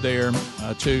listed there,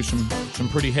 too. Some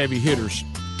pretty heavy hitters.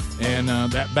 And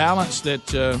that balance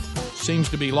that seems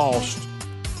to be lost,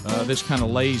 this kind of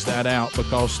lays that out,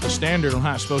 because the standard on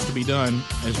how it's supposed to be done,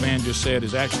 as Van just said,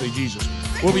 is actually Jesus.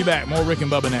 We'll be back. More Rick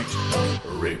and Bubba next.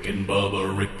 Rick and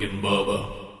Bubba, Rick and Bubba.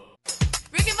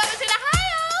 Rick and Bubba's in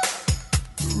Ohio.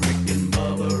 Rick and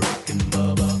Bubba, Rick and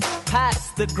Bubba.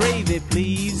 Pass the gravy,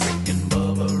 please. Rick and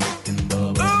Bubba, Rick and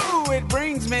Bubba. Ooh, it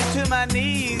brings me to my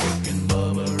knees. Rick and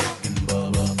Bubba, Rick and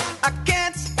Bubba. I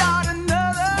can't start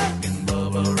another. Rick and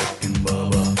Bubba, Rick and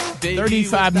Bubba.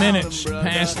 35 minutes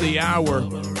past the hour.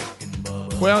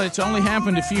 Well, it's only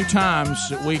happened a few times.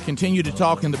 We continue to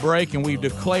talk in the break, and we've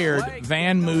declared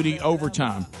Van Moody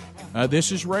overtime.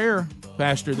 This is rare,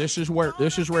 Pastor. This is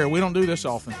rare. We don't do this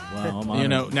often. Wow, I'm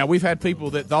honored. Now we've had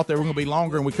people that thought they were going to be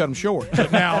longer, and we cut them short.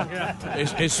 But now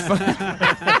it's fun.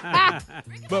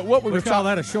 But what we call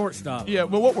that a shortstop. Yeah,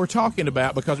 but what we're talking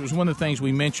about, because it was one of the things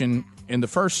we mentioned in the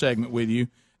first segment with you.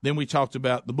 Then we talked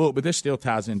about the book, but this still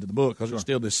ties into the book because it's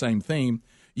still the same theme.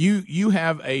 You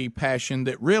have a passion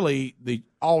that really the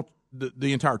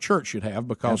entire church should have,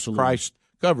 because Absolutely. Christ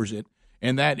covers it,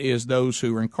 and that is those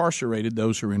who are incarcerated,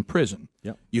 those who are in prison.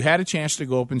 Yep. You had a chance to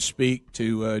go up and speak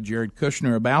to Jared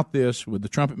Kushner about this with the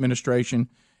Trump administration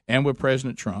and with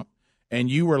President Trump,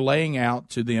 and you were laying out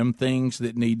to them things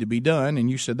that need to be done, and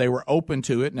you said they were open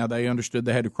to it. Now, they understood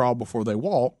they had to crawl before they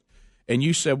walked. And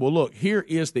you said, well, look, here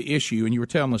is the issue, and you were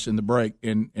telling us in the break,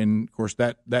 and of course,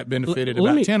 that benefited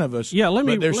about 10 of us. Yeah, let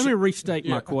me restate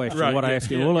my question, what I asked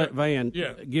you. We'll let Van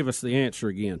give us the answer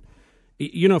again.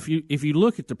 You know, if you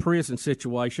look at the prison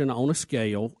situation on a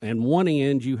scale, and one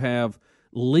end you have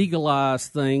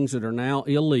legalized things that are now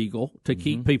illegal to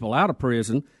keep people out of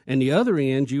prison, and the other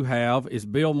end you have is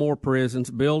build more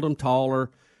prisons, build them taller,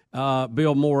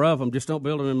 build more of them. Just don't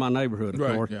build them in my neighborhood,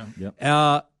 of course.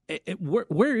 Yeah.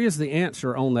 Where is the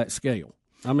answer on that scale?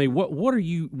 I mean, what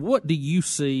do you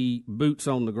see boots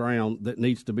on the ground that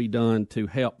needs to be done to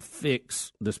help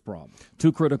fix this problem?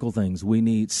 Two critical things. We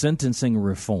need sentencing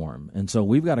reform. And so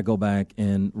we've got to go back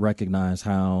and recognize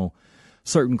how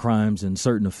certain crimes and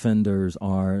certain offenders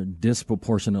are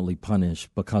disproportionately punished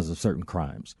because of certain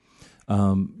crimes.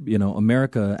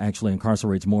 America actually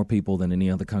incarcerates more people than any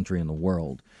other country in the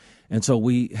world. And so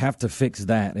we have to fix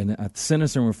that. And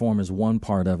sentencing reform is one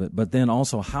part of it. But then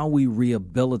also how we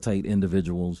rehabilitate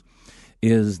individuals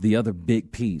is the other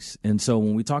big piece. And so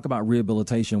when we talk about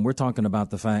rehabilitation, we're talking about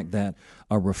the fact that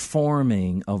a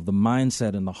reforming of the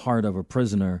mindset and the heart of a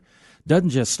prisoner doesn't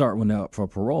just start when they're up for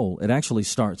parole. It actually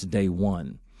starts day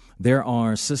one. There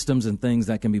are systems and things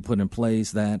that can be put in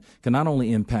place that can not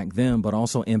only impact them, but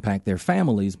also impact their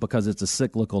families, because it's a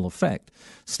cyclical effect.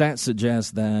 Stats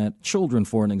suggest that children,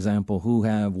 for an example, who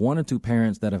have one or two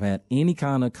parents that have had any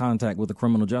kind of contact with the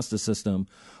criminal justice system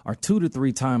are 2 to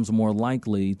 3 times more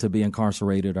likely to be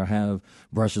incarcerated or have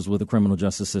brushes with the criminal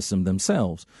justice system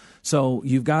themselves. So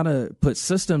you've got to put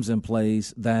systems in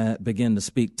place that begin to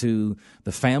speak to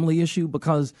the family issue,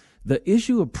 because The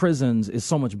issue of prisons is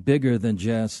so much bigger than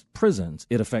just prisons.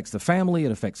 It affects the family,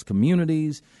 it affects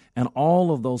communities, and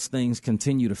all of those things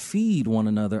continue to feed one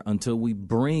another until we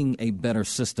bring a better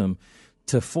system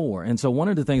to fore. And so one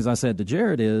of the things I said to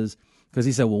Jared is, because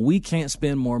he said, well, we can't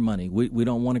spend more money. We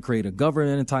don't want to create a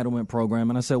government entitlement program.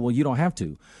 And I said, well, you don't have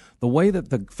to. The way that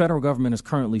the federal government is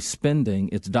currently spending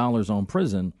its dollars on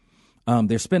prison,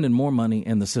 they're spending more money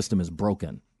and the system is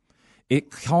broken.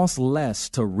 It costs less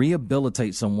to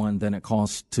rehabilitate someone than it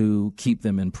costs to keep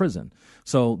them in prison.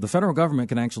 So the federal government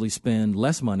can actually spend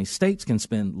less money. States can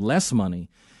spend less money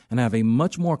and have a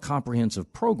much more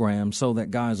comprehensive program so that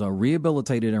guys are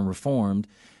rehabilitated and reformed.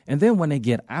 And then when they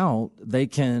get out, they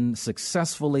can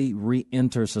successfully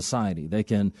re-enter society. They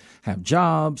can have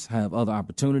jobs, have other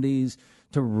opportunities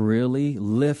to really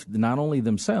lift not only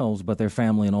themselves, but their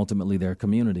family and ultimately their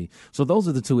community. So those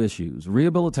are the two issues: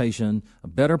 rehabilitation, a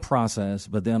better process,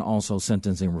 but then also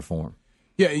sentencing reform.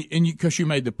 Yeah, and because you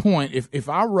made the point, if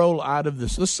I roll out of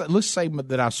this, let's say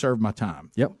that I served my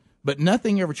time. Yep. But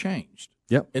nothing ever changed.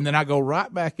 Yep. And then I go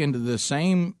right back into the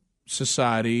same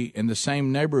society and the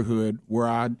same neighborhood where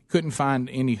I couldn't find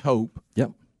any hope.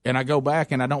 Yep. And I go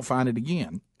back and I don't find it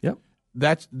again. Yep.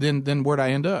 That's then where'd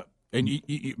I end up? And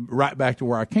you right back to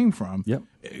where I came from. Yep.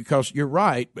 Because you're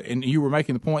right, and you were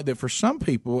making the point that for some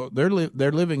people, they're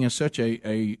living in such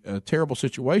a terrible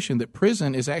situation that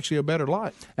prison is actually a better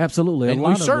life. Absolutely. And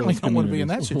we certainly don't want to be in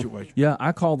that situation. Yeah,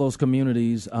 I call those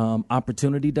communities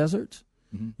opportunity deserts.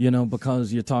 Mm-hmm.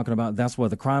 Because you're talking about that's where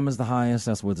the crime is the highest,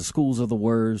 that's where the schools are the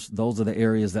worst. Those are the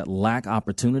areas that lack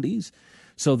opportunities.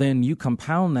 So then you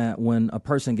compound that when a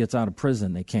person gets out of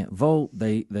prison, they can't vote,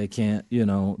 they can't,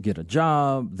 get a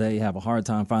job, they have a hard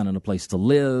time finding a place to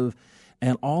live,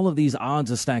 and all of these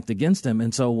odds are stacked against them.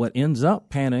 And so what ends up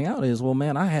panning out is, well,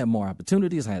 man, I had more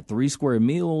opportunities. I had 3 square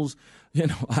meals.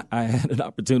 I had an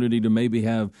opportunity to maybe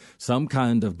have some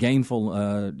kind of gainful,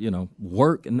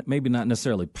 work, and maybe not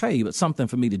necessarily pay, but something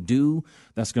for me to do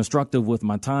that's constructive with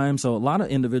my time. So a lot of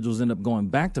individuals end up going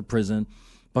back to prison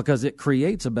because it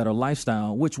creates a better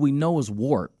lifestyle, which we know is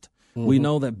warped. Mm-hmm. We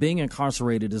know that being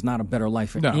incarcerated is not a better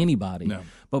life for anybody. No.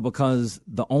 But because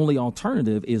the only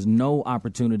alternative is no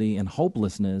opportunity and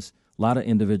hopelessness, a lot of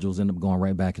individuals end up going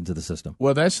right back into the system.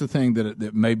 Well, that's the thing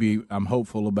that maybe I'm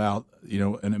hopeful about,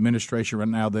 an administration right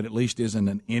now that at least isn't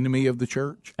an enemy of the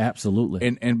church.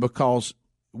 Absolutely. And because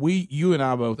you and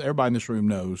I both, everybody in this room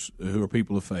knows who are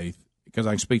people of faith, because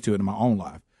I can speak to it in my own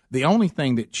life. The only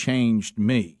thing that changed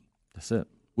me that's it.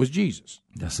 Was Jesus.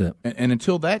 That's it. And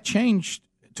until that change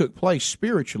took place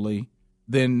spiritually,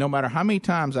 then no matter how many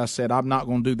times I said I'm not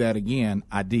going to do that again,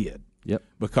 I did. Yep.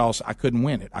 Because I couldn't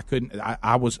win it. I couldn't.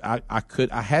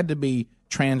 I had to be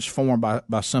transformed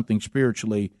by something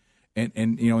spiritually, and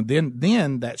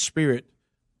then that spirit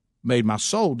made my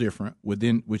soul different,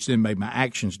 which then made my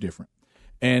actions different,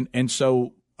 and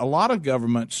so a lot of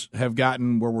governments have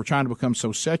gotten where we're trying to become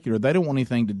so secular they don't want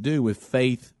anything to do with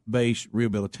faith-based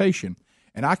rehabilitation.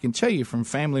 And I can tell you from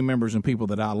family members and people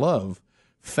that I love,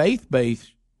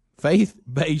 faith-based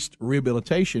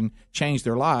rehabilitation changed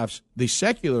their lives. The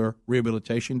secular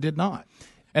rehabilitation did not.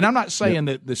 And I'm not saying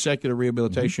that the secular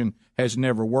rehabilitation has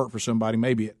never worked for somebody.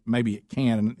 Maybe it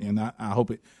can, and I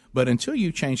hope it. But until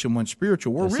you change someone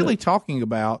spiritual, we're really talking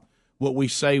about what we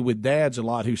say with dads a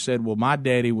lot who said, well, my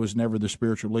daddy was never the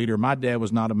spiritual leader. My dad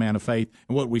was not a man of faith.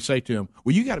 And what we say to him,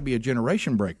 well, you got to be a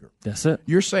generation breaker. That's it.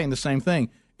 You're saying the same thing.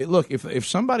 Look, if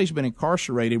somebody's been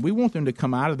incarcerated, we want them to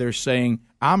come out of there saying,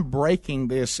 I'm breaking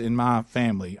this in my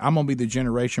family. I'm going to be the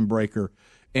generation breaker.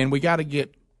 And we got to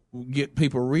get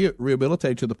people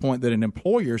rehabilitated to the point that an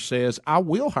employer says, I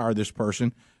will hire this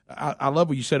person. I love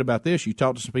what you said about this. You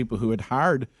talked to some people who had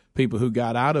hired people who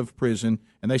got out of prison,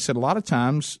 and they said a lot of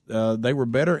times they were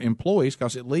better employees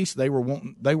because at least they were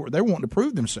wanting to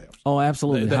prove themselves. Oh,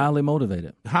 absolutely, highly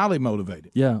motivated. Highly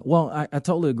motivated. Yeah. Well, I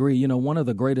totally agree. One of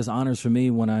the greatest honors for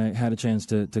me when I had a chance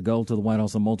to go to the White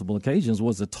House on multiple occasions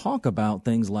was to talk about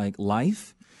things like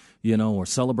life, or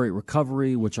Celebrate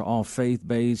Recovery, which are all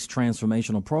faith-based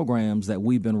transformational programs that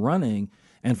we've been running,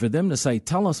 and for them to say,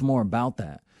 tell us more about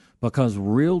that. Because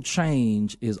real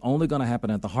change is only going to happen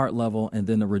at the heart level and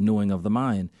then the renewing of the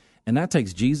mind. And that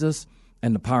takes Jesus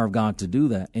and the power of God to do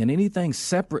that. And anything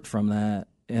separate from that,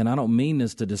 and I don't mean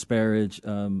this to disparage,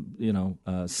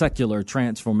 secular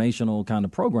transformational kind of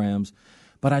programs,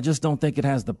 but I just don't think it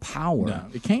has the power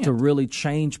to really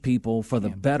change people for the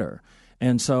better.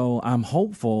 And so I'm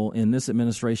hopeful in this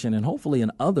administration and hopefully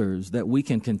in others that we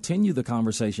can continue the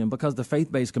conversation because the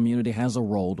faith-based community has a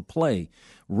role to play.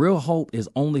 Real hope is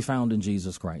only found in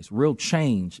Jesus Christ. Real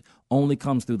change only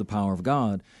comes through the power of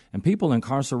God. And people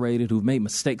incarcerated who've made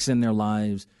mistakes in their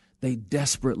lives, They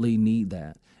desperately need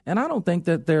that. And I don't think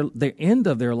that their end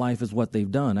of their life is what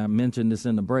they've done. I mentioned this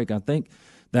in the break. I think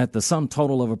that the sum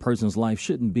total of a person's life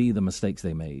shouldn't be the mistakes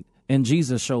they made. And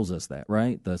Jesus shows us that,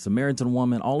 right? The Samaritan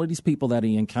woman, all of these people that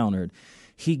he encountered,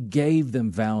 he gave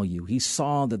them value. He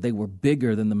saw that they were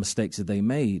bigger than the mistakes that they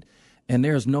made. And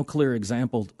there's no clearer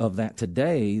example of that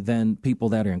today than people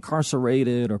that are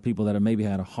incarcerated or people that have maybe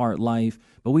had a hard life.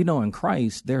 But we know in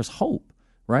Christ there's hope,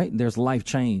 right? There's life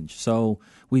change. So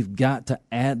we've got to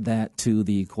add that to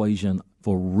the equation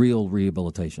for real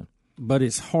rehabilitation. But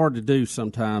it's hard to do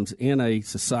sometimes in a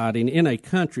society, in a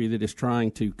country that is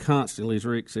trying to constantly, as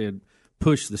Rick said,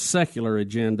 push the secular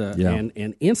agenda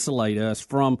and insulate us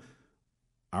from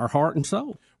our heart and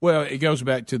soul. Well, it goes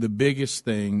back to the biggest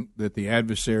thing that the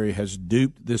adversary has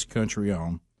duped this country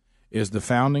on is the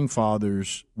Founding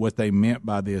Fathers, what they meant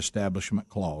by the Establishment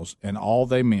Clause. And all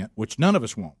they meant, which none of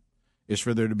us want, is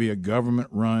for there to be a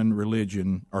government-run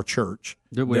religion or church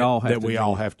that we all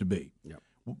have to be. Yep.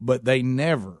 But they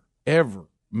never, ever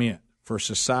meant for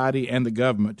society and the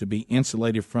government to be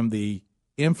insulated from the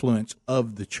influence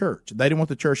of the church. They didn't want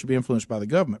the church to be influenced by the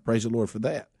government. Praise the Lord for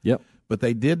that. Yep. But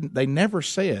they never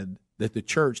said that the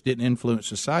church didn't influence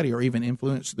society or even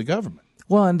influence the government.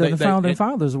 Well, and the Founding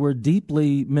Fathers were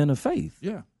deeply men of faith.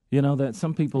 Yeah. You know, that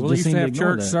some people just seem seem to have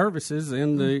ignore church that. services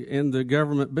in the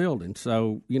government building.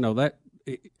 So, you know,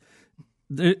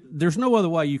 there's no other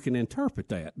way you can interpret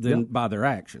that than by their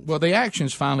actions. Well, the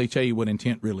actions finally tell you what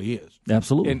intent really is.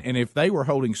 Absolutely. And if they were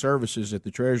holding services at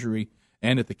the Treasury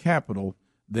and at the Capitol,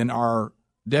 then our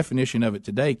definition of it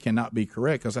today cannot be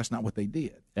correct because that's not what they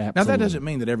did. Absolutely. Now, that doesn't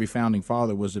mean that every Founding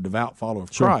Father was a devout follower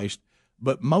of Christ,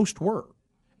 but most were.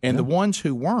 And the ones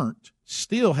who weren't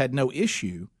still had no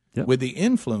issue with the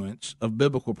influence of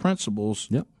biblical principles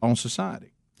on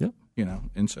society. Yep. You know,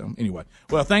 and so anyway.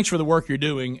 Well, thanks for the work you're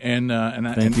doing, and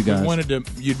Thank you, guys. we wanted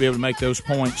you'd be able to make those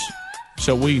points.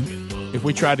 So if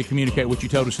we tried to communicate what you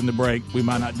told us in the break, we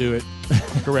might not do it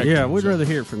correctly. Yeah, we'd rather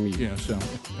hear from you. Yeah, so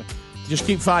just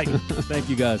keep fighting. Thank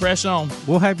you, guys. Press on.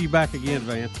 We'll have you back again,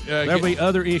 Van. There'll be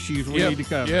other issues we need to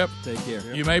cover. Yep. Take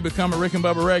care. You may become a Rick and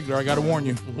Bubba regular. I got to warn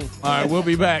you. All right, we'll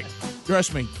be back.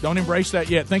 Trust me. Don't embrace that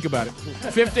yet. Think about it.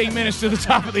 15 minutes to the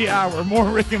top of the hour. More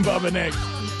Rick and Bubba next.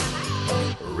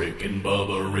 Rick and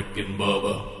Bubba, Rick and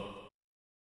Bubba.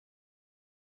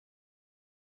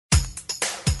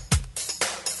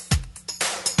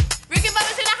 Rick and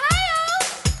Bubba's in Ohio.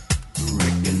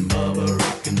 Rick and Bubba,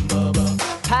 Rick and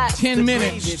Bubba. 10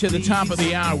 minutes to the top of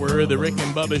the hour. The Rick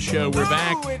and Bubba Show. We're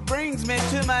back. It brings me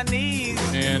to my knees.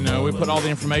 And we put all the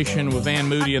information with Van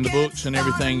Moody and the books and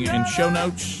everything in show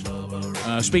notes.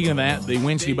 Speaking of that, the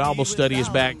Wednesday Bible study is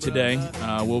back today.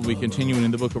 We'll be continuing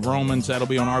in the book of Romans. That'll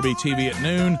be on RBTV at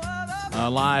noon,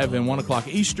 live at 1 o'clock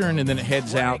Eastern, and then it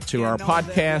heads out to our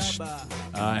podcast.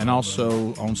 And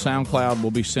also on SoundCloud,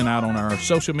 will be sent out on our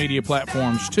social media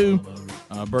platforms too.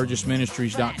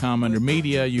 BurgessMinistries.com under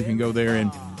media. You can go there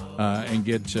and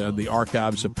get the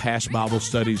archives of past Bible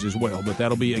studies as well. But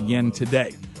that'll be again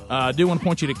today. I do want to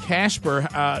point you to Casper.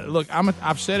 Look,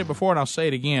 I've said it before and I'll say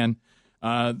it again.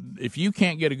 If you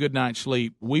can't get a good night's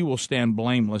sleep, we will stand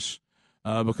blameless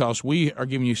because we are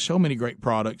giving you so many great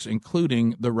products,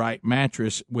 including the right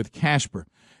mattress with Casper.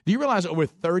 Do you realize over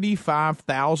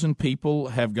 35,000 people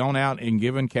have gone out and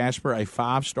given Casper a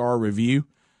 5-star review?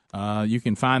 You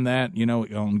can find that,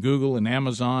 on Google and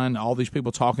Amazon, all these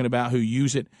people talking about who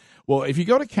use it. Well, if you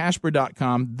go to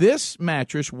Casper.com, this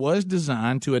mattress was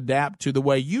designed to adapt to the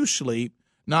way you sleep,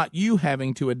 not you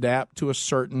having to adapt to a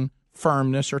certain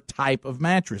firmness or type of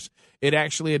mattress. It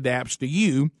actually adapts to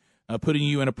you, putting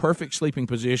you in a perfect sleeping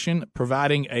position,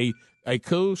 providing a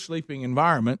cool sleeping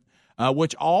environment,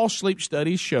 which all sleep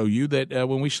studies show you that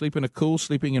when we sleep in a cool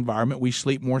sleeping environment, we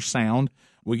sleep more sound.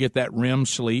 We get that REM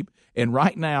sleep. And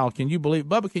right now, can you believe,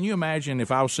 Bubba, can you imagine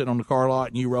if I was sitting on the car lot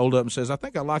and you rolled up and says, I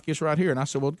think I like this right here. And I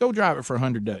said, well, go drive it for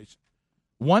 100 days.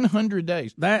 100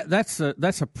 days. That's a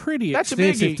pretty That's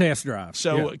extensive a biggie. test drive.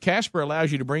 So Casper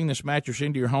allows you to bring this mattress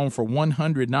into your home for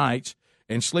 100 nights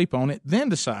and sleep on it, then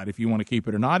decide if you want to keep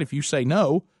it or not. If you say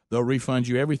no, they'll refund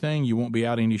you everything. You won't be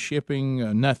out any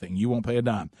shipping, nothing. You won't pay a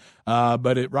dime.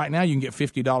 But right now you can get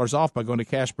 $50 off by going to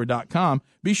Casper.com.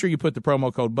 Be sure you put the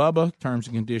promo code BUBBA. Terms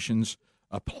and conditions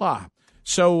apply.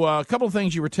 So a couple of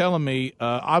things you were telling me.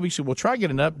 Obviously, we'll try to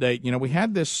get an update. We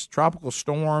had this tropical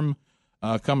storm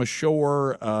come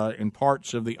ashore in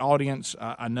parts of the audience.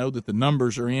 I know that the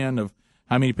numbers are in of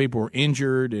how many people were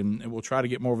injured, and we'll try to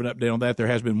get more of an update on that. There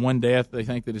has been one death, they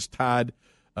think, that is tied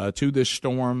to this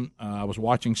storm. I was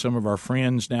watching some of our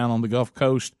friends down on the Gulf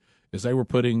Coast as they were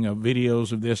putting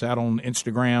videos of this out on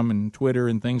Instagram and Twitter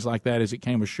and things like that as it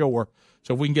came ashore.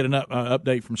 So if we can get an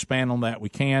update from Span on that, we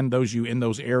can. Those of you in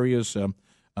those areas,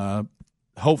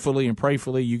 hopefully and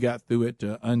prayfully you got through it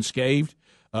unscathed.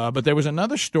 But there was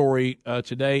another story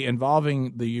today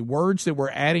involving the words that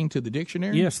we're adding to the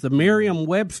dictionary. Yes, the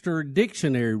Merriam-Webster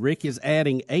dictionary, Rick, is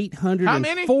adding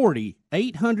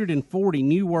 840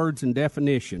 new words and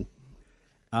definition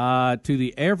to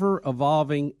the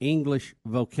ever-evolving English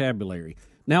vocabulary.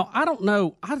 Now, I don't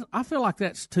know. I feel like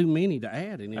that's too many to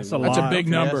add. That's a big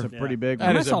number. That's a pretty big That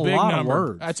one. is a That's a big lot of number.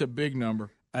 words. That's a big number.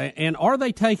 And are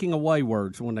they taking away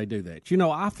words when they do that? You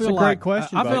know, I feel It's a like great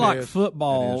question, I Bob. feel It like is.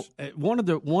 football. One of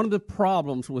the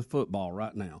problems with football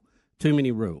right now, too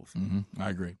many rules. I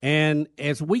agree. And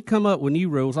as we come up with new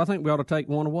rules, I think we ought to take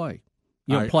one away.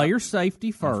 You know, player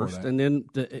safety first, that. and then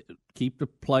keep the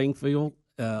playing field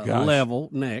level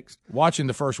next. Watching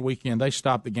the first weekend, they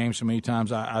stopped the game so many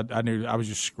times. I knew I was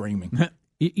just screaming.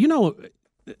 You know,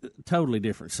 totally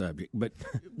different subject, but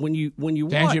when you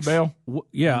Tangent watch, bell?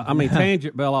 yeah, I mean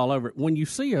tangent bell all over it. When you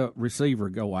see a receiver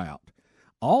go out,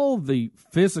 all the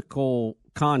physical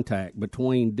contact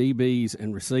between DBs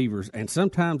and receivers, and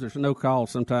sometimes there's no call,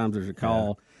 sometimes there's a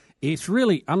call. Yeah. It's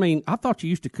really, I mean, I thought you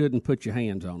used to couldn't put your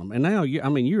hands on them, and now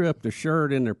you're up their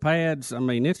shirt and their pads. I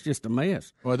mean, it's just a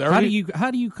mess. Well, how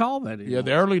do you call that anymore? Yeah,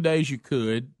 the early days you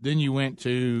could. Then you went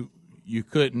to you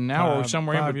couldn't. Now we're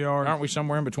somewhere aren't we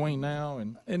somewhere in between now?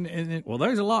 And well,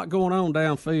 there's a lot going on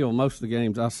downfield. Most of the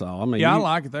games I saw. I mean, I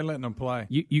like it. They're letting them play.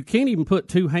 You can't even put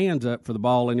two hands up for the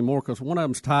ball anymore because one of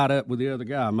them's tied up with the other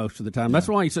guy most of the time. That's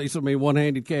why you see so many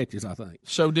one-handed catches, I think.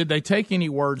 So did they take any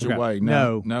words away?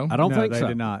 No, I don't think they so.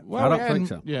 did not. Well, I don't think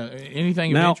so. Yeah,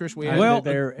 anything of interest we had? Well,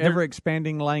 they're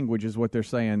ever-expanding language is what they're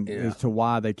saying as to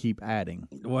why they keep adding.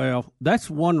 Well, that's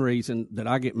one reason that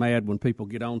I get mad when people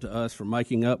get on to us for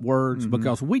making up words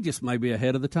because we just may be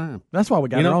ahead of the time. That's why we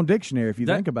got our own dictionary, if you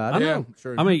think about it. I know.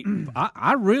 Sure. I mean,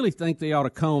 I really think they ought to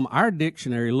comb our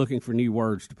dictionary looking for new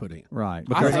words to put in. Right.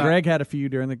 Because Greg had a few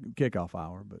during the kickoff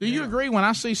hour. But do you agree? When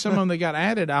I see some of them that got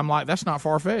added, I'm like, that's not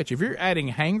far-fetched. If you're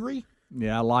adding hangry.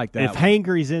 Yeah, I like that. If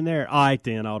hangry's in there,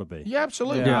 then ought to be. Yeah,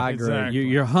 absolutely. Yeah, I agree. Exactly.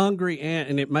 You're hungry,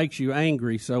 and it makes you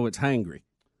angry, so it's hangry.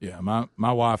 Yeah, my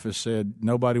wife has said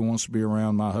nobody wants to be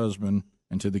around my husband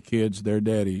and to the kids their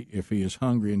daddy if he is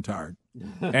hungry and tired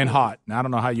and hot. Now, I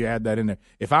don't know how you add that in there.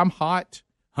 If I'm hot,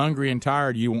 hungry, and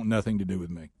tired, you want nothing to do with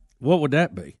me. What would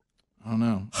that be? I don't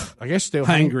know. I guess still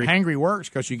hangry. Hangry works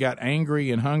because you got angry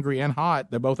and hungry and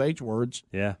hot. They're both H words.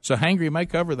 Yeah. So hangry may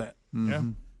cover that. Yeah.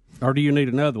 Or do you need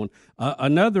another one?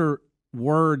 Another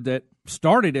word that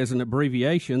started as an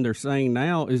abbreviation, they're saying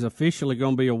now is officially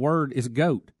going to be a word, is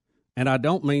goat. And I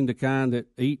don't mean the kind that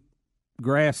eat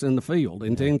grass in the field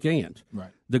in tin cans. Right.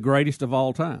 The greatest of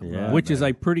all time, which is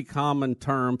a pretty common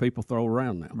term people throw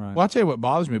around now. Right. Well, I'll tell you what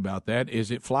bothers me about that is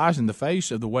it flies in the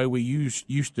face of the way we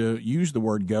used to use the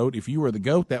word goat. If you were the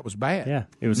goat, that was bad. Yeah,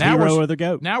 it was hero or the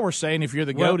goat. Now we're saying if you're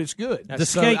the goat, it's good. The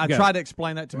scapegoat. I tried to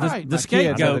explain that to the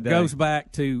scapegoat goes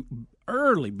back to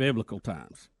early biblical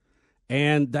times.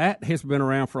 And that has been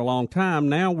around for a long time.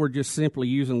 Now we're just simply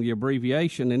using the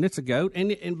abbreviation, and it's a goat.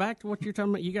 And back to what you're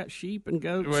talking about, you got sheep and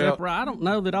goats separate. I don't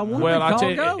know that I want to be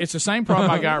called goat. It's the same problem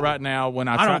I got right now when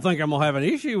I don't think I'm going to have an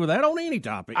issue with that on any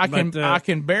topic. I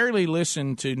can barely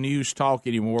listen to news talk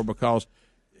anymore because,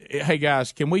 hey,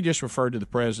 guys, can we just refer to the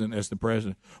president as the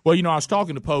president? Well, I was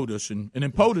talking to POTUS, and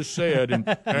then POTUS said,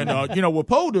 well,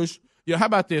 POTUS, how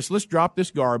about this? Let's drop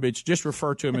this garbage. Just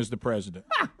refer to him as the president.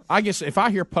 I guess if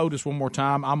I hear POTUS one more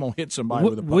time, I'm going to hit somebody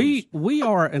with a POTUS. We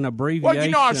are an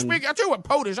abbreviation. Well, I tell you what,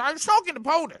 POTUS. I was talking to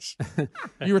POTUS.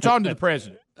 You were talking to the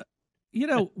president. We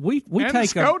and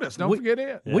take SCOTUS. Don't forget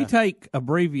it. We take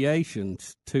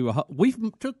abbreviations to we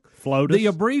took FLOTUS. the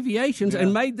abbreviations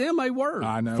and made them a word.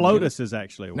 I know. FLOTUS is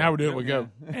actually a word. Now we're doing it. We go.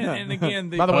 And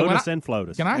again, By the way, POTUS and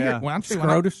FLOTUS. Can I hear?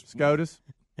 SCOTUS.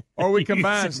 Or we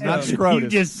combine Not stuff. Scrotus. You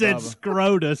just said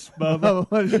Scrotus, Bubba.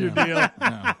 What's your deal?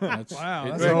 Wow, that's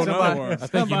a whole nother word.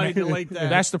 Somebody delete that.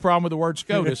 That's the problem with the word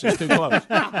SCOTUS. It's too close.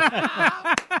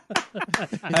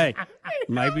 Hey,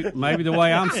 maybe the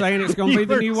way I'm saying it's going to be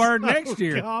the new word next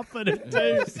year. Confident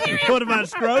too. What about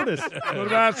Scrotus? What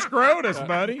about Scrotus,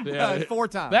 buddy? Yeah, 4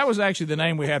 times. that was actually the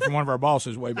name we had from one of our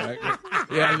bosses way back.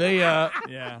 Yeah,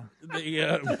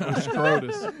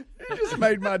 Scrotus. You just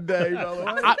made my day, by the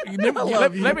way.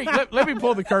 let me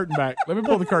pull the curtain back.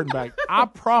 I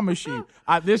promise you,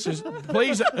 this is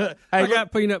please. Hey, I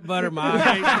got peanut butter in my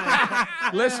eye.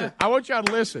 listen. I want y'all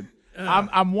to listen.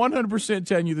 I'm 100%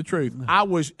 telling you the truth. I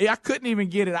couldn't even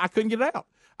get it. I couldn't get it out.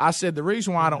 I said the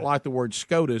reason why I don't like the word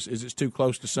SCOTUS is it's too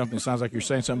close to something that sounds like you're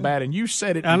saying something bad, and you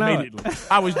said it immediately.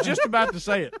 I was just about to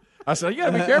say it. I said, you got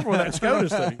to be careful with that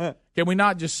SCOTUS thing. Can we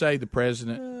not just say the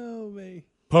president? Oh, me.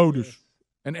 POTUS.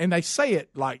 And they say it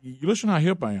like, you listen how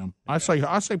hip I am. I say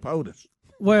POTUS.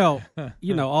 Well,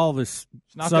 all this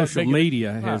not that social big a-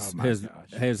 media Oh,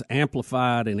 has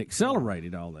amplified and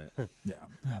accelerated all that. Yeah.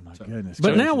 Oh, my goodness.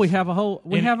 But now we have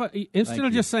instead Thank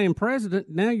of just saying president,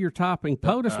 now you're typing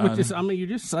POTUS, which is, you're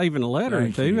just saving a letter or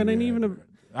two. It ain't even a.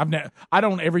 I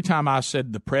don't. Every time I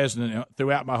said the president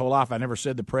throughout my whole life, I never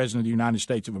said the president of the United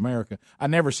States of America. I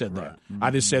never said that. Mm-hmm.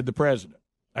 I just said the president.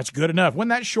 That's good enough. Wasn't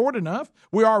that short enough?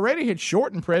 We already had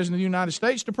shortened president of the United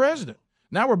States to president.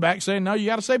 Now we're back saying no. You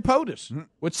got to say POTUS,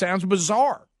 which sounds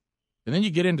bizarre. And then you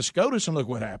get into SCOTUS and look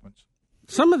what happens.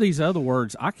 Some of these other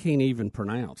words I can't even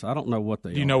pronounce. I don't know what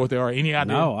they are. Do you know what they are? Any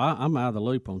idea? No, I'm out of the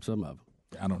loop on some of them.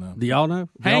 I don't know. Do y'all know?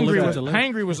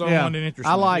 Hangry was on one that interested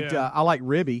I me. liked I like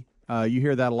Ribby. You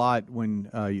hear that a lot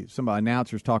when somebody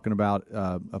announcer's talking about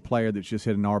a player that's just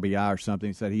hit an RBI or something.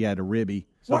 He said he had a Ribby.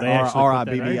 So they actually put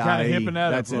that in. RIBBIE. Kinda hipping that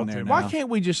up That's a in little there too now. Why can't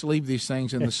we just leave these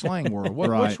things in the slang world? What's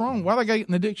Right. wrong? Why they got it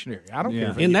in the dictionary? I don't care.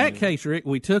 If In that case, Rick,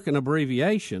 we took an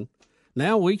abbreviation.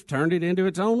 Now we've turned it into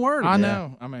its own word. I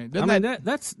know. I mean,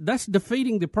 that's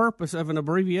defeating the purpose of an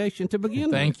abbreviation to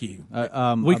begin Thank with. you.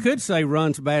 We could say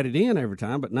runs batted in every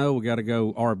time, but no, we got to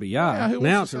go RBI. who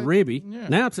Now wants it's to a say- ribby. Yeah.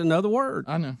 Now it's another word.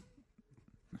 I know.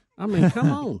 I mean,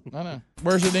 come on. I know.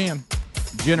 Where's it in?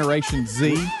 Generation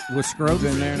Z with Scrotus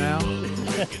in there now.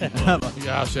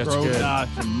 Gosh, that's good. Gosh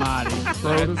almighty.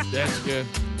 That's good.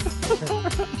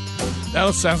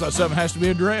 That sounds like something has to be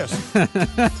addressed.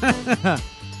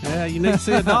 Yeah, you need to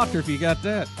see a doctor if you got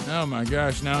that. Oh, my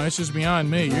gosh. No, this is beyond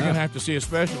me. You're going to have to see a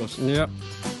specialist. Yep.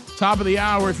 Top of the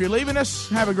hour. If you're leaving us,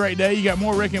 have a great day. You got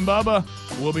more Rick and Bubba.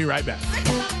 We'll be right back.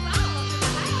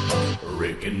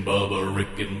 Rick and Bubba,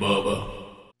 Rick and Bubba.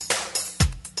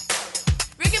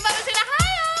 Rick and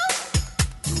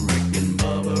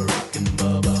Bubba's in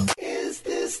Ohio. Is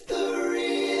this the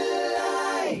real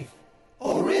life?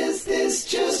 Or is this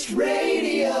just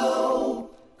radio?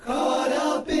 Caught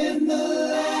up in the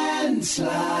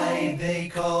landslide they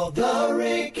call the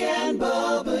Rick and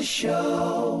Bubba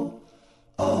Show.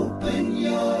 Open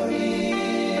your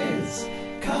ears,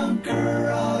 conquer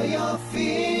all your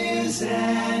fears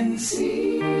and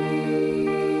see.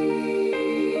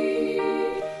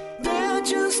 They're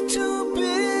just two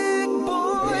big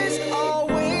boys,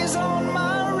 always on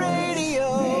my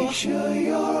radio. Make sure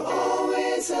you're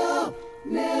always up,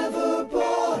 never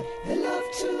bored. They love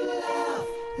to laugh,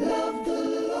 love the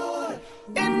Lord.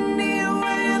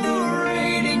 Anywhere the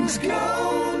ratings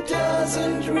go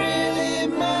doesn't really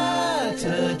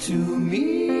matter to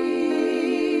me.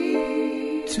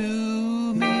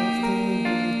 To me.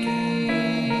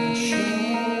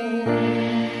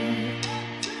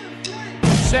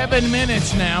 7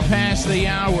 minutes now past the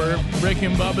hour. Rick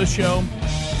and Bubba Show.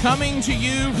 Coming to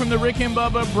you from the Rick and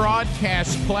Bubba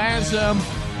Broadcast Plaza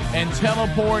and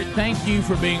Teleport. Thank you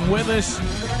for being with us.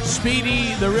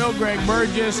 Speedy, the real Greg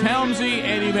Burgess, Helmsy,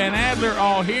 Eddie Van Adler,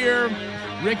 all here.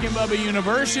 Rick and Bubba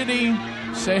University.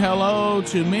 Say hello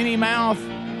to Minnie Mouth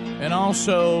and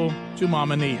also to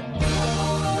Mama Nia,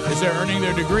 as they're earning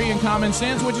their degree in common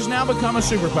sense, which has now become a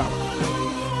superpower.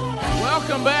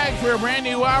 Welcome back for a brand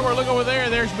new hour. Look over there.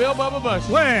 There's Bill Bubba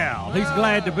Bussey. Well, he's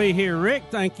glad to be here, Rick.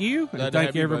 Thank you. Glad And to thank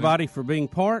have you, everybody for being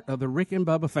part of the Rick and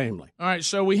Bubba family. All right,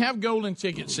 so we have golden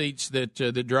ticket seats that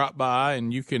drop by,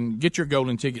 and you can get your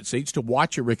golden ticket seats to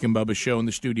watch a Rick and Bubba show in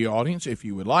the studio audience if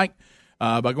you would like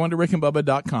by going to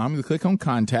rickandbubba.com. You click on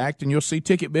Contact, and you'll see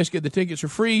Ticket Biscuit. The tickets are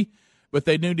free, but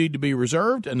they do need to be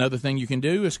reserved. Another thing you can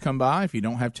do is come by if you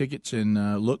don't have tickets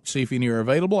and look, see if any are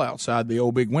available outside the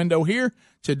old big window here.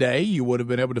 Today, you would have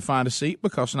been able to find a seat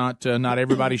because not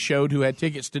everybody showed who had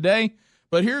tickets today.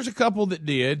 But here's a couple that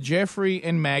did. Jeffrey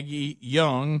and Maggie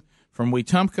Young from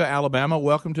Wetumpka, Alabama.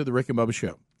 Welcome to the Rick and Bubba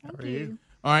Show. How are you?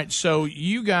 All right, so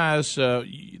you guys,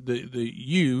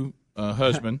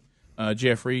 husband,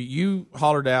 Jeffrey, you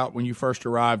hollered out when you first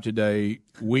arrived today,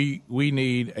 we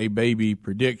need a baby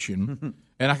prediction.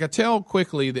 And I could tell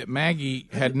quickly that Maggie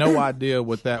had no idea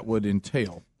what that would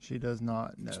entail. She does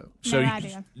not know. So No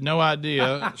idea. No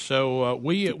idea. So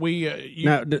you,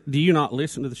 Now, do you not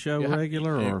listen to the show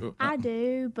regular? Or I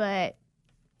do, but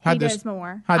How'd he this- does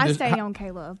more. how'd I this- stay how- on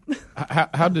K-Love.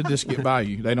 how did this get by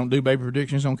you? They don't do baby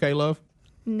predictions on K-Love?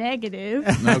 Negative.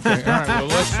 Okay, all right. Well,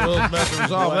 let's have to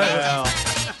resolve that.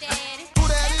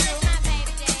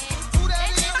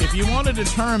 If you want to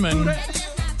determine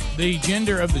the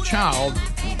gender of the child,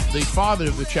 the father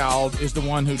of the child is the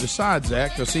one who decides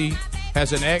that because he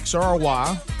has an X or a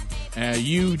Y.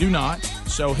 You do not.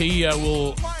 So he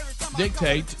will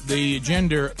dictate the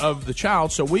gender of the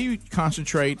child, so we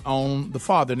concentrate on the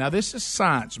father. Now, this is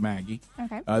science, Maggie.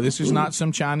 Okay. This is not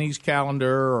some Chinese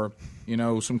calendar or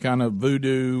some kind of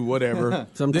voodoo, whatever.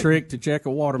 Some trick to check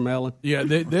a watermelon. Yeah,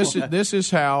 this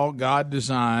is how God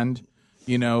designed,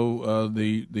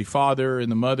 the father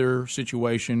and the mother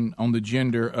situation on the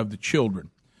gender of the children.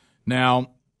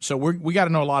 Now, so we got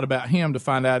to know a lot about him to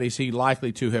find out, is he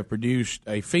likely to have produced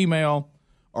a female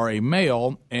or a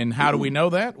male, and how do we know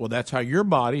that? Well, that's how your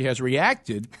body has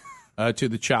reacted to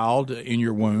the child in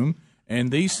your womb,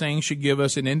 and these things should give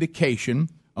us an indication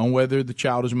on whether the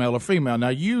child is male or female. Now,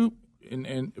 you,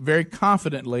 and very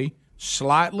confidently,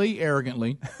 slightly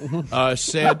arrogantly,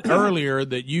 said earlier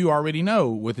that you already know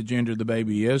what the gender of the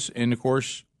baby is, and, of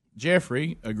course,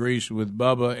 Jeffrey agrees with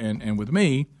Bubba and with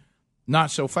me,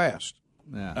 not so fast.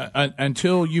 Yeah.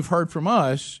 Until you've heard from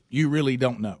us, you really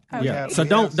don't know. Okay. Yeah. So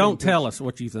don't tell us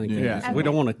what you think. Yeah. It is. We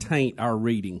don't want to taint our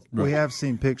reading. We have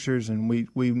seen pictures, and we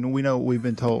know what we've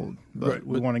been told, but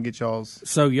we want to get y'all's.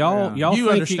 So y'all You think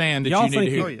understand that y'all you need think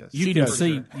to hear- you, She you can does.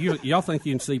 see y'all think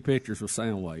you can see pictures with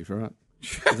sound waves, right?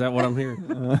 Is that what I'm hearing?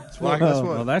 That's what. That's what.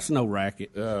 Well, that's no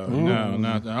racket. No.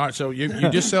 All right, so you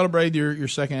just celebrated your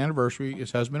second anniversary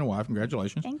as husband and wife.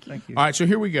 Congratulations. Thank you. All right, so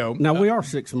here we go. Now we are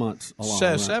 6 months along.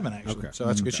 right? 7, actually. Okay. So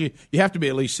that's good. You have to be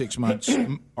at least 6 months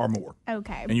or more.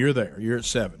 Okay. And you're there. You're at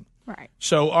 7. Right.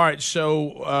 So, all right.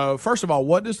 So, first of all,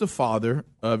 what does the father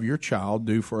of your child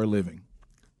do for a living?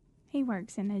 He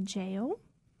works in a jail.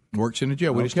 Works in a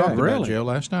jail. We just Okay, talked about really? jail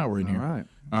last night. We're in here. All right.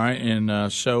 All right.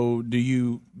 And so,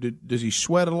 does he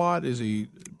sweat a lot? Is he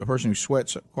a person who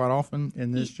sweats quite often?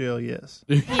 In this jail, yes.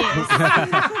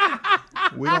 Yes.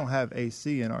 We don't have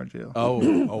AC in our jail.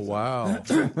 Oh, wow.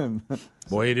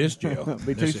 Boy, it is jail.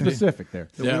 Be too Yes, it is. specific there.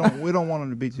 So Yeah. we don't want them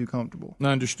to be too comfortable.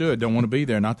 Understood. Don't want to be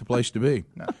there. Not the place to be.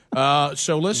 No.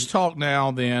 So let's talk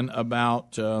now then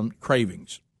about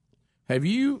cravings. Have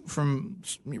you, from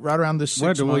right around this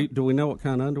 6 Well, month? do we know what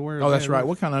kind of underwear? Oh, that's that right. is?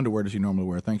 What kind of underwear does he normally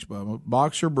wear? Thanks, Bubba.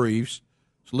 Boxer briefs,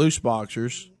 loose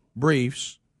boxers,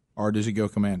 briefs, or does he go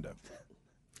commando?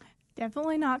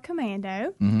 Definitely not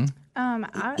commando.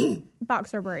 Mm-hmm.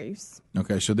 Boxer briefs.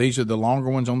 Okay, so these are the longer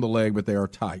ones on the leg, but they are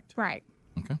tight. Right.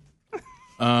 Okay.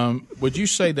 Would you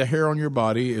say the hair on your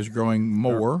body is growing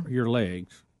more, Your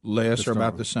legs. less, To or about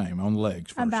start the same on the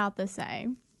legs? First. About the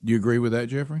same. Do you agree with that,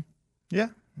 Jeffrey? Yeah.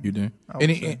 You do. I would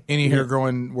Any say. any hair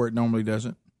growing where it normally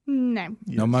doesn't? No.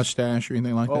 No mustache or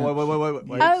anything like that.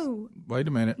 Wait. Oh, Wait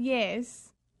a minute.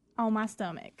 yes. On my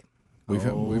stomach. We've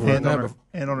heard And that on, her, before.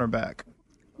 and on her back.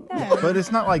 No. But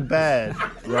it's not like bad.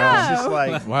 It's No. just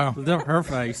like Wow. Her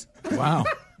face. Wow.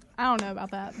 I don't know about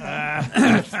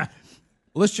that.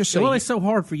 Let's just say. Well, it's so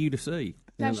hard for you to see.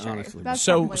 That's and true. honestly. That's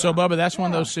So, probably so why. Bubba, that's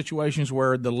one of those situations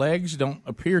where the legs don't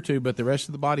appear to, but the rest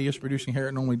of the body is producing hair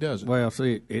it normally doesn't. Well,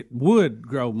 see, it would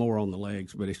grow more on the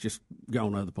legs, but it's just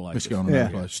gone other places. It's going on another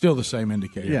place. Still the same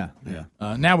indicator.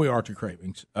 Yeah. Now we are to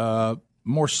cravings.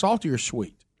 More salty or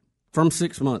sweet? From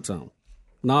 6 months on.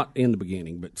 Not in the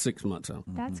beginning, but 6 months on.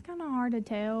 That's kind of hard to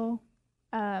tell.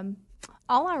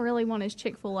 All I really want is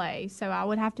Chick-fil-A, so I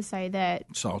would have to say that,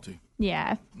 Salty.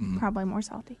 yeah, probably more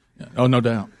salty. Yeah. Oh, no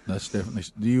doubt. That's definitely.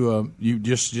 Do you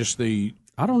just the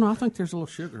I don't know. I think there's a little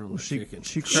sugar on the chicken.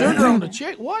 she sugar on the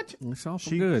chick? What? It's awful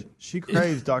she good. She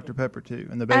craves Dr. Pepper too,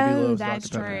 and the baby Oh, loves that's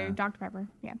Dr. true. Pepper. Dr. Pepper,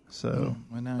 yeah. So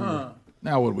Well,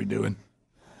 now what are we doing?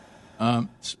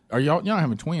 Are y'all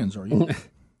having twins? Are you?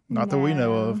 not that we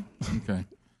know of. Okay.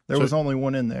 There So- was only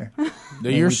one in there. Now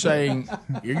you're saying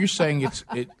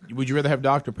it? Would you rather have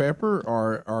Dr. Pepper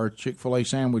or Chick-fil-A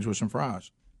sandwich with some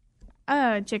fries?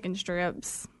 Chicken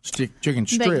strips. Chicken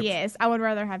strips. But yes, I would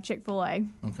rather have Chick-fil-A.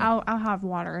 I'll have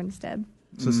water instead.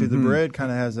 So see, the bread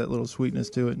kind of has that little sweetness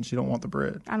to it, and she don't want the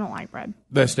bread. I don't like bread.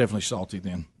 That's definitely salty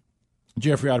then.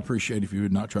 Jeffrey, I'd appreciate if you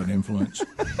would not try to influence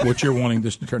what you're wanting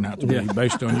this to turn out to be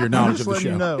based on your I'm knowledge just of the letting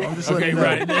show. you know. I'm just Okay,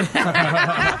 letting you know.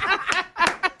 right.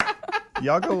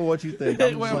 Y'all go with what you think. I'm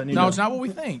just Well, letting you no, know. it's not what we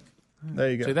think.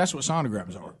 There you go. See, that's what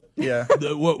sonograms are. Yeah.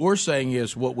 What we're saying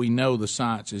is what we know the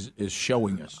science is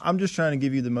showing us. I'm just trying to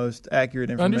give you the most accurate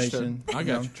information. Understood. I got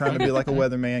you. I'm trying to be like a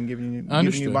weatherman, giving you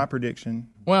Understood. my prediction.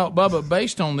 Well, Bubba,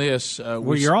 based on this,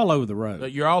 Well, you're all over the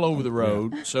road. You're all over the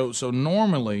road. So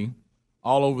normally,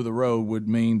 all over the road would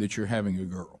mean that you're having a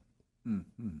girl.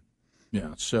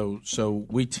 Yeah. So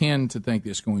we tend to think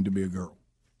it's going to be a girl.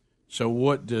 So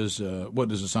what does the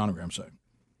sonogram say?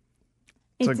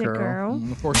 It's a girl.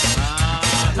 Of course.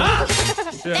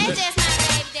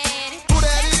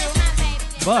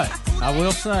 But I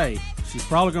will say, she's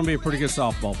probably going to be a pretty good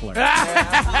softball player.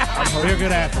 I'm a real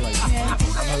good athlete. I'm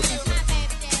hoping so.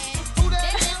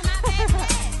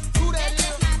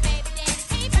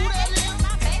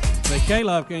 See,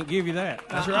 K-Love can't give you that.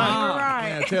 That's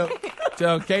right. Yeah,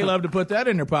 tell K-Love to put that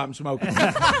in their pipe and smoke it.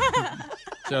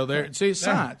 So there, see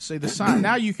science. See the science.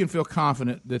 Now you can feel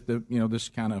confident that this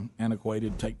kind of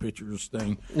antiquated take pictures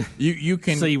thing, you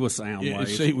can see with sound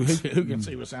waves. See who can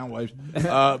see with sound waves.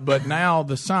 But now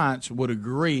the science would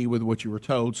agree with what you were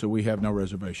told, so we have no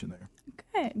reservation there.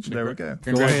 Good. There we go.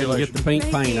 Go ahead and get the pink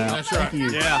paint out. That's right.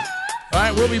 Yeah. All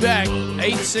right, we'll be back.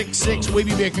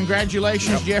 866-WE-BE-BIG.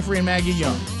 Congratulations, Jeffrey and Maggie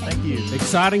Young. Thank you.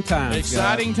 Exciting times.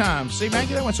 Exciting times. See,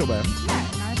 Maggie, that wasn't so bad.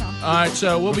 All right,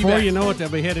 so we'll be back. Before you know it, they'll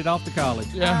be headed off to college.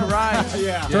 Yeah, right.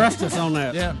 Yeah. Trust us on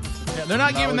that. Yeah. They're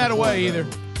not giving that away either.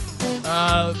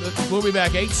 We'll be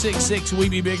back.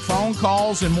 866-WE-BE-BIG. Phone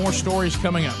calls and more stories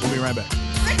coming up. We'll be right back.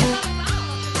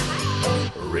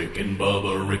 Rick and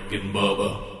Bubba, Rick and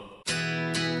Bubba.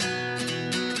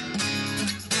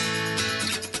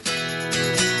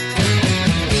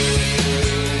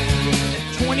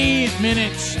 20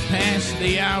 minutes past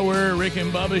the hour. Rick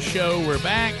and Bubba show. We're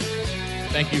back.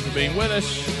 Thank you for being with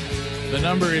us. The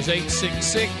number is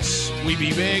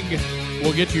 866-WE-BE-BIG.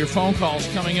 We'll get to your phone calls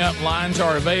coming up. Lines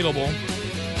are available.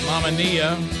 Mama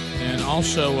Nia and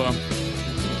also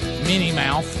Minnie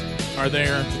Mouth are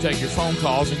there to take your phone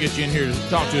calls and get you in here to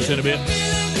talk to us in a bit.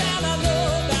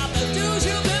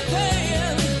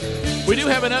 We do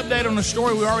have an update on the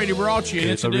story we already brought you.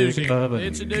 It's a doozy.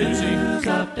 It's a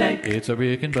doozy. It's a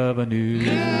Rick and Bubba news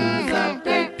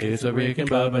update. It's a Rick and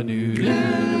Bubba news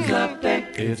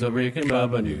update. It's a Rick and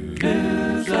Bubba news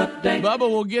update. Bubba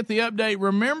will get the update.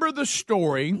 Remember the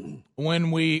story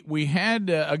when we had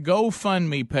a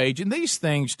GoFundMe page, and these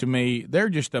things to me, they're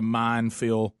just a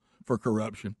minefield for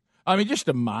corruption. I mean, just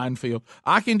a minefield.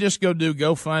 I can just go do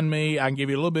GoFundMe. I can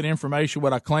give you a little bit of information,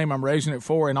 what I claim I'm raising it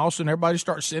for, and all of a sudden everybody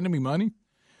starts sending me money.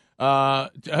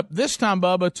 This time,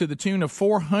 Bubba, to the tune of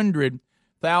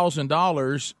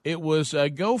 $400,000. It was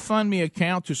a GoFundMe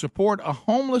account to support a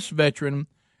homeless veteran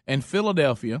in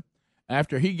Philadelphia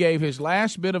after he gave his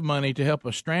last bit of money to help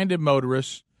a stranded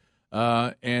motorist.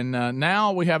 And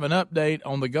now we have an update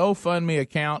on the GoFundMe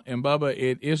account, and Bubba,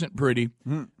 it isn't pretty.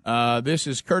 This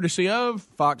is courtesy of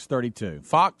Fox 32.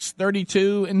 Fox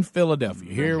 32 in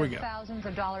Philadelphia. Here we go. Thousands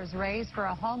of dollars raised for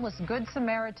a homeless Good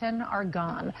Samaritan are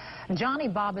gone. Johnny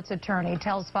Bobbitt's attorney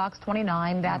tells Fox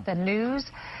 29 that the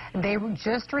news they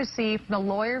just received from the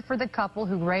lawyer for the couple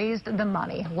who raised the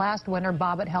money. Last winter,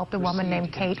 Bobbitt helped a woman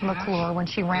named Kate McClure when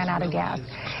she ran out of gas.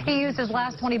 He used his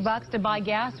last $20 to buy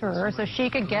gas for her so she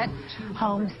could get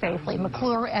home safely.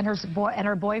 McClure and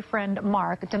her boyfriend,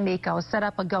 Mark D'Amico, set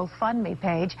up a GoFundMe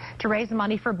page to raise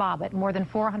money for Bobbitt. More than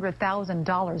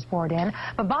 $400,000 poured in.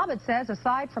 But Bobbitt says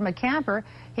aside from a camper,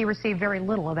 he received very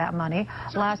little of that money.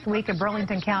 Last week, a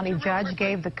Burlington County judge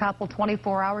gave the couple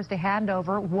 24 hours to hand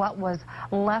over what was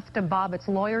left to Bobbitt's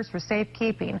lawyers for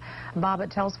safekeeping.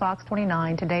 Bobbitt tells Fox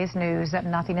 29 today's news that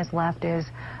nothing is left is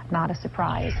not a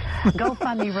surprise.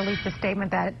 GoFundMe released a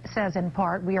statement that says, in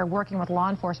part, we are working with law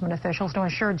enforcement officials to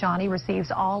ensure Johnny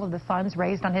receives all of the funds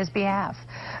raised on his behalf.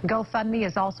 GoFundMe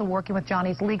is also working with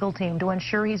Johnny's legal team to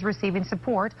ensure he's receiving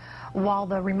support while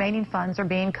the remaining funds are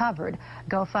being covered.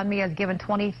 GoFundMe has given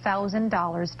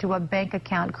 $20,000 to a bank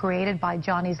account created by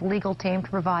Johnny's legal team to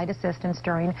provide assistance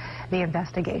during the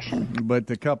investigation. But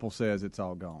the couple says it's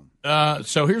all gone.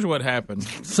 So here's what happened.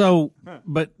 So,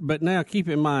 but now keep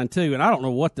in mind, too, and I don't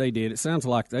know what they did. It sounds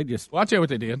like they just... Well, I'll tell you what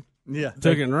they did. Yeah,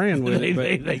 took it and ran with it.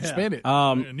 But, they spent it.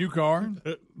 A new car.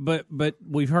 But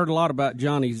we've heard a lot about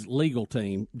Johnny's legal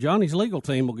team. Johnny's legal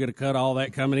team will get a cut of all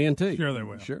that coming in too. Sure they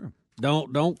will. Sure.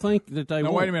 Don't think that they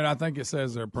won't. Wait a minute. I think it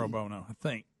says they're pro bono. I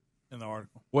think in the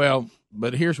article. Well,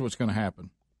 but here's what's going to happen.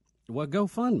 Well,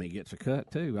 GoFundMe gets a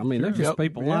cut too. I mean, there's just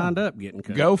people lined up getting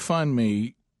cut.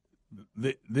 GoFundMe.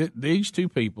 These two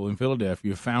people in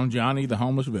Philadelphia found Johnny, the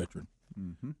homeless veteran.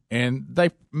 Mm-hmm. And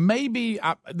they maybe,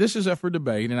 this is up for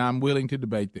debate, and I'm willing to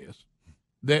debate this,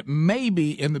 that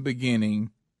maybe in the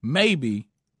beginning, maybe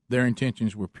their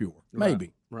intentions were pure.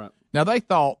 Maybe. Right. Now, they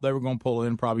thought they were going to pull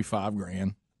in probably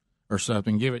 $5,000 or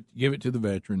something, give it to the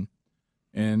veteran,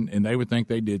 and they would think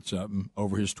they did something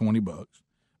over his $20.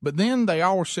 But then they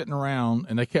all were sitting around,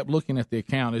 and they kept looking at the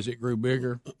account as it grew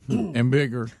bigger and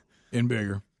bigger and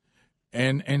bigger.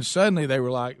 And suddenly they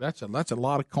were like, that's a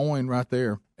lot of coin right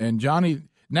there. And Johnny,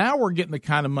 now we're getting the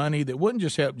kind of money that wouldn't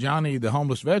just help Johnny, the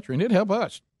homeless veteran, it'd help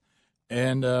us.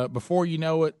 And before you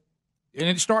know it, and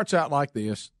it starts out like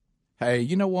this, hey,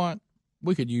 you know what?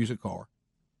 We could use a car.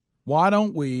 Why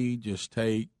don't we just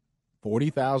take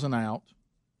 $40,000 out?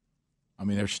 I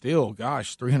mean, there's still,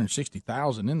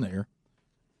 $360,000 in there,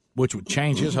 which would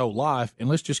change his whole life, and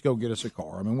let's just go get us a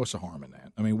car. I mean, what's the harm in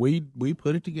that? I mean, we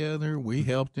put it together. We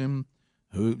helped him.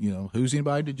 who's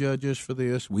anybody to judge us for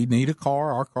this? We need a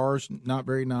car. Our car's not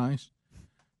very nice,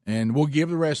 and we'll give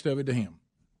the rest of it to him.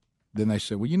 Then they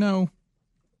said, well,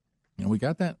 we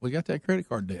got that credit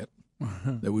card debt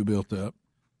that we built up.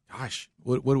 Gosh,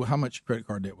 how much credit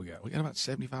card debt we got? We got about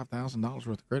 $75,000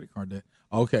 worth of credit card debt.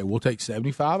 Okay, we'll take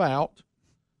 75 out.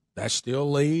 That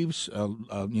still leaves a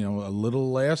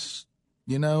little less,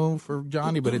 for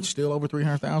Johnny, but it's still over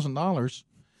 $300,000.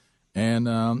 And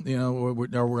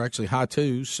we're actually high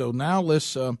twos. So now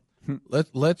let's he's got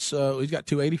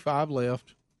 $285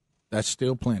 left. That's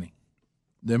still plenty.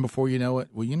 Then before you know it,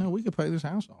 we could pay this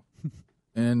house off.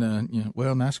 And now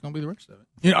it's going to be the rest of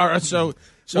it. All right. So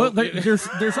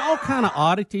there's all kind of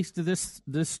oddities to this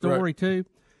story Right. too.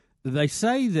 They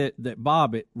say that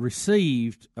Bobbitt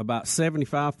received about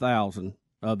 $75,000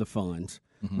 of the funds,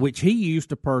 which he used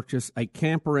to purchase a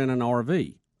camper and an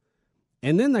RV,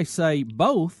 and then they say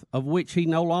both of which he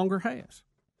no longer has.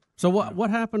 So what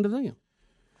happened to them?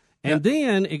 And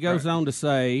then it goes on to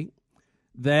say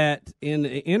that in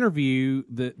the interview,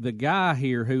 the guy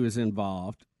here who is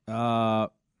involved. Said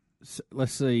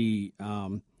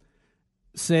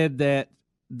that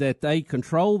they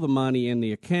control the money in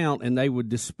the account and they would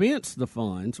dispense the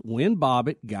funds when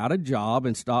Bobbitt got a job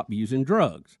and stopped using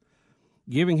drugs.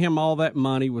 Giving him all that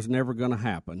money was never going to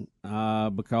happen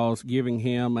because giving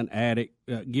him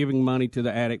giving money to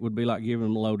the addict would be like giving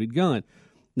him a loaded gun.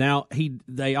 Now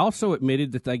they also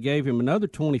admitted that they gave him another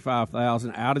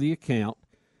 $25,000 out of the account.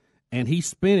 And he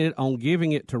spent it on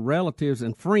giving it to relatives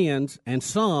and friends, and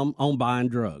some on buying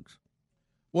drugs.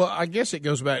 Well, I guess it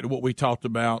goes back to what we talked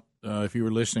about if you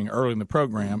were listening early in the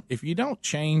program. If you don't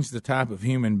change the type of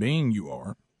human being you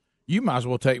are, you might as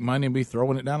well take money and be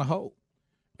throwing it down a hole.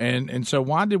 And so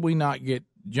why did we not get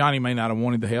 – Johnny may not have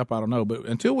wanted the help, I don't know. But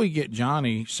until we get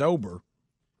Johnny sober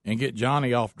and get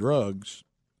Johnny off drugs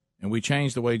and we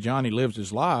change the way Johnny lives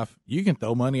his life, you can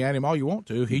throw money at him all you want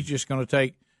to. He's just going to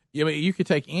take – you could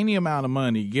take any amount of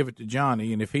money, give it to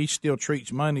Johnny, and if he still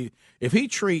treats money, if he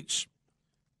treats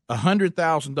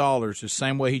 $100,000 the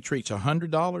same way he treats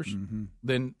 $100,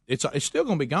 then it's still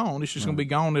going to be gone. It's just going to be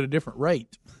gone at a different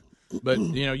rate. But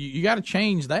you got to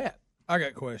change that. I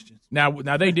got questions. Now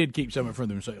they did keep some of it for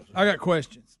themselves. I got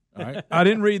questions. All right. I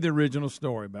didn't read the original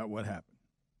story about what happened,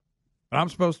 but I'm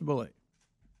supposed to believe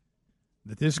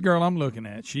that this girl I'm looking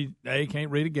at, she can't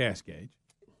read a gas gauge.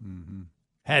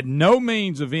 Had no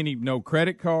means of no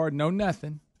credit card, no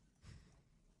nothing.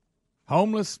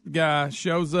 Homeless guy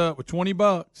shows up with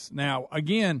 $20. Now,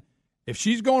 again, if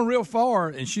she's going real far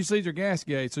and she sees her gas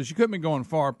gauge, so she couldn't be going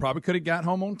far, probably could have got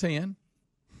home on 10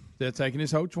 instead of taking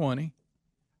his whole 20.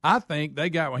 I think they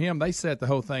got with him. They set the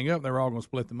whole thing up. They were all going to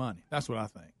split the money. That's what I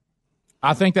think.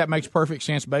 I think that makes perfect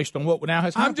sense based on what now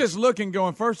has happened. I'm just looking,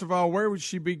 going, first of all, where would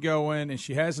she be going? And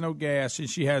she has no gas, and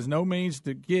she has no means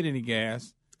to get any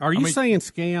gas. Are you saying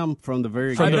scam from the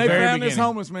very beginning? They found beginning? this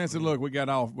homeless man and said, look, we got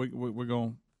off. We're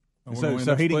going.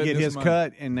 So he didn't get his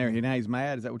cut, and now he's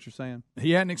mad? Is that what you're saying?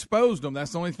 He hadn't exposed them.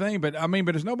 That's the only thing. But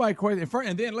there's nobody questioning.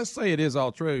 And then let's say it is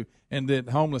all true, and that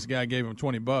homeless guy gave him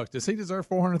 $20. Does he deserve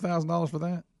 $400,000 for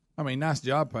that? Nice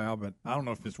job, pal, but I don't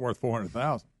know if it's worth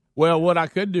 $400,000. Well, what I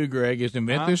could do, Greg, is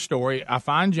invent this story. I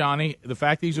find Johnny. The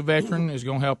fact he's a veteran is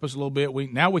going to help us a little bit.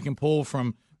 Now we can pull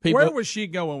from people. Where was she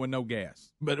going with no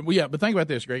gas? But think about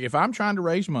this, Greg. If I'm trying to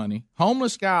raise money,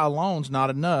 homeless guy alone's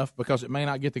not enough because it may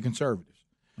not get the conservatives.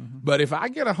 But if I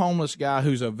get a homeless guy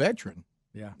who's a veteran,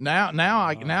 now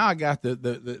I got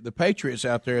the patriots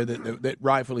out there that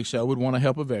rightfully so would want to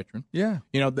help a veteran. Yeah,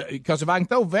 because if I can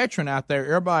throw veteran out there,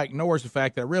 everybody ignores the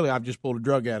fact that really I've just pulled a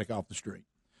drug addict off the street.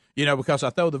 Because I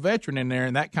throw the veteran in there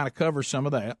and that kind of covers some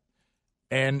of that.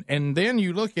 And then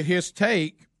you look at his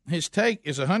take. His take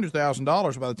is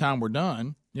 $100,000 by the time we're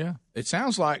done. Yeah, it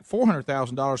sounds like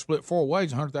 $400,000 split 4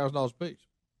 ways, $100,000 a piece.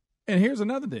 And here's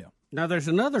another deal. Now there's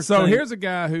another. So thing. Here's a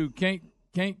guy who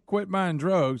can't quit buying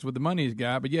drugs with the money he's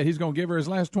got, but yet he's going to give her his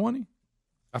last 20.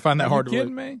 I find that hard to believe.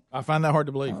 Kidding me? I find that hard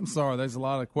to believe. I'm sorry. There's a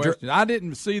lot of questions. I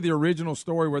didn't see the original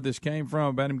story where this came from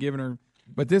about him giving her.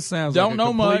 But this sounds like a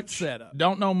complete setup.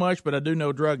 Don't know much, but I do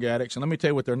know drug addicts, and let me tell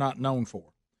you what they're not known for.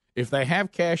 If they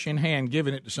have cash in hand,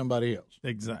 giving it to somebody else.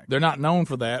 Exactly. They're not known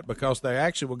for that because they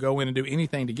actually will go in and do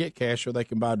anything to get cash so they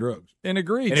can buy drugs. And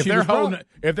agreed. And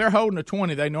if they're holding a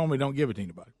 20, they normally don't give it to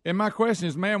anybody. And my question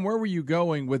is, ma'am, where were you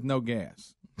going with no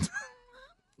gas?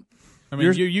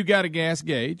 You got a gas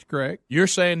gauge, correct? You're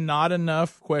saying not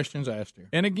enough questions asked here.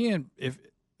 And again,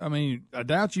 I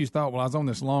doubt you thought, well, I was on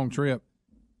this long trip.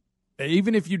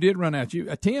 Even if you did run out,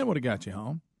 a 10 would have got you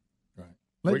home. Right.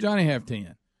 Let Johnny have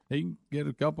 10. He can get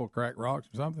a couple of crack rocks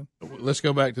or something. Let's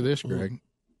go back to this, Greg.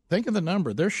 think of the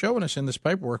number. They're showing us in this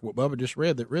paperwork what Bubba just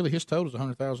read that really his total is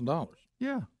 $100,000.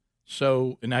 Yeah.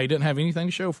 So and now he doesn't have anything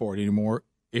to show for it anymore.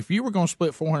 If you were going to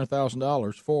split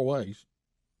 $400,000 four ways,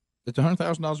 it's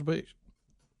 $100,000 apiece.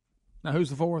 Now, who's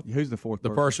the fourth? Who's the fourth? The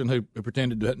person who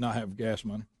pretended to not have gas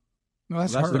money. No,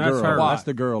 that's the her. girl. Why? That's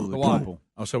the girl. The Why? couple.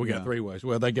 Oh, so we got three ways.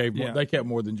 Well, they gave more, they kept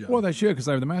more than Joe. Well, they should because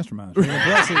they were the masterminds.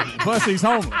 Plus, he's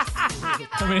homeless.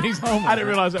 I mean, he's homeless. I didn't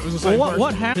realize that was the same Well, person.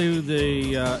 what happened to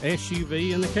the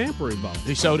SUV and the camper he bought?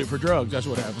 He sold it for drugs. That's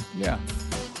what happened. Yeah.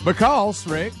 Because,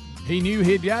 Rick, he knew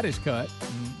he'd got his cut,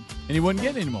 and he wouldn't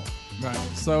get any more. Right.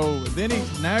 So then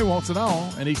now he wants it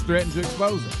all, and he's threatened to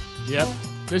expose it. Yep.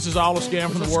 This is all a scam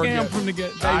from the word scam go. from the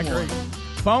get. I agree.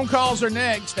 Phone calls are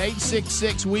next.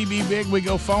 866-WE-BE-BIG. We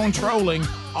go phone trolling.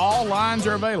 All lines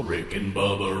are available. Rick and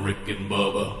Bubba, Rick and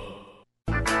Bubba.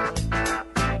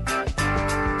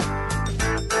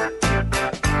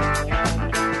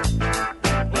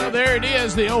 Well, there it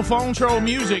is, the old phone troll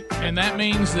music, and that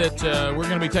means that we're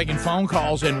going to be taking phone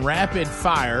calls in rapid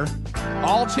fire.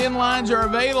 All 10 lines are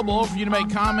available for you to make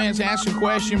comments, ask a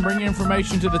question, bring your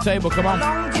information to the table. Come on.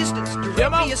 Long distance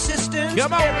Come on. assistance.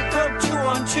 Come on. Eric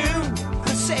 212.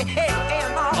 Say hey,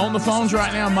 and On the phones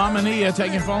right now, Mama Nia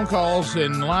taking phone calls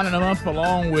and lining them up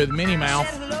along with Minnie Mouth.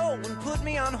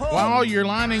 While you're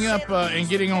lining up and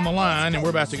getting on the line, and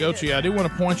we're about to go to you, I do want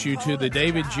to point you to the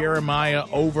David Jeremiah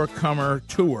Overcomer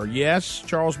Tour. Yes,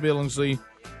 Charles Billingsley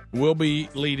will be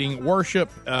leading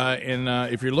worship. And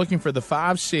if you're looking for the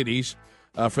 5 cities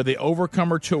for the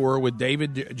Overcomer Tour with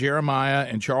David Jeremiah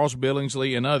and Charles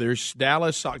Billingsley and others,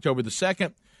 Dallas, October the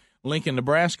 2nd. Lincoln,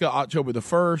 Nebraska, October the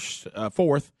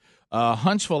 4th.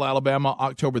 Huntsville, Alabama,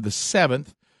 October the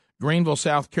 7th. Greenville,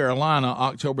 South Carolina,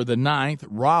 October the 9th.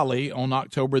 Raleigh on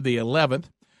October the 11th.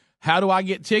 How do I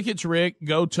get tickets, Rick?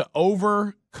 Go to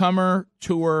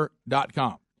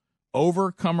overcomertour.com.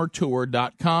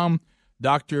 Overcomertour.com.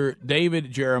 Dr.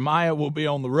 David Jeremiah will be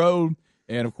on the road.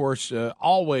 And, of course,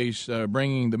 always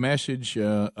bringing the message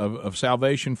of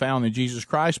salvation found in Jesus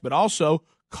Christ, but also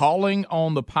calling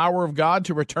on the power of God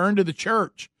to return to the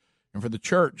church and for the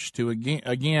church to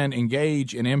again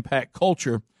engage and impact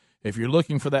culture. If you're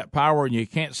looking for that power and you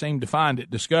can't seem to find it,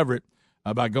 discover it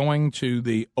by going to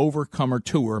the Overcomer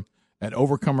Tour at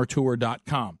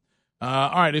overcomertour.com.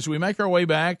 All right, as we make our way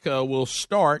back, we'll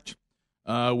start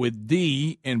with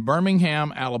D in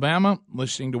Birmingham, Alabama,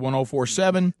 listening to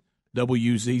 104.7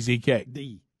 WZZK.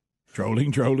 D.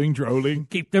 Trolling.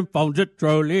 Keep them phones a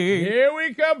trolling. Here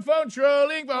we come, phone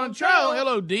trolling, phone troll.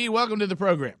 Hello, D. Welcome to the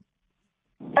program.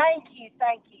 Thank you.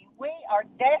 We are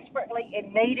desperately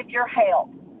in need of your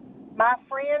help. My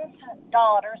friend's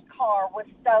daughter's car was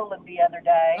stolen the other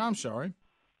day. I'm sorry.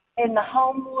 In the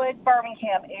Homewood,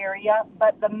 Birmingham area.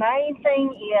 But the main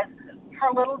thing is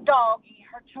her little doggie,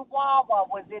 her Chihuahua,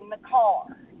 was in the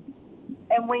car.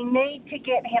 And we need to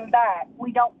get him back.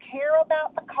 We don't care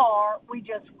about the car. We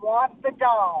just want the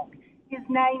dog. His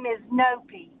name is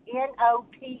Nopie,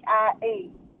 Nopie.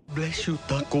 Bless you,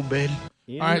 Taco Bell.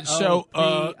 All right, so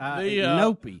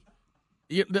Nopie.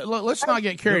 Let's not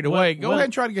get carried away. Go ahead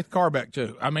and try to get the car back,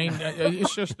 too. I mean,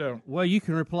 it's just Well, you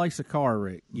can replace a car,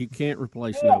 Rick. You can't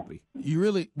replace Nopie. You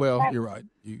really? Well, you're right.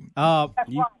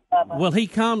 Will he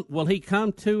come? Will he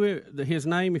come to his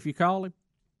name if you call him?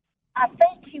 I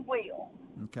think he will.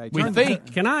 Okay. We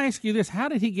think. Can I ask you this? How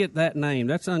did he get that name?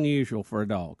 That's unusual for a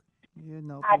dog.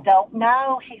 I don't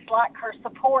know. He's like her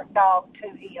support dog to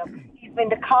him. He's been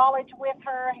to college with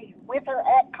her. He's with her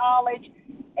at college,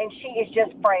 and she is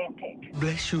just frantic.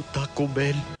 Bless you, Taco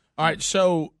Bell. All right,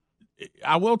 so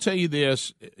I will tell you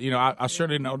this. You know, I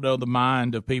certainly don't know the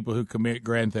mind of people who commit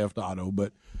Grand Theft Auto,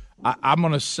 but I'm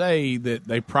going to say that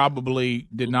they probably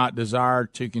did not desire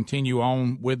to continue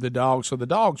on with the dog. So the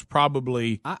dog's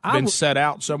probably been set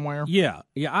out somewhere. Yeah.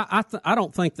 I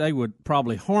don't think they would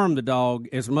probably harm the dog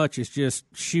as much as just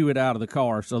shoo it out of the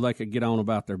car so they could get on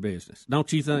about their business.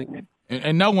 Don't you think?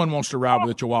 And no one wants to ride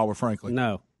with a Chihuahua, frankly.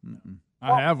 No.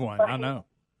 I have one. I know.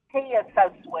 He is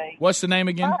so sweet. What's the name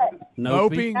again?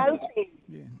 Nopie.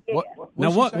 Yeah.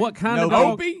 What kind of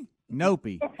dog?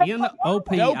 Nopie.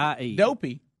 N-O-P-I-E.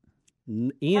 Dopey.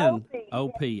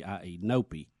 N-O-P-I-E.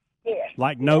 Nopie.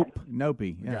 Like nope.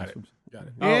 Nopie. Yeah. Got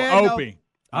it. Opie.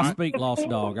 I speak lost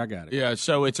dog. I got it. Yeah,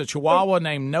 so it's a Chihuahua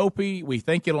named Nopie. We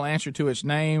think it'll answer to its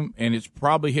name, and it's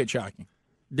probably hitchhiking.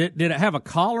 Did it have a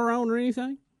collar on or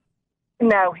anything?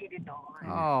 No, he did not.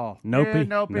 Oh, Nopie.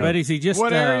 Nopie. But is he just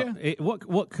What area?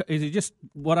 What is he just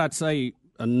what I'd say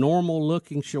a normal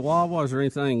looking Chihuahua? Is there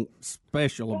anything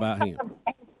special about him?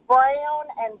 Brown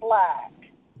and black.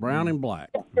 Brown and black.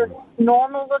 Just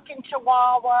normal looking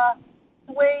Chihuahua,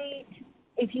 sweet,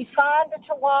 If you find a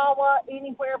Chihuahua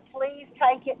anywhere, please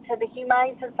take it to the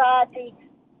Humane Society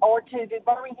or to the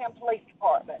Birmingham Police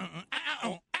Department.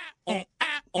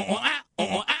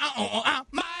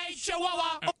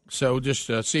 So just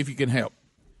see if you can help.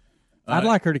 I'd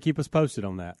like her to keep us posted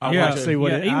on that. I'd Yeah, like to see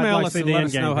what email I'd like us to see and the let end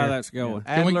us game know how here. that's going.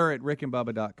 Adler at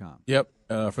rickandbubba.com. Yep,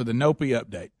 for the Nope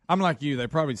update. I'm like you. They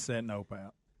probably set Nope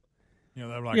out. You know,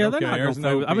 they're like, Yeah, okay, they're not there's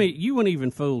going to. Nope. I mean, you wouldn't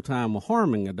even fool time with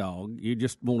harming a dog. You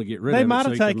just want to get rid They of it. might so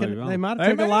have you can taken. move on. They might They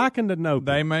have taken a may. liking to Nope.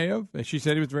 They may have. She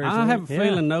said he was very. I have a Yeah.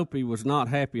 feeling Nope was not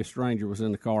happy a stranger was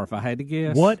in the car. If I had to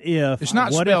guess, What if It's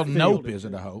not what spelled if Nope, is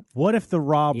it? I hope. What if the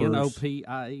robbers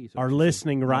Nopie are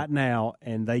listening right now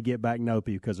and they get back Nope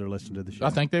because they're listening to the show? I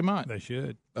think they might. They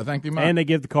should. I think they might. And they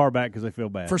give the car back because they feel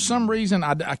bad. For some reason,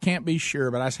 I can't be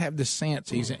sure, but I just have this sense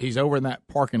he's over in that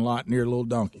parking lot near Little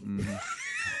Donkey.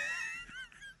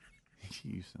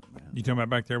 You talking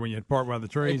about back there when you had parked by the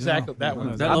trees? Exactly, that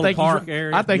one. That I little think park he's,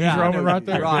 area. I think he's roaming right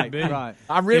there. Right, right.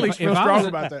 I really feel I strong was,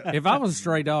 about that. If I was a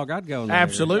stray dog, I'd go in there.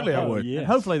 Absolutely, I would. And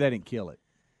hopefully they didn't kill it.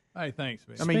 Hey, thanks,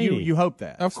 man. I mean, you hope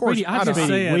that. Of course, Speedy, I just don't.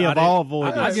 said we I have didn't- all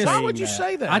avoided. I just- Why saying would you that.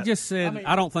 say that? I just said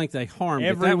I don't think they harmed it.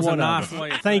 Every That was one a of nice us.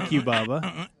 way. Thank you,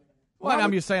 Bubba. Well,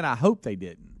 I'm just saying I hope they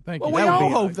didn't. Thank Well, you. we That would all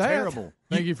be hope that. terrible.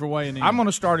 Thank you for weighing in. I'm going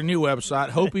to start a new website,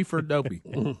 Hopey for Dopey.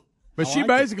 But she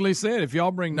basically said, if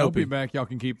y'all bring Nope. Nope back, y'all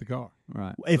can keep the car.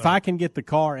 Right. If I can get the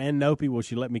car and Nope, will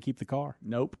she let me keep the car?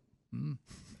 Nope. Nope.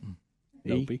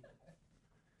 Okay.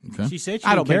 She said she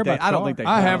I don't didn't care think they. about the I don't car. think they.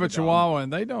 I have a dog. Chihuahua,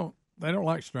 and they don't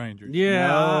like strangers. Yeah,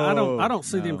 No, I don't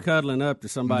see them cuddling up to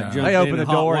somebody. No. Jumping They in opened the and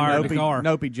hot door wired and the car.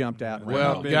 Nopey jumped out.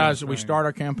 Well, big guys, on we stranger. start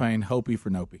our campaign, Hopey for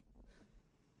Nopey.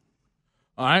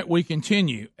 All right, we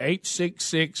continue.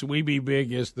 866 We Be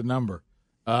Big is the number.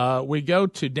 We go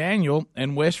to Daniel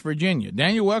in West Virginia.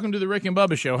 Daniel, welcome to the Rick and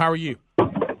Bubba Show. How are you?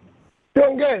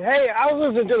 Doing good. Hey, I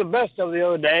was listening to the best of the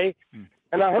other day,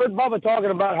 and I heard Bubba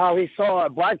talking about how he saw a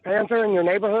Black Panther in your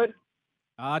neighborhood.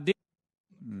 I did.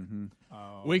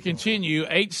 We continue. I know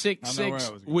where 866 I was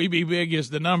going. We Be Big is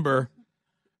the number.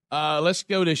 Let's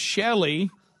go to Shelley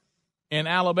in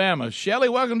Alabama. Shelley,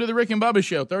 welcome to the Rick and Bubba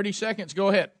Show. 30 seconds. Go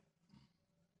ahead.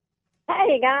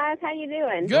 Hey guys, how you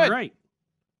doing? Good. Great.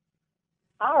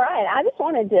 All right, I just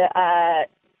wanted to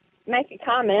make a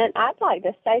comment. I'd like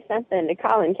to say something to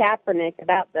Colin Kaepernick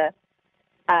about the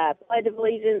Pledge of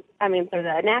Allegiance. I mean, for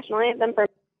the national anthem. For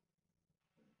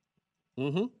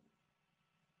Mm-hmm.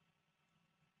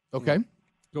 Okay.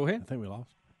 Go ahead. I think we lost.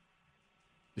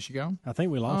 Is she gone? I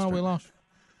think we lost. Oh, her. we lost.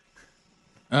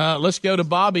 Let's go to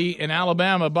Bobby in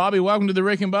Alabama. Bobby, welcome to the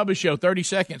Rick and Bubba Show. 30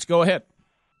 seconds. Go ahead.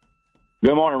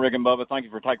 Good morning, Rick and Bubba. Thank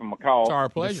you for taking my call. It's our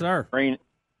pleasure. Yes, sir.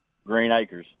 Green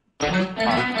Acres. All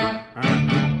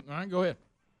right, go ahead.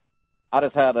 I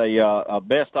just had a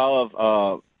best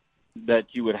of that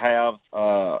you would have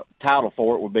title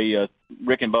for it would be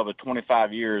Rick and Bubba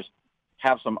 25 years.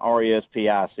 Have some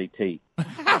RESPICT. That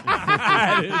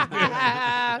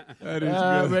is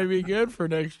good. Maybe good for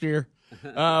next year.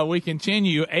 We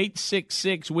continue.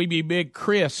 866 We Be Big.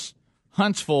 Chris,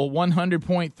 Huntsville,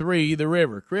 100.3 The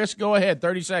River. Chris, go ahead.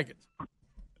 30 seconds.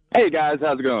 Hey guys,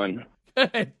 how's it going?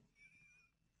 Good.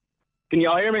 Can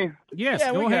y'all hear me? Yes,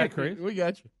 Yeah, go we ahead, got Chris. you. We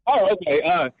got you. Oh, okay.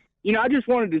 I just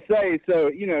wanted to say, so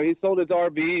he sold his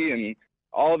RV and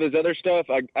all of his other stuff.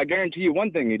 I guarantee you,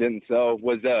 one thing he didn't sell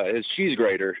was his cheese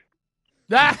grater.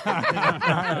 That's good.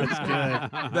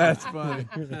 That's funny.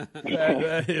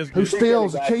 That is Who good.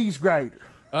 steals a cheese grater?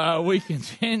 We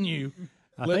continue.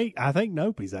 I think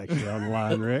Nope's actually on the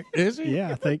line, Rick. Is he? Yeah,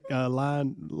 I think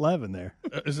line 11 there.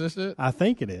 Is this it? I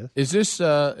think it is. Is this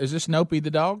Nopey the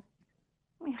dog?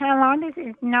 Hello, this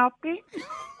is Noppy.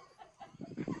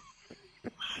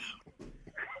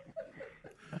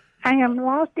 I am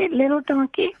lost at Little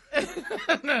Donkey.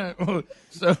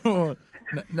 So,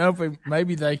 Nopey,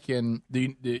 maybe they can.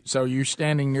 So you're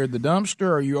standing near the dumpster,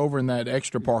 or are you over in that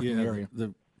extra parking area?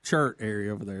 The church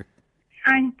area over there.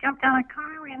 I jumped out of the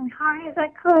car as high as I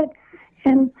could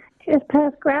and just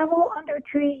passed gravel under a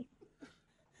tree.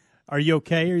 Are you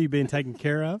okay? Are you being taken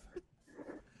care of?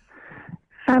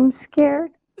 I'm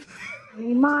scared.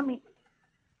 Hey, Mommy.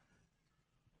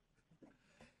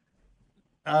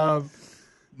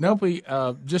 Nopey,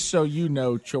 just so you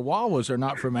know, Chihuahuas are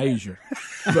not from Asia,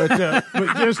 but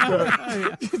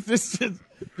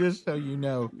just so you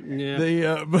know,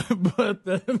 yeah.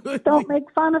 Don't make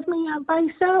fun of me by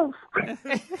yourself.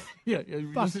 Yeah,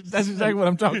 that's exactly what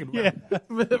I'm talking about. Yeah.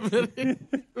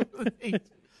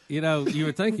 You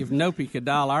would think if Nopey could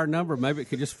dial our number, maybe it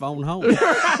could just phone home.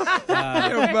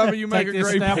 Bubba, you make take a this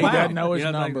great step point. He out. doesn't know his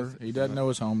You know, number. He doesn't know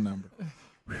his home number.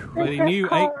 But he knew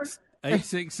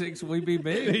 866 we be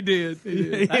big. He did.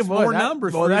 That's more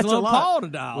numbers for his little paw to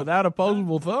dial. Without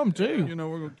opposable thumb, too. You know,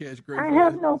 we're going to catch Greg. I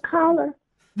have no collar.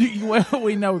 Well,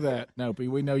 we know that, Nope.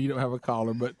 We know you don't have a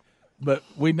collar, but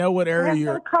we know what I area have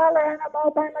you're. no collar, and I'm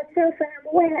all by myself, and I'm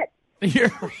wet.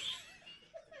 You're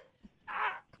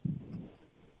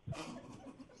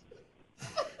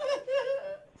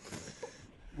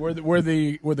were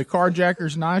the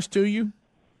carjackers nice to you?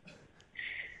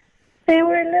 They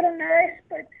were a little nice,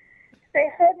 but they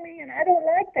hurt me, and I don't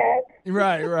like that.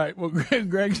 Right. Well,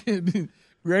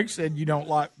 Greg said you don't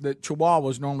like that.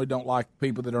 Chihuahuas normally don't like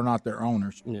people that are not their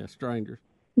owners. Yeah, strangers.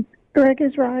 Greg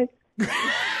is right. He's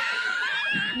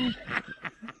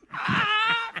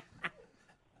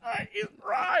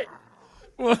right.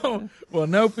 Well,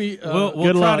 Nopey.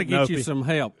 We'll try to get you some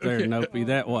help there, Nopey,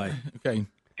 that way. Okay.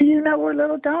 Do you know where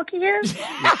Little Donkey is?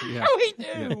 Yeah.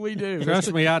 We do.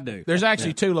 Trust me, I do. There's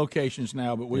actually 2 locations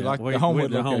now, but we like the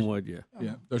Homewood location. Homewood,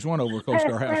 Yeah, there's one over close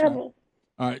to our house now.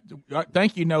 All right.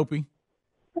 Thank you, Nopey.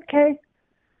 Okay.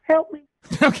 Help me.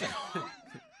 Okay.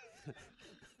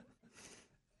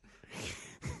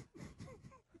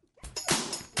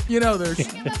 You know, there's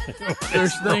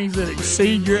things that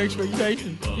exceed your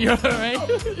expectations. You know what I mean?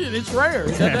 It's rare.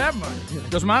 It's not that much.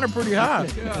 Because mine are pretty high.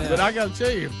 But I got to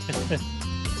tell you.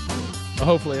 Well,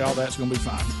 hopefully all that's going to be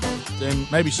fine. Then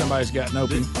maybe somebody's got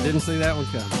Nopey. Didn't see that one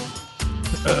coming.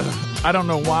 I don't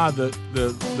know why the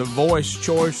voice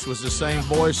choice was the same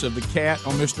voice of the cat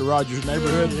on Mr. Rogers'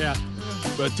 Neighborhood. Yeah.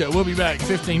 But we'll be back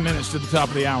 15 minutes to the top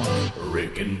of the hour.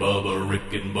 Rick and Bubba,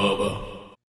 Rick and Bubba.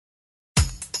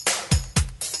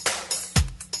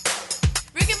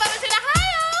 Rick and Bubba's in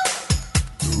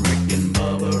Ohio. Rick and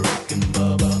Bubba, Rick and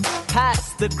Bubba.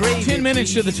 Pass the gravy. 10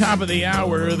 minutes to the top of the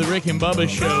hour of the Rick and Bubba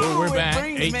Show. We're back.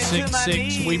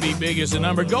 866 We Be Big is the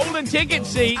number. Golden ticket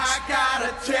seats.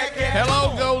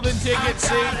 Hello, golden ticket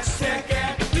seats.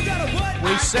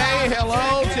 We say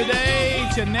hello today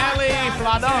to Nelly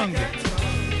Fladung.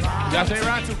 Did I say it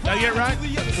right? Did I get it right?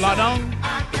 Fladung?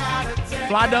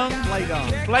 Fladung? Fladung?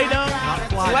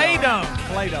 Fladung.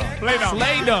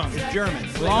 Fladung. It's German.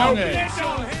 Long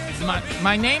as.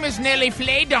 My name is Nelly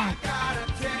Fladung.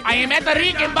 I am at the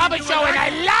Rick and Bubba Show, and I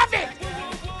love it.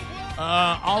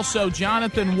 Also,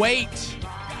 Jonathan Waite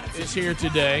is here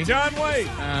today. John Waite.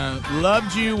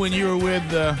 Loved you when you were with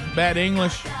Bad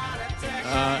English,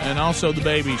 and also the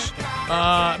babies.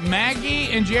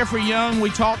 Maggie and Jeffrey Young, we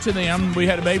talked to them. We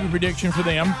had a baby prediction for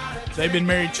them. They've been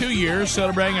married 2 years,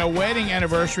 celebrating a wedding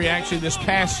anniversary actually this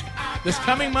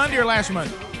coming Monday or last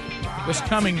Monday? This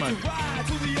coming Monday.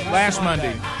 Last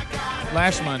Monday.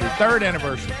 3rd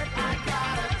anniversary.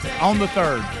 On the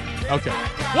 3rd. Okay.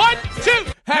 1, 2.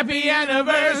 Happy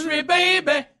anniversary,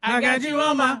 baby. I got you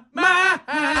on my mind.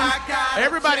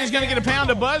 Everybody's going to get a pound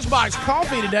of BuzzBox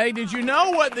coffee today. Did you know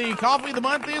what the coffee of the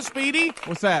month is, Speedy?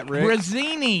 What's that, Rick?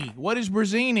 Brazzini. What is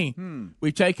Brazzini?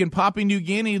 We've taken Papua New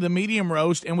Guinea, the medium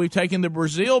roast, and we've taken the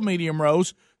Brazil medium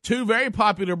roast, 2 very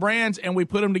popular brands, and we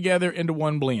put them together into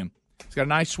one blend. It's got a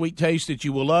nice sweet taste that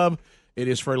you will love. It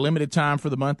is for a limited time for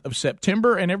the month of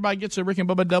September, and everybody gets a Rick and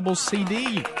Bubba double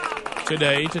CD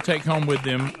today to take home with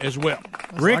them as well.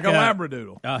 like Rick, a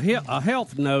labradoodle. A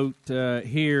health note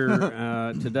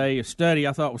here today. A study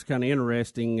I thought was kind of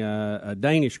interesting. A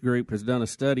Danish group has done a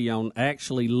study on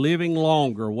actually living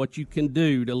longer, what you can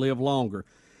do to live longer.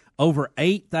 Over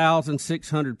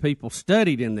 8,600 people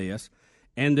studied in this.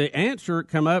 And the answer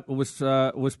come up was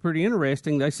pretty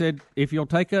interesting. They said if you'll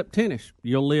take up tennis,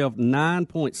 you'll live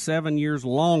 9.7 years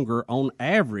longer on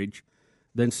average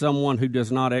than someone who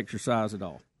does not exercise at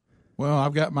all. Well,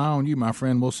 I've got my on you, my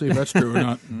friend. We'll see if that's true or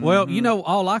not. Well, you know,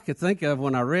 all I could think of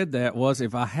when I read that was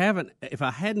if I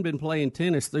hadn't been playing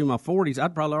tennis through my 40s,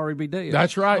 I'd probably already be dead.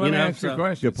 That's right. Let me ask you a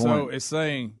question. Good point. So it's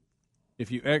saying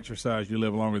if you exercise, you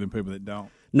live longer than people that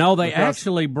don't. No, they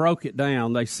actually broke it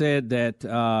down. They said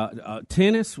that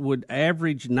tennis would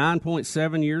average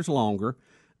 9.7 years longer,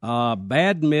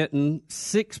 badminton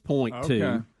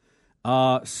 6.2,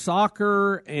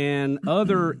 soccer and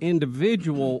other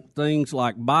individual things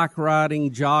like bike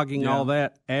riding, jogging, all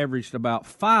that averaged about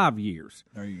 5 years.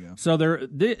 There you go. So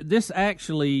this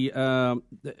actually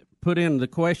put in the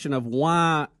question of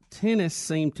why tennis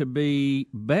seemed to be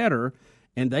better.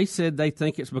 And they said they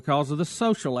think it's because of the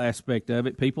social aspect of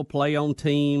it. People play on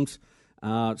teams,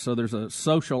 so there's a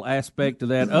social aspect to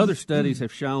that. Other studies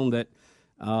have shown that,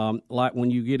 like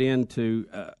when you get into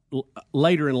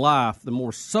later in life, the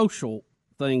more social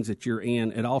things that you're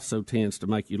in, it also tends to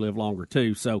make you live longer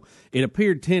too. So it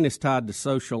appeared tennis tied the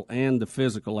social and the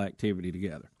physical activity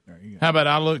together. How about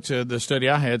I looked at the study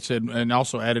I had said, and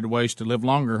also added ways to live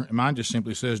longer. And mine just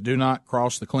simply says, "Do not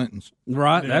cross the Clintons."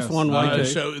 Right, that's one way too.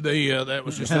 So that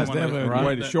was just That's one definitely a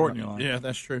way to shorten your life. Yeah,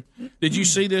 that's true. Did you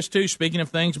see this too? Speaking of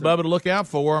things, Bubba, to look out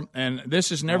for, and this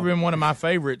has never been one of my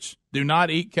favorites. Do not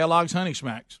eat Kellogg's Honey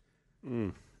Smacks.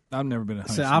 I've never been a Honey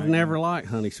See, Smack I've never liked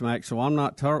Honey Smack, so I'm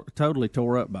not totally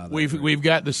tore up by that. We've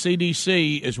got the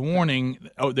CDC is warning.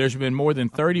 Oh, there's been more than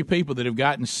 30 people that have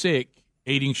gotten sick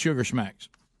eating Sugar Smacks.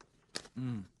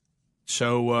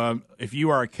 So if you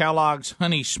are a Kellogg's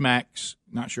Honey Smacks,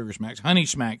 not Sugar Smacks, Honey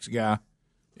Smacks guy,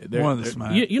 One of the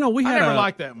Smacks. You know, we I had never a-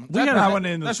 liked that one. we had a-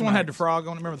 That's the one that had the frog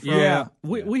on it. Remember the frog? Yeah,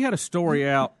 we had a story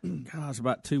out, gosh, it was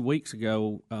about 2 weeks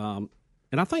ago, and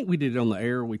I think we did it on the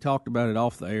air. We talked about it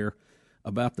off the air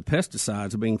about the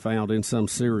pesticides being found in some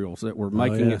cereals that were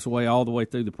making its way all the way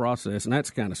through the process, and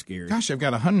that's kind of scary. Gosh, they've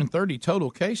got 130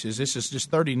 total cases. This is just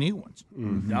 30 new ones.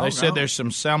 They said there's some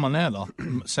salmonella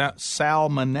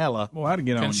Well, I'd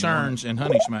get on concerns in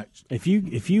Honey Smacks. If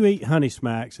you eat Honey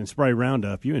Smacks and spray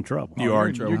Roundup, you're in trouble. You are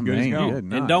in trouble. You're good as gold.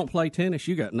 And don't play tennis,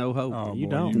 you got no hope. Oh, You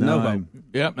boy, don't. you No know. hope.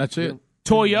 Yep, that's it. You're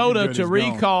Toyota good to as gold.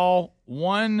 recall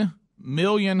 1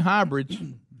 million hybrids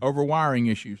over wiring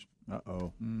issues.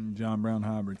 Uh-oh. John Brown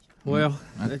hybrids. Well,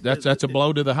 That's a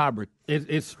blow to the hybrid.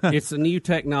 it's a new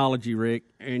technology, Rick,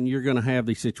 and you're going to have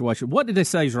these situations. What did they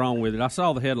say is wrong with it? I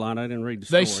saw the headline. I didn't read the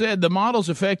story. They said the models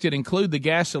affected include the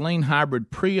gasoline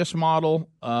hybrid Prius model.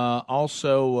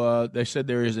 Also, they said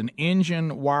there is an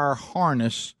engine wire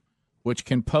harness which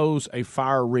can pose a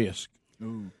fire risk.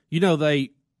 You know,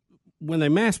 when they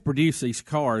mass produce these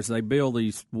cars, they build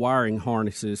these wiring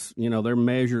harnesses. You know, they're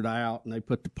measured out, and they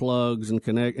put the plugs and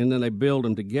connect, and then they build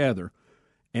them together.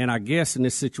 And I guess in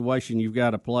this situation, you've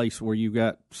got a place where you've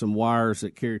got some wires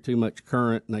that carry too much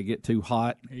current, and they get too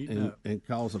hot and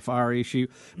cause a fire issue.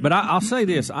 But I'll say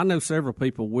this: I know several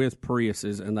people with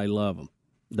Priuses, and they love them.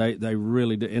 They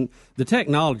really do. And the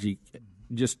technology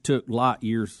just took light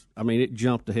years. I mean, it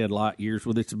jumped ahead light years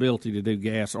with its ability to do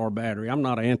gas or battery. I'm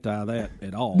not anti that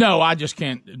at all. No, I just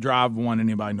can't drive one and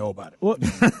anybody know about it. Well,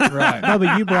 right.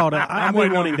 Bubba, you brought up. I've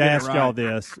been wanting to ask y'all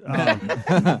this.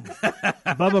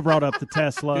 Bubba brought up the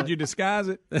Tesla. Did you disguise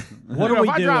it? What are we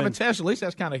if I doing? drive a Tesla, at least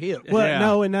that's kind of hip. Well,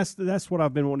 no, and that's what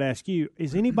I've been wanting to ask you.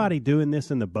 Is anybody doing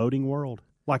this in the boating world?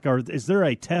 Like, is there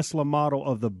a Tesla model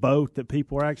of the boat that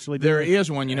people are actually doing? There is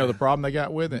one. You know the problem they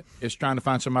got with it is trying to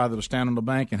find somebody that will stand on the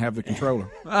bank and have the controller.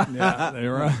 Yeah,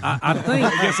 they're right. I think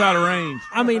it gets out of range.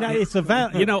 I mean, it's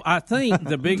a You know, I think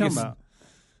the biggest.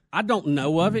 I don't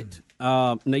know of it.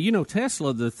 Now, you know,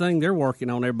 Tesla, the thing they're working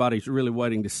on, everybody's really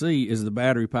waiting to see is the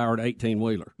battery-powered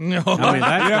 18-wheeler. No. I mean,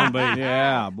 that's going to be.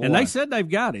 Yeah, boy. And they said they've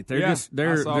got it. They're Yeah, just I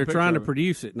saw a they're picture trying to of it.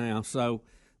 produce it now. So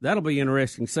that'll be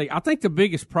interesting to see. I think the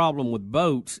biggest problem with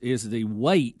boats is the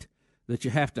weight that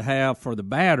you have to have for the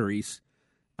batteries.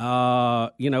 You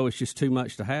know, it's just too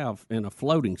much to have in a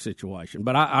floating situation.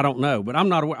 But I don't know. But I'm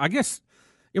not aware. I guess,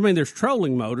 I mean, there's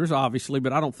trolling motors, obviously,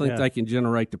 but I don't think they can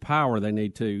generate the power they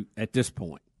need to at this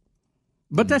point.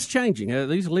 But that's changing.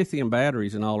 These lithium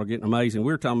batteries and all are getting amazing.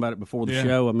 We were talking about it before the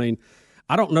show. I mean,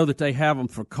 I don't know that they have them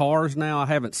for cars now. I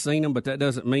haven't seen them, but that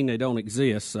doesn't mean they don't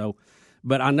exist. So,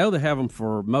 but I know they have them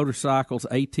for motorcycles,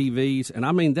 ATVs, and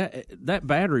I mean that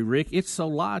battery, Rick, it's so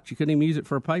light you couldn't even use it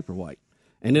for a paperweight,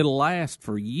 and it'll last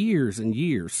for years and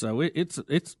years. So it's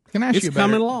Can I ask it's you a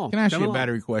coming battery, along. Can I ask Coming you a along.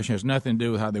 battery question? It has nothing to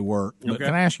do with how they work. But Okay.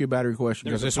 can I ask you a battery question?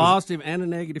 There's a this positive and a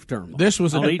negative terminal. This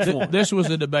was on each one. This was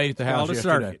a debate at the house Called a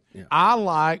yesterday. circuit. Yeah. I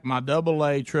like my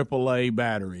AA, AAA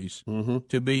batteries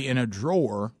to be in a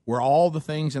drawer where all the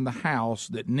things in the house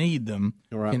that need them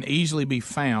can easily be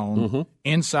found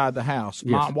inside the house.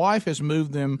 Yes. My wife has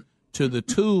moved them to the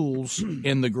tools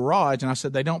in the garage, and I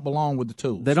said they don't belong with the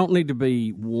tools. They don't need to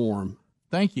be warm.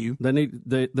 Thank you.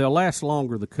 They'll last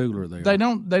longer the cooler they are. They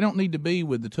don't need to be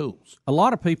with the tools. A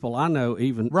lot of people I know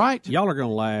even right. Y'all are going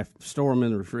to laugh. Store them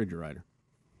in the refrigerator.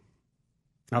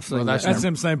 I've seen That's that.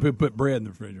 them same people put bread in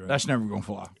the refrigerator. That's never going to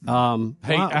fly. But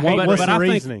I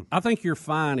think I think you're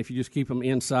fine if you just keep them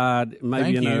inside, maybe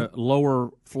Thank in you. a lower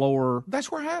floor. That's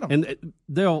where I had them, and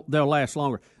they'll last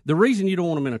longer. The reason you don't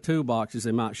want them in a toolbox is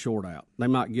they might short out. They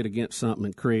might get against something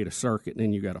and create a circuit, and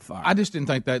then you got a fire. I just didn't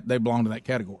think that they belonged to that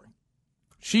category.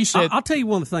 She said, I'll tell you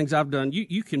one of the things I've done.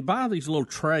 You can buy these little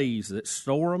trays that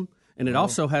store them, and it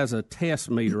also has a test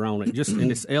meter on it.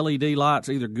 And it's LED lights,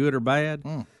 either good or bad.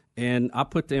 And I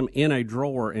put them in a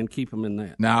drawer and keep them in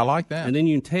that. Now I like that. And then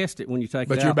you can test it when you take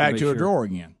it out. But you're back be to a sure. drawer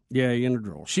again. Yeah, in the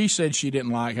drawer. She said she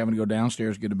didn't like having to go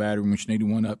downstairs to get a battery when she needed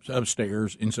one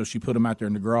upstairs, and so she put them out there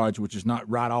in the garage, which is not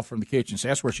right off from the kitchen. So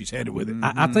that's where she's headed with it.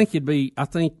 I think I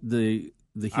think the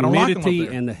I don't like 'em up humidity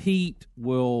there. and the heat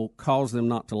will cause them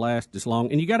not to last as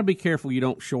long, and you got to be careful you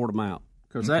don't short them out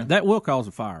because that will cause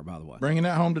a fire. By the way, Bringing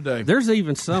that home today. there's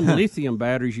even some lithium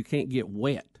batteries you can't get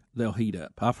wet; they'll heat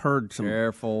up. I've heard some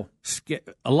careful.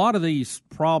 A lot of these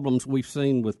problems we've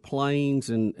seen with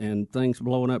planes and things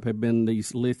blowing up have been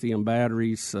these lithium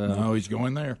batteries. No, he's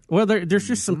going there. Well, there's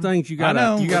just some things you got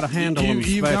to handle them You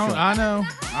special. don't- I know.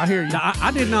 I hear you. Now, I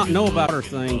did not know about her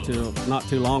thing till not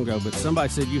too long ago, but somebody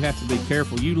said you have to be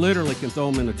careful. You literally can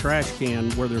throw them in a trash can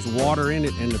where there's water in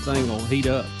it, and the thing will heat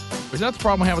up. Is that the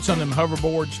problem we have with some of them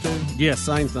hoverboards, too? Yes,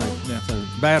 same thing. Yeah. So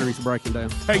batteries breaking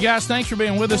down. Hey, guys, thanks for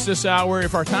being with us this hour.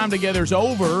 If our time together is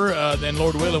over, then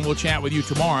Lord willing, we'll chat with you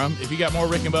tomorrow. If you got more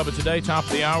Rick and Bubba today, top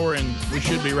of the hour, and we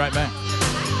should be right back.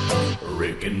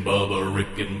 Rick and Bubba,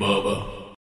 Rick and Bubba.